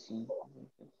marketing.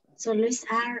 Solo es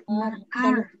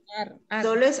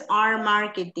Solo es are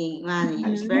marketing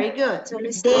managers. Very good.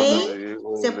 They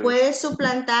se puede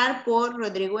suplantar por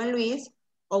Rodrigo y Luis.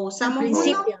 O usamos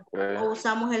uno o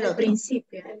usamos el otro.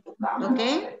 Principio.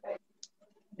 Okay.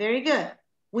 Very good.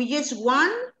 We use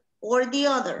one or the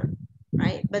other,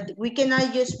 right? But we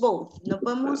cannot use both. No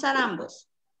podemos usar ambos,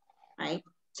 right?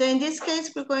 So in this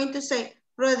case, we're going to say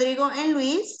Rodrigo and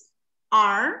Luis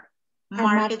are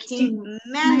marketing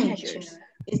managers.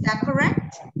 Is that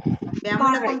correct?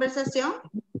 Veamos la conversación.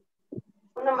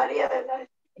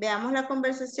 Veamos la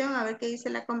conversación, a ver qué dice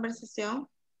la conversación.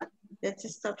 Let's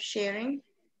stop sharing.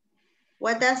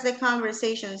 What does the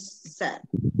conversation say?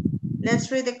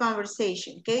 Let's read the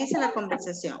conversation. ¿Qué dice la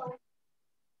conversación?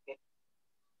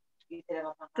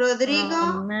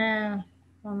 Rodrigo.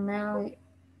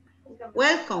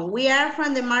 Welcome. We are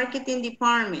from the marketing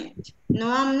department. No,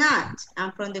 I'm not.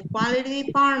 I'm from the quality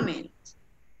department.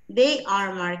 They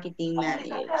are marketing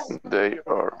managers. They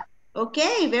are.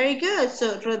 Okay, very good.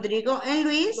 So Rodrigo and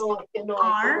Luis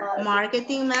are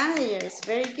marketing managers.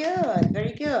 Very good,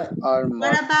 very good.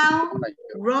 What about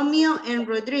Romeo and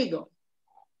Rodrigo?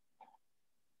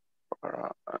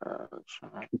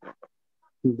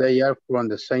 They are from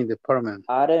the same department.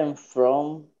 Aren't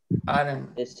from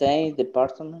the same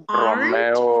department.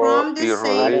 Aren't from the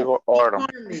same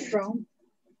department.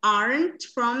 Aren't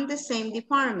from the same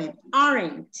department.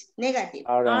 Aren't, negative.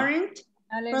 Aren't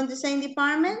from the same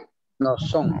department? No,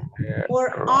 son.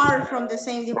 Or are from the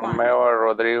same department? Romeo and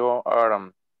Rodrigo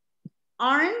aren't.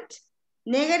 Aren't?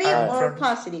 Negative or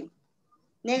positive?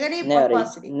 Negative or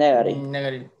positive?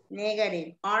 Negative.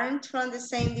 Negative. Aren't from the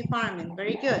same department.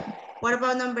 Very good. What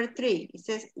about number 3? It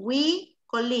says, we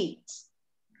colleagues.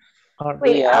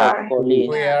 We are colleagues.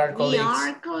 We are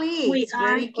colleagues.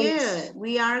 Very good.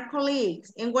 We are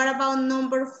colleagues. And what about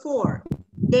number 4?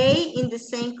 They in the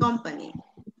same company.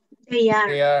 They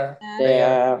are.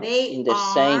 They in the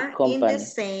same company. In the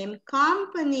same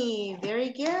company.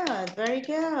 Very good. Very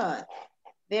good.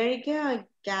 Very good,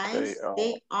 guys.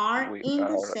 They are in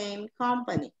the same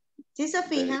company. ¿Sí se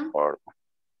fijan?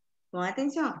 Con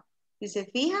atención. Si se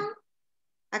fijan,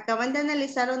 acaban de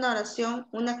analizar una oración,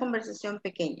 una conversación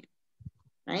pequeña.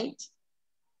 Right?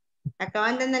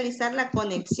 Acaban de analizar la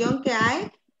conexión que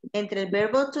hay entre el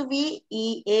verbo to be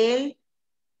y el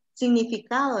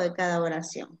significado de cada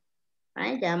oración.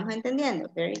 Right? Ya vamos entendiendo.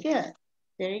 Very good.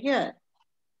 Very good.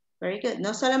 Very good.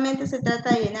 No solamente se trata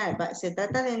de llenar, se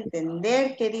trata de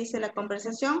entender qué dice la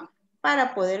conversación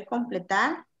para poder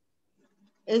completar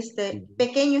este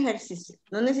pequeño ejercicio.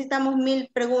 No necesitamos 1000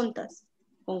 preguntas.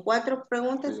 Con 4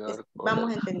 preguntas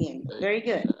vamos entendiendo. Very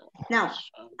good. Now,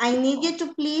 I need you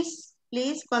to please,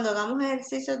 cuando hagamos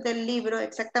ejercicios del libro,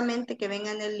 exactamente que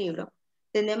vengan en el libro,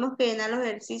 tenemos que llenar los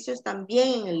ejercicios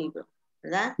también en el libro,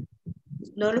 ¿verdad?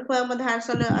 No los podemos dejar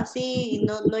solo así y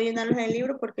no llenarlos en el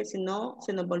libro porque si no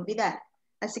se nos va a olvidar.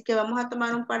 Así que vamos a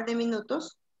tomar un par de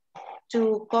minutos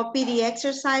to copy the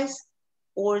exercise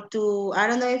or to, I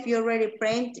don't know if you already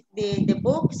print the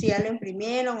book, si ya lo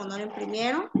imprimieron o no lo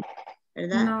imprimieron,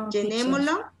 ¿verdad? No,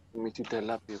 llenémoslo. el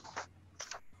lápiz.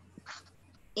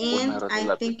 And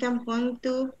I think I'm going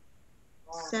to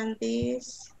send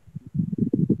this.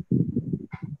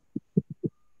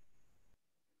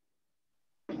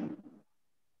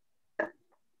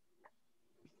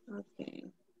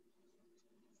 Okay.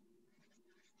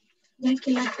 Ya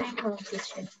que la tengo,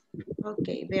 teacher.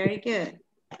 Okay, very good.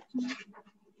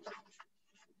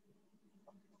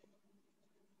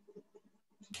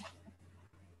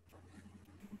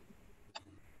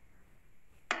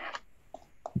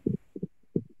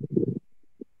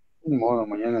 Modo,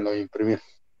 mañana lo voy a imprimir.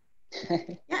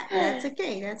 Yeah, that's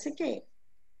okay, that's okay.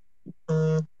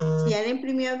 Si ya la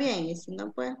imprimió bien y si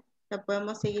no, pues la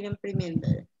podemos seguir imprimiendo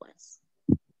después.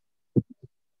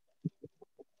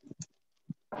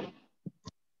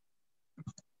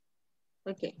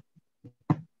 Okay.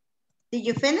 Did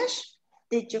you finish?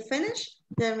 Did you finish?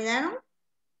 ¿Terminaron?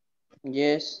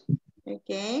 Yes.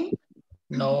 Okay.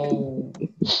 No.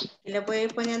 Y le voy a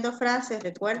ir poniendo frases,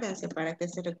 recuérdense, para que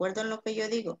se recuerden lo que yo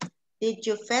digo. Did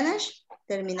you finish?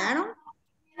 ¿Terminaron?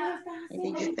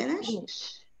 Did you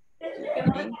finish?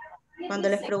 Okay. Cuando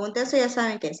les pregunte eso ya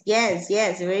saben que es yes,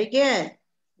 yes, very good.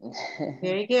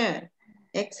 Very good.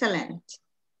 Excellent.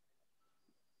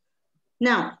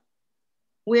 Now,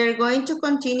 we are going to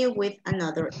continue with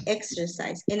another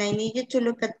exercise, and I need you to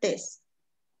look at this.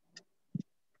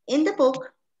 In the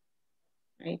book,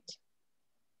 right?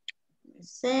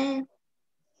 Let's see.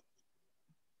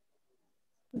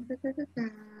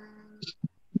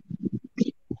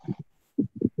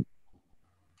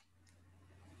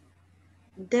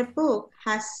 The book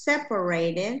has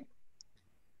separated,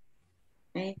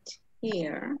 right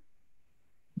here.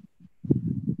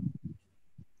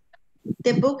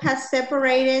 The book has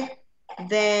separated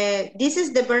this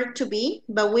is the verb to be,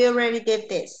 but we already did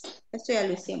this. Esto ya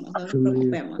lo hicimos, no nos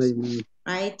preocupemos,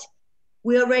 right?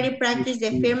 We already practiced the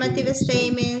affirmative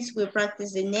statements, we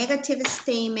practiced the negative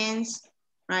statements,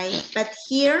 right? But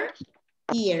here,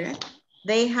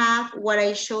 they have what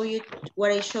I showed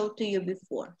to you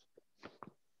before.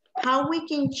 How we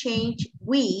can change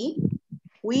we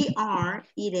are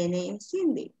Irene and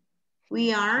Cindy.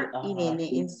 We are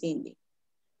Irene and Cindy.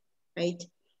 Right?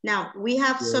 Now, we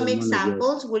have some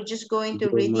examples. We're just going to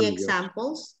read the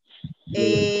examples.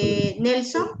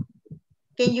 Nelson,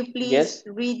 can you please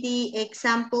read the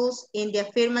examples in the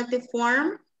affirmative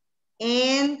form?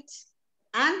 And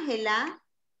Angela,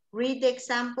 read the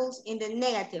examples in the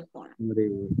negative form.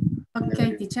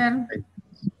 Okay, teacher.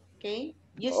 Okay,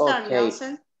 you start,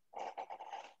 Nelson.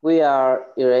 We are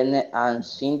Irene and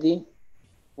Cindy.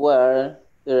 We're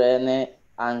Irene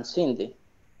and Cindy.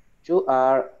 You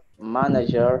are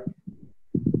manager.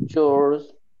 You're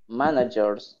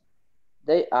managers.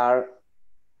 They are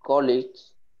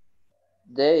colleagues.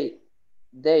 They're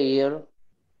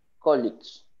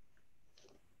colleagues.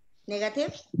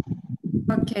 Negative.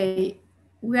 Okay.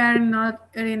 We are not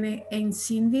Irene and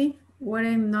Cindy.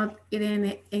 We're not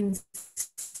Irene and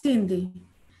Cindy.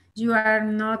 You are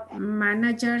not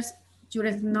managers.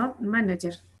 You're not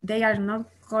managers. They are not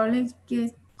colleagues.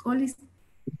 Colleagues.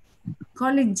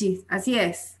 Así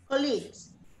es.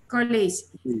 Colleagues.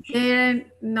 Colleagues. They're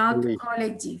not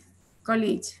colleagues.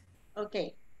 Colleagues.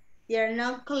 Okay. They are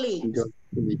not colleagues.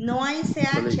 No hay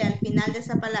CH al final de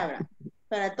esa palabra.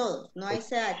 Para todos. No hay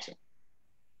CH.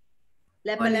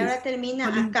 La palabra termina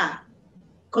acá.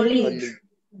 Colleagues.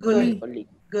 Good.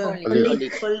 Good.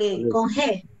 Colleagues. Con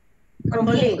G.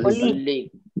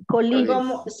 Colleagues.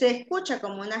 Como, se escucha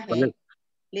como una G.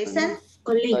 Listen.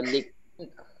 Colleague.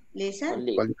 Listen.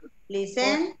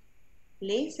 Listen.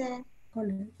 Listen.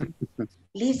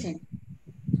 Listen.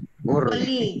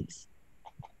 Colleagues.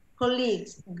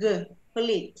 Colleagues. Good.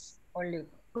 Colleagues.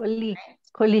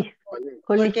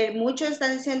 Porque muchos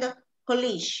están diciendo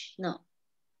college. No.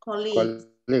 Colleagues.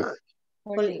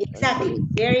 Exactly.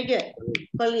 Very good.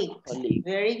 Colleagues.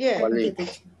 Very good.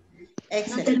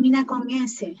 Excellent. No termina con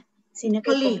S, sino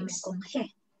que con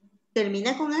G.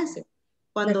 Termina con S.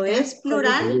 Cuando es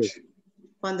plural,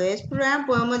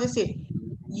 podemos decir,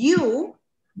 you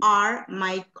are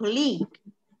my colleague.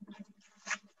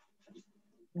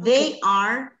 They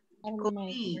are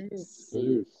colleagues.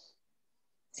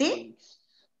 ¿Sí?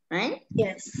 Right?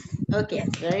 Yes. Okay,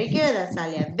 very good,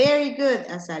 Azalia. Very good,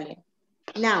 Azalia.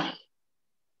 Now,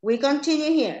 we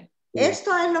continue here.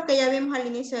 Esto es lo que ya vimos al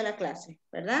inicio de la clase,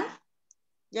 ¿verdad?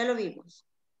 Ya lo vimos.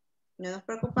 No nos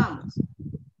preocupamos.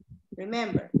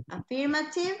 Remember,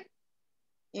 affirmative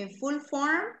in full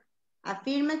form,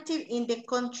 affirmative in the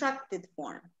contracted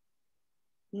form.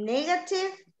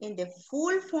 Negative in the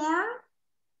full form,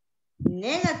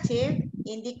 negative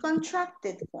in the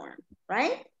contracted form,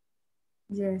 right?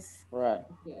 Yes. Right.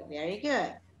 Okay, very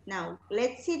good. Now,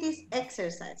 let's see this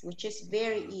exercise, which is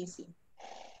very easy.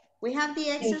 We have the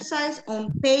exercise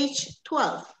on page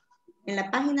 12, en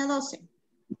la página 12.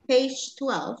 Page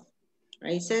 12,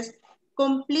 right? It says,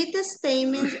 complete the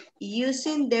statement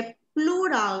using the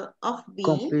plural of be.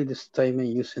 Complete the statement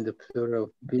using the plural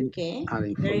of be and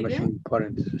information in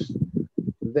parentheses.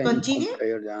 Then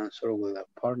compare the answer with a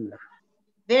partner.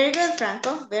 Very good,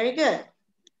 Franco. Very good.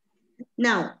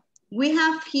 Now, we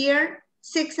have here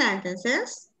 6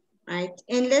 sentences, right?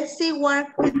 And let's see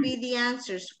what could be the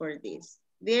answers for this.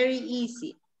 Very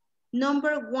easy.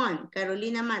 Number 1,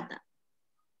 Carolina Mata.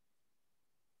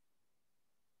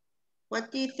 What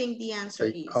do you think the answer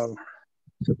is?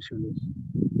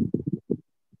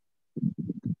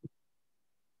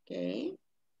 Okay.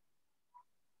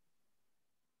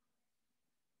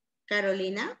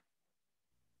 Carolina?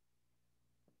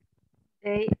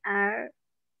 They are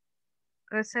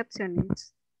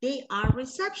receptionists. They are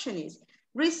receptionists.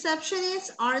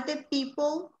 Receptionists are the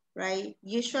people, right?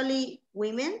 Usually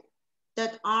women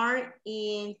that are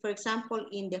in, for example,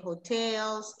 in the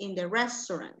hotels, in the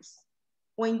restaurants.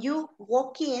 When you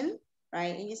walk in,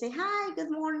 right, and you say, hi, good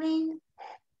morning,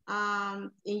 and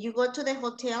you go to the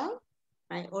hotel,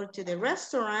 right, or to the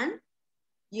restaurant,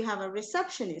 you have a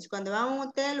receptionist. Cuando va a un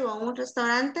hotel o a un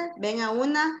restaurante, ven a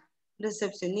una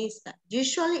recepcionista.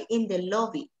 Usually in the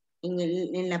lobby,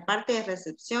 en la parte de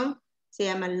recepción se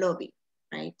llama lobby,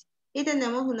 right? Y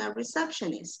tenemos una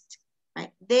receptionist,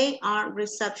 right? They are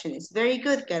receptionists. Very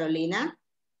good, Carolina.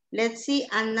 Let's see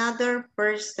another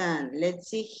person. Let's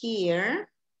see here.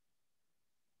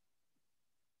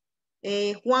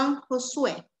 Juan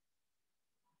Josué.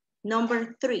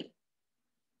 Number 3.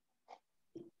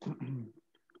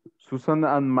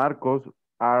 Susana and Marcos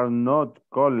are not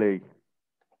colleagues.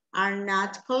 Are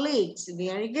not colleagues.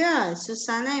 Very good.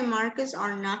 Susana and Marcos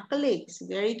are not colleagues.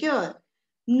 Very good.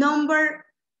 Number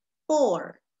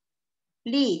 4.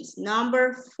 Please.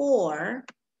 Number 4.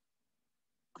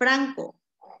 Franco.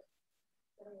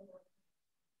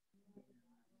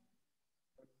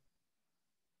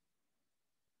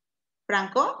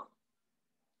 Franco?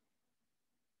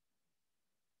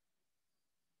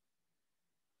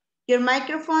 Your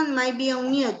microphone might be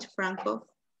on mute, Franco.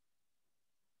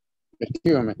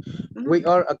 Excuse me. We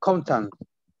are accountants.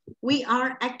 We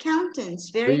are accountants.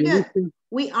 Very good. Listen?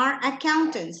 We are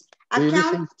accountants. Do you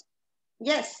listen?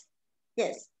 Yes,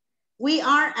 yes. We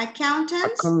are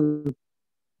accountants.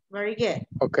 Very good.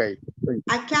 Okay.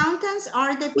 Accountants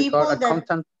are the We people are that...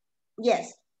 accountants.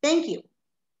 Yes, thank you.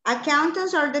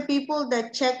 Accountants are the people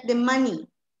that check the money.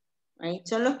 Right?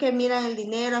 Son los que miran el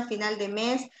dinero a final de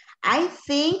mes. I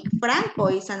think Franco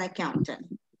is an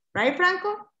accountant. Right,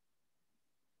 Franco?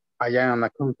 I am an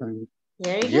accountant.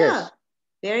 Very good. Yes.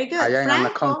 Very good. I am an Franco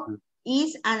accountant.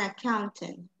 is an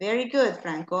accountant. Very good,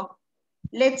 Franco.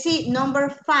 Let's see, number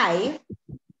 5.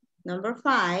 Number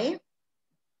 5.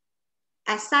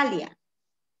 Azalia.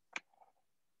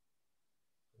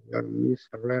 Your Miss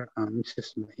Herrera and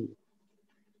Mrs. Mejia.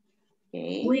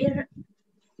 Okay.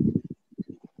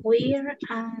 We're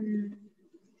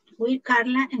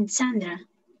Carla and Sandra.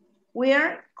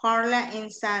 We're Carla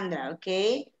and Sandra,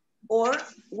 okay? Or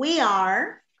we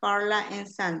are Carla and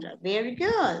Sandra. Very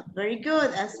good,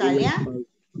 Azalia.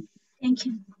 Thank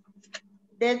you.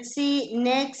 Let's see,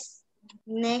 next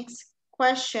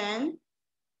question.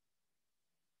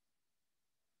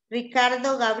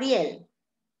 Ricardo Gabriel.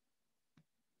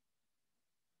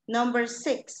 Number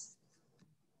 6.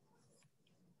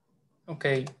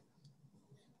 Okay.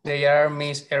 They are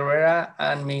Miss Herrera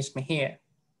and Miss Mejia.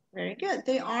 Very good.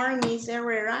 They are Miss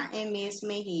Herrera and Miss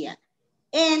Mejia.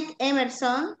 And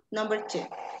Emerson, number 2.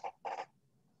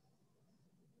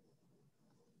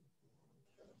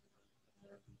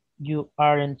 You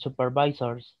aren't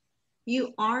supervisors.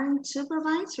 You aren't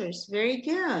supervisors. Very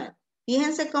good.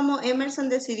 Fíjense cómo Emerson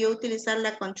decidió utilizar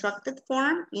la contracted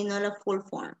form y no la full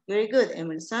form. Very good,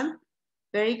 Emerson.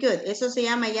 Very good. Eso se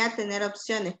llama ya tener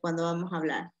opciones cuando vamos a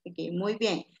hablar. Okay, muy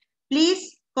bien.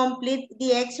 Please complete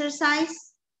the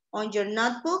exercise on your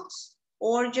notebooks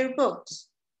or your books.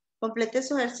 Complete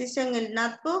su ejercicio en el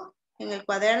notebook, en el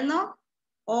cuaderno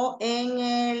o en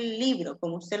el libro,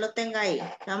 como usted lo tenga ahí.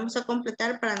 Vamos a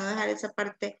completar para no dejar esa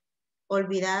parte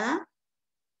olvidada.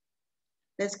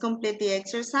 Let's complete the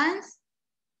exercise.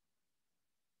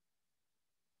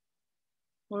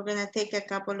 We're going to take a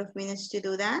couple of minutes to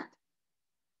do that.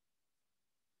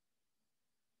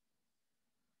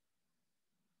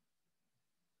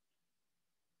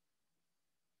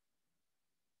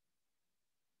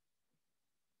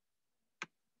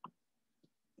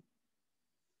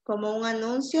 Como un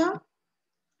anuncio,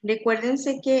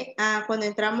 recuérdense que cuando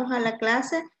entramos a la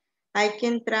clase hay que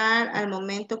entrar al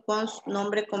momento con su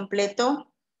nombre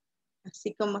completo,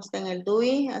 así como está en el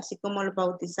DUI, así como lo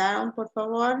bautizaron, por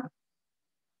favor,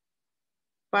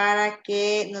 para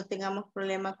que no tengamos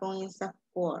problema con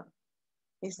INSAFORP.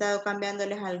 He estado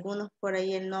cambiándoles a algunos por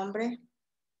ahí el nombre,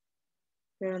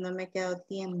 pero no me ha quedado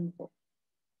tiempo.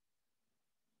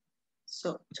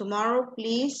 So, tomorrow,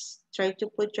 please try to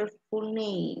put your full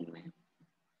name.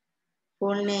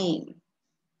 Full name.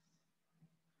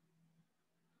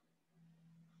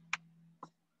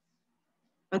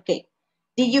 Okay.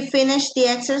 Did you finish the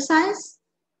exercise?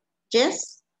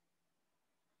 Yes.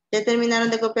 ¿Ya terminaron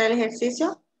de copiar el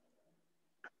ejercicio?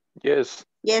 Yes.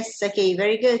 Yes, okay,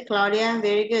 very good, Claudia,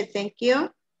 very good, thank you.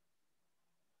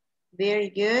 Very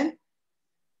good.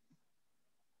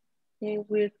 Okay,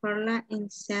 we're Carla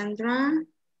and Sandra,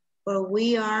 or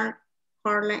we are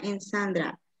Carla and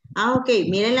Sandra. Ok,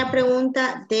 miren la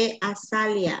pregunta de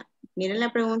Azalia. Miren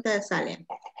la pregunta de Azalia.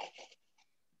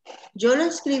 Yo lo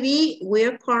escribí,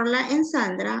 we're Carla and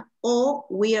Sandra, o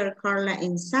we are Carla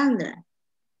and Sandra.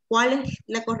 ¿Cuál es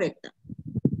la correcta?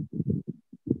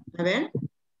 A ver.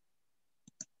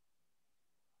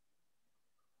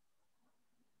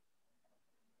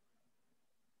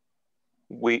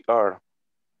 We are.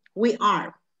 We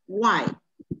are. Why?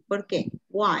 ¿Por qué?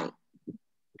 Why?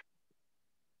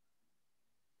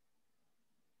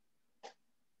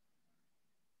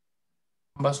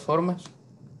 Ambas formas.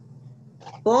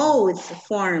 Both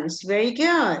forms. Very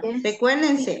good. Yes.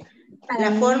 Recuérdense.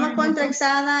 La forma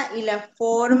contractada y la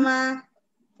forma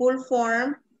full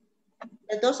form,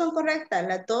 las dos son correctas.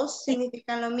 Las dos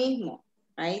significan lo mismo.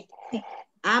 Right?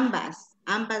 Ambas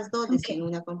dos, dice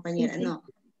una compañera. No.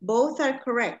 Both are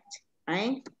correct.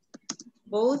 Right?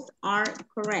 Both are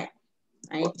correct.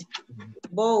 Right?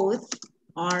 Both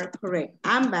are correct.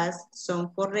 Ambas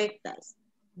son correctas.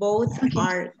 Both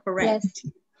are correct.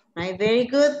 Yes. Right? Very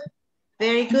good.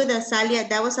 Very good, Azalia.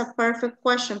 That was a perfect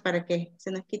question para que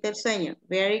se nos quite el sueño.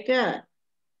 Very good.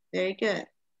 Very good.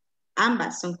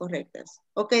 Ambas son correctas.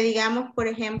 Ok, digamos, por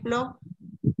ejemplo,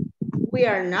 we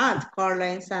are not Carla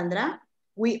and Sandra.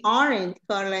 We aren't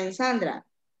Carla and Sandra.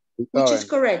 Which is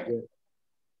correct?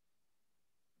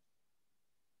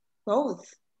 Both.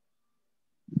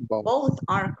 Both. Both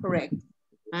are correct.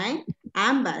 Right?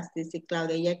 Ambas, dice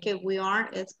Claudia, ya que we are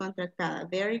es contractada.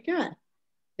 Very good.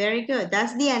 Very good.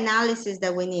 That's the analysis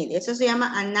that we need. Eso se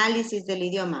llama análisis del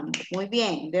idioma. Muy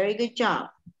bien. Very good job.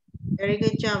 Very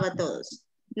good job a todos.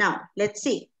 Now, let's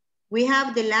see. We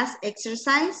have the last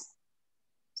exercise.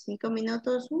 5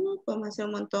 minutos. Podemos hacer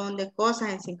un montón de cosas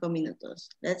en 5 minutos.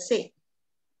 Let's see.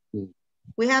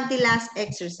 We have the last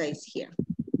exercise here.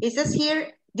 It says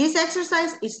here, this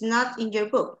exercise is not in your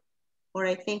book. Or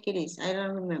I think it is. I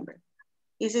don't remember.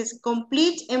 It says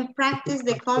complete and practice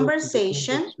the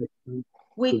conversation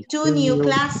with 2 new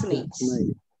classmates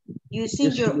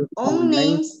using your own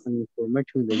names and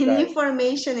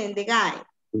information in the guide.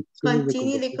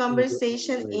 Continue the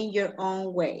conversation in your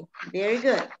own way. Very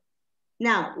good.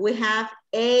 Now, we have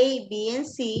A, B, and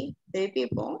C, 3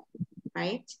 people,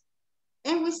 right?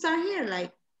 And we start here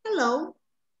like, hello,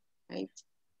 right?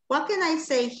 What can I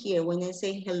say here when I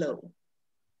say hello?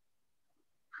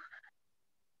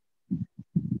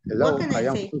 Hello, What can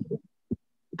I say?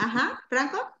 Franco.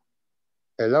 Franco?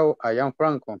 Hello, I am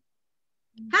Franco.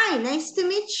 Hi, nice to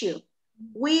meet you.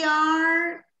 We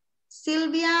are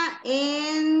Sylvia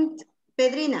and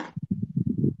Pedrina.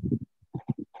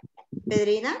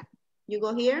 Pedrina, you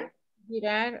go here.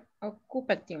 Girar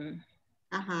ocupación.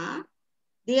 Ajá.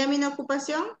 Dígame una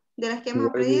ocupación de las que hemos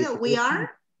aprendido. We are?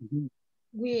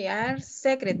 We are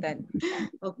secretary.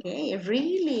 Okay,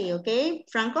 really, okay.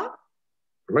 Franco?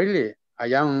 Really,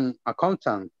 I am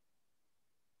accountant.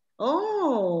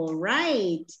 Oh,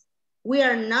 right. We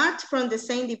are not from the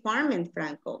same department,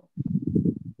 Franco.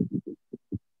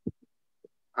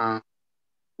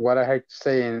 What I had to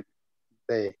say in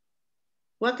the...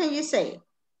 What can you say?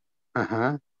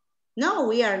 No,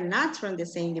 we are not from the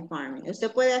same department.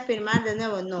 Usted puede afirmar de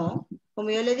nuevo, no. Como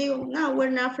yo le digo, no, we're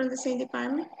not from the same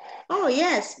department. Oh,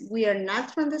 yes, we are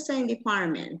not from the same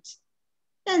department.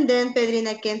 And then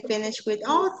Pedrina can finish with,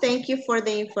 oh, thank you for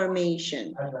the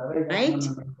information, right?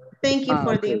 Thank you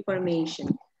for the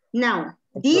information. Now,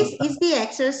 this is the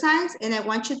exercise, and I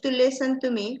want you to listen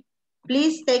to me.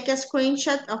 Please take a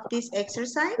screenshot of this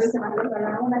exercise.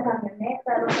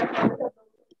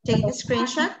 Take the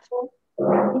screenshot.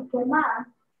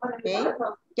 Okay.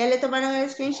 ¿Ya le tomaron el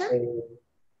screenshot?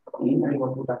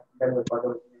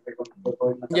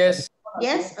 Yes.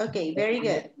 Yes? Okay, very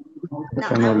good. Now,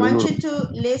 I want you to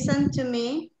listen to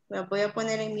me. Me voy a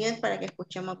poner en mute para que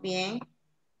escuchemos bien.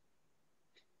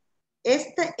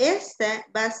 Esta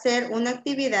va a ser una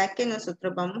actividad que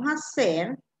nosotros vamos a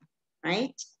hacer,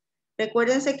 right?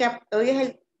 Recuérdense que hoy es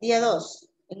el día 2.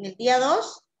 En el día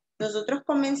 2, nosotros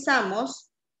comenzamos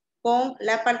con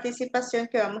la participación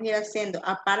que vamos a ir haciendo.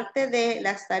 Aparte de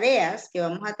las tareas que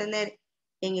vamos a tener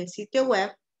en el sitio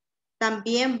web,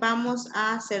 también vamos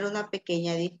a hacer una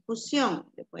pequeña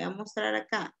discusión. Les voy a mostrar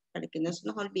acá para que no se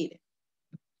nos olvide.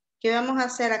 ¿Qué vamos a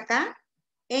hacer acá?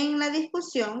 En la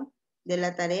discusión de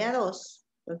la tarea 2.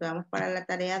 Pues vamos para la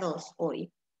tarea 2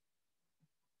 hoy.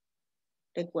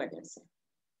 Recuérdense.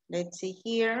 Let's see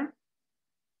here.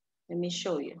 Let me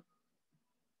show you.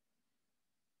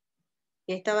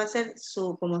 Esta va a ser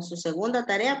como su segunda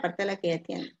tarea, aparte de la que ya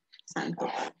tiene. Santo.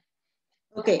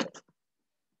 Okay.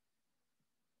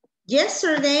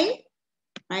 Yesterday,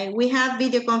 right, we have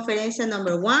videoconferencia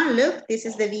number 1. Look, this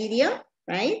is the video,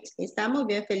 right? Estamos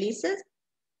bien felices.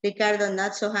 Ricardo,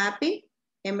 not so happy.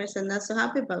 Emerson, not so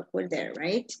happy, but we're there,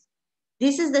 right?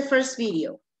 This is the first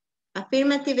video.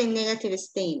 Affirmative and negative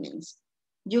statements.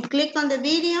 You click on the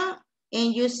video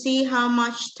and you see how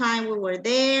much time we were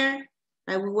there.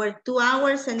 We were 2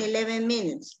 hours and 11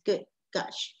 minutes. Good,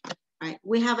 gosh. Right.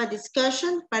 We have a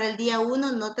discussion. Para el día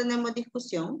 1 no tenemos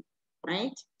discusión,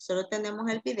 right? Solo tenemos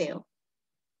el video.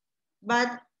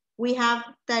 But we have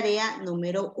tarea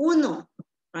número 1,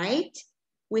 right?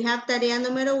 We have tarea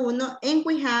número 1 and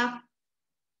we have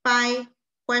 5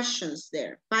 questions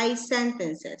there, 5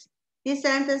 sentences. These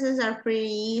sentences are pretty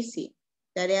easy.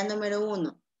 Tarea número 1.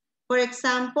 For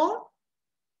example,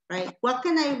 right, what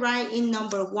can I write in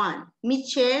number 1?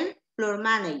 Michelle, floor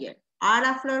manager. Are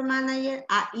a floor manager?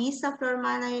 Is a floor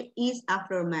manager? Is a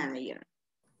floor manager?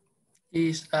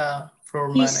 Is a floor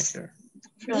manager.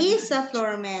 Is a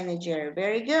floor manager.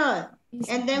 Very good.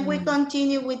 And then we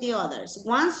continue with the others.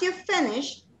 Once you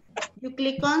finish, you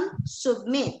click on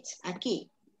submit. Aquí.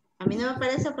 A mí no me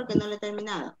aparece porque no lo he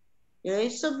terminado. You doy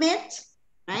submit,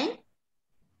 right?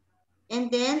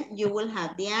 And then you will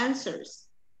have the answers.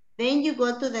 Then you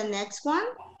go to the next one,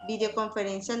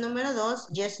 videoconferencia número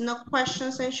 2, just no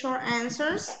questions and short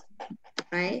answers,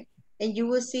 right? And you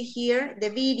will see here the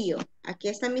video. Aquí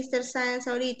está Mr. Science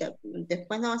ahorita.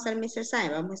 Después no va a estar Mr.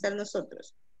 Science, vamos a estar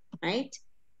nosotros, right?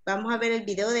 Vamos a ver el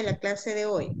video de la clase de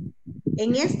hoy.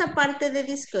 En esta parte de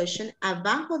discussion,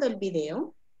 abajo del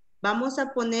video, vamos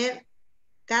a poner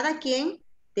cada quien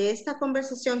de esta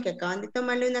conversación que acaban de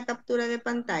tomarle una captura de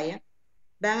pantalla,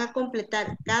 van a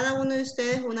completar cada uno de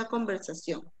ustedes una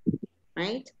conversación,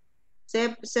 right?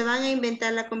 Se van a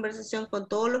inventar la conversación con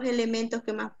todos los elementos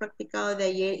que hemos practicado de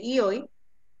ayer y hoy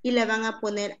y la van a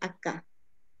poner acá,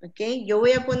 ¿ok? Yo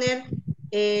voy a poner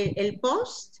el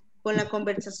post con la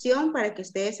conversación para que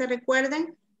ustedes se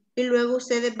recuerden y luego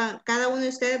ustedes cada uno de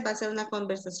ustedes va a hacer una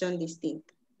conversación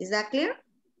distinta. ¿Is that clear?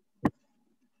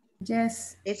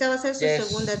 Yes. Esa va a ser su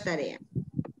segunda tarea.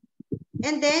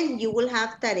 And then you will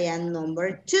have tarea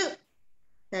number 2.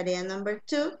 Tarea number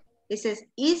 2. It says,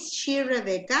 is she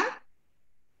Rebecca?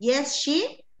 Yes,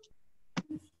 she.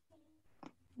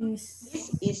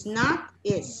 Is not,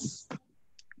 is.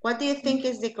 What do you think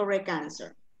is the correct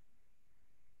answer?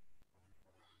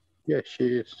 Yes, she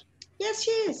is. Yes,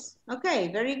 she is.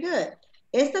 Okay, very good.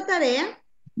 Esta tarea,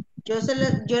 yo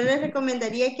les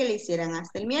recomendaría que la hicieran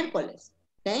hasta el miércoles.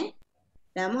 ¿Ok?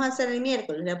 La vamos a hacer el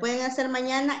miércoles. La pueden hacer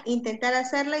mañana, intentar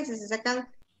hacerla y si se sacan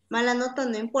mala nota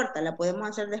no importa, la podemos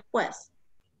hacer después.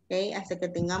 ¿Ok? Hasta que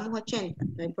tengamos 80,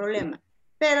 no hay problema.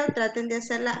 Pero traten de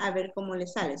hacerla a ver cómo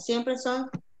les sale. Siempre son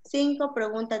 5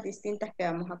 preguntas distintas que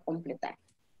vamos a completar.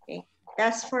 ¿Ok?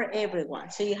 That's for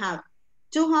everyone. So you have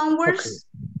 2 homeworks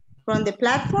from the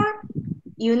platform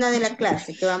y una de la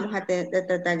clase que vamos a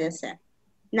tratar de hacer.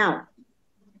 Now,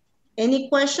 any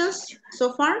questions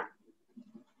so far?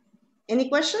 Any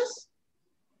questions?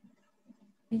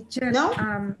 Teacher,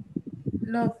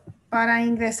 no. Para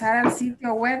ingresar al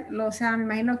sitio web, o sea, me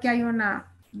imagino que hay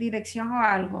una dirección o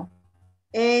algo.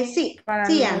 Sí, para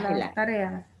sí, las Ángela.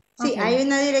 tareas. Sí, Okay. hay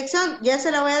una dirección, ya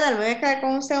se la voy a dar, voy a quedar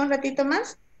con usted un ratito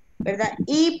más, ¿verdad?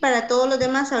 Y para todos los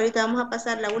demás, ahorita vamos a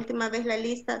pasar la última vez la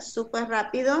lista súper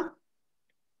rápido.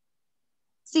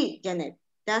 Sí, Janet,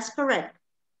 that's correct.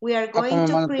 We are going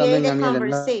to create a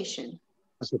conversation.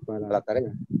 Para la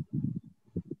tarea.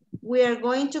 We are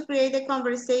going to create a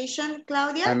conversation,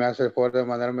 Claudia. Me hace el favor de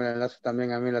mandarme el enlace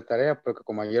también a mí la tarea, porque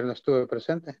como ayer no estuve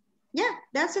presente. Yeah,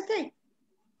 that's okay.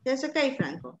 That's okay,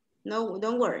 Franco. No,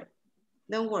 don't worry.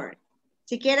 Don't worry.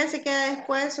 Si quiere se queda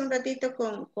después un ratito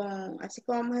así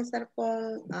como vamos a estar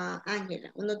con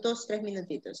Ángela, unos 2-3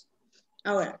 minutitos.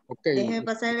 Ahora, déjenme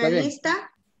pasar la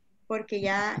lista, porque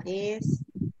ya es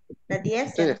las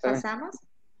 10, ya nos pasamos.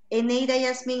 Eneida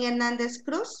Yasmín Hernández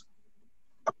Cruz.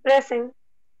 Present.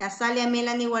 Azalia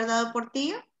Melanie Guardado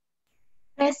Portillo.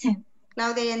 Present.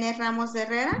 Claudia Yanet Ramos de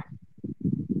Herrera.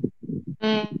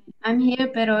 I'm here,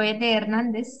 pero es de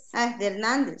Hernández. Ah, es de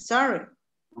Hernández, sorry.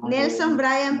 Nelson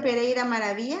Brian Pereira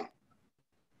Maravilla.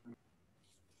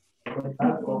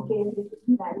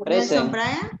 Nelson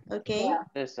Brian, ok.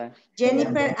 Present.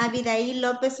 Jennifer Abidaí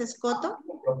López Escoto.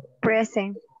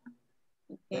 Present.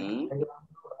 Okay.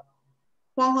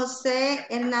 Juan José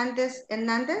Hernández.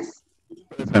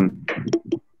 Present.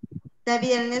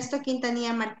 David Ernesto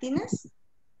Quintanilla Martínez.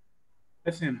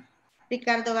 Present.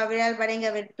 Ricardo Gabriel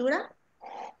Barenga Ventura.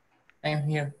 I'm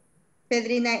here.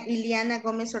 Pedrina Iliana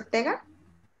Gómez Ortega.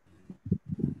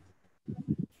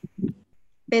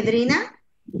 Pedrina.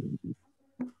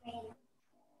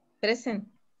 Present.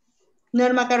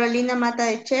 Norma Carolina Mata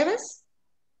de Chévez.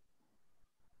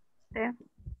 Sí.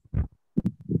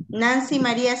 Nancy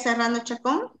María Serrano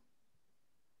Chacón.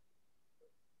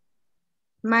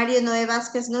 Mario Noé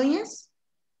Vázquez Núñez.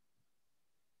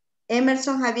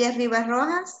 Emerson Javier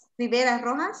Rivera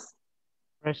Rojas.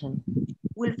 Present.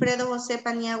 Wilfredo José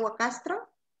Paniagua Castro.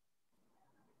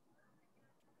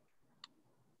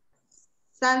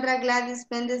 Sandra Gladys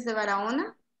Méndez de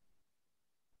Barahona.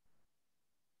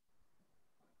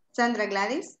 Sandra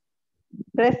Gladys.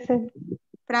 Present.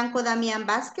 Franco Damián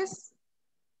Vázquez.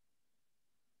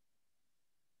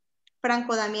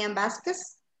 Franco Damián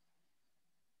Vázquez.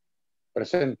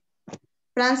 Present.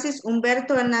 Francis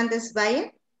Humberto Hernández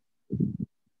Valle.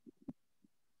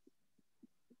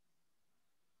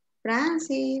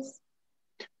 Francis.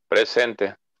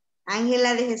 Presente.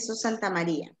 Ángela de Jesús Santa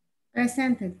María.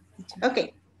 Presente.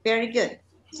 Okay, very good.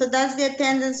 So that's the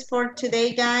attendance for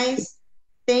today, guys.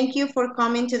 Thank you for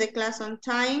coming to the class on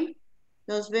time.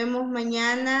 Nos vemos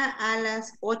mañana a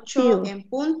las 8 en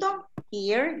punto.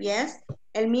 Here, yes.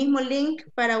 El mismo link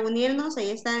para unirnos, ahí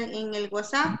está en el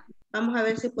WhatsApp. Vamos a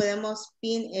ver si podemos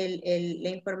pin la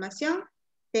información.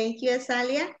 Thank you,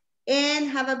 Azalia. And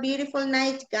have a beautiful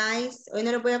night, guys. Hoy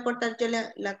no les voy a cortar yo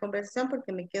la conversación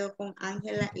porque me quedo con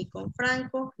Ángela y con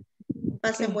Franco.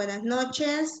 Pasen buenas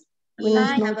noches. Good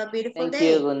night. Have a beautiful Thank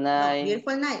day. you. Good night. No,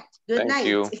 beautiful night. Good Thank night.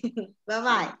 you.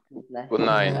 Bye-bye. Good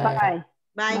night. Bye.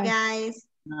 Bye, guys.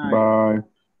 Bye.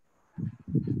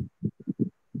 Te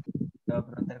voy a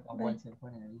preguntar con cuál se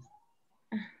pone.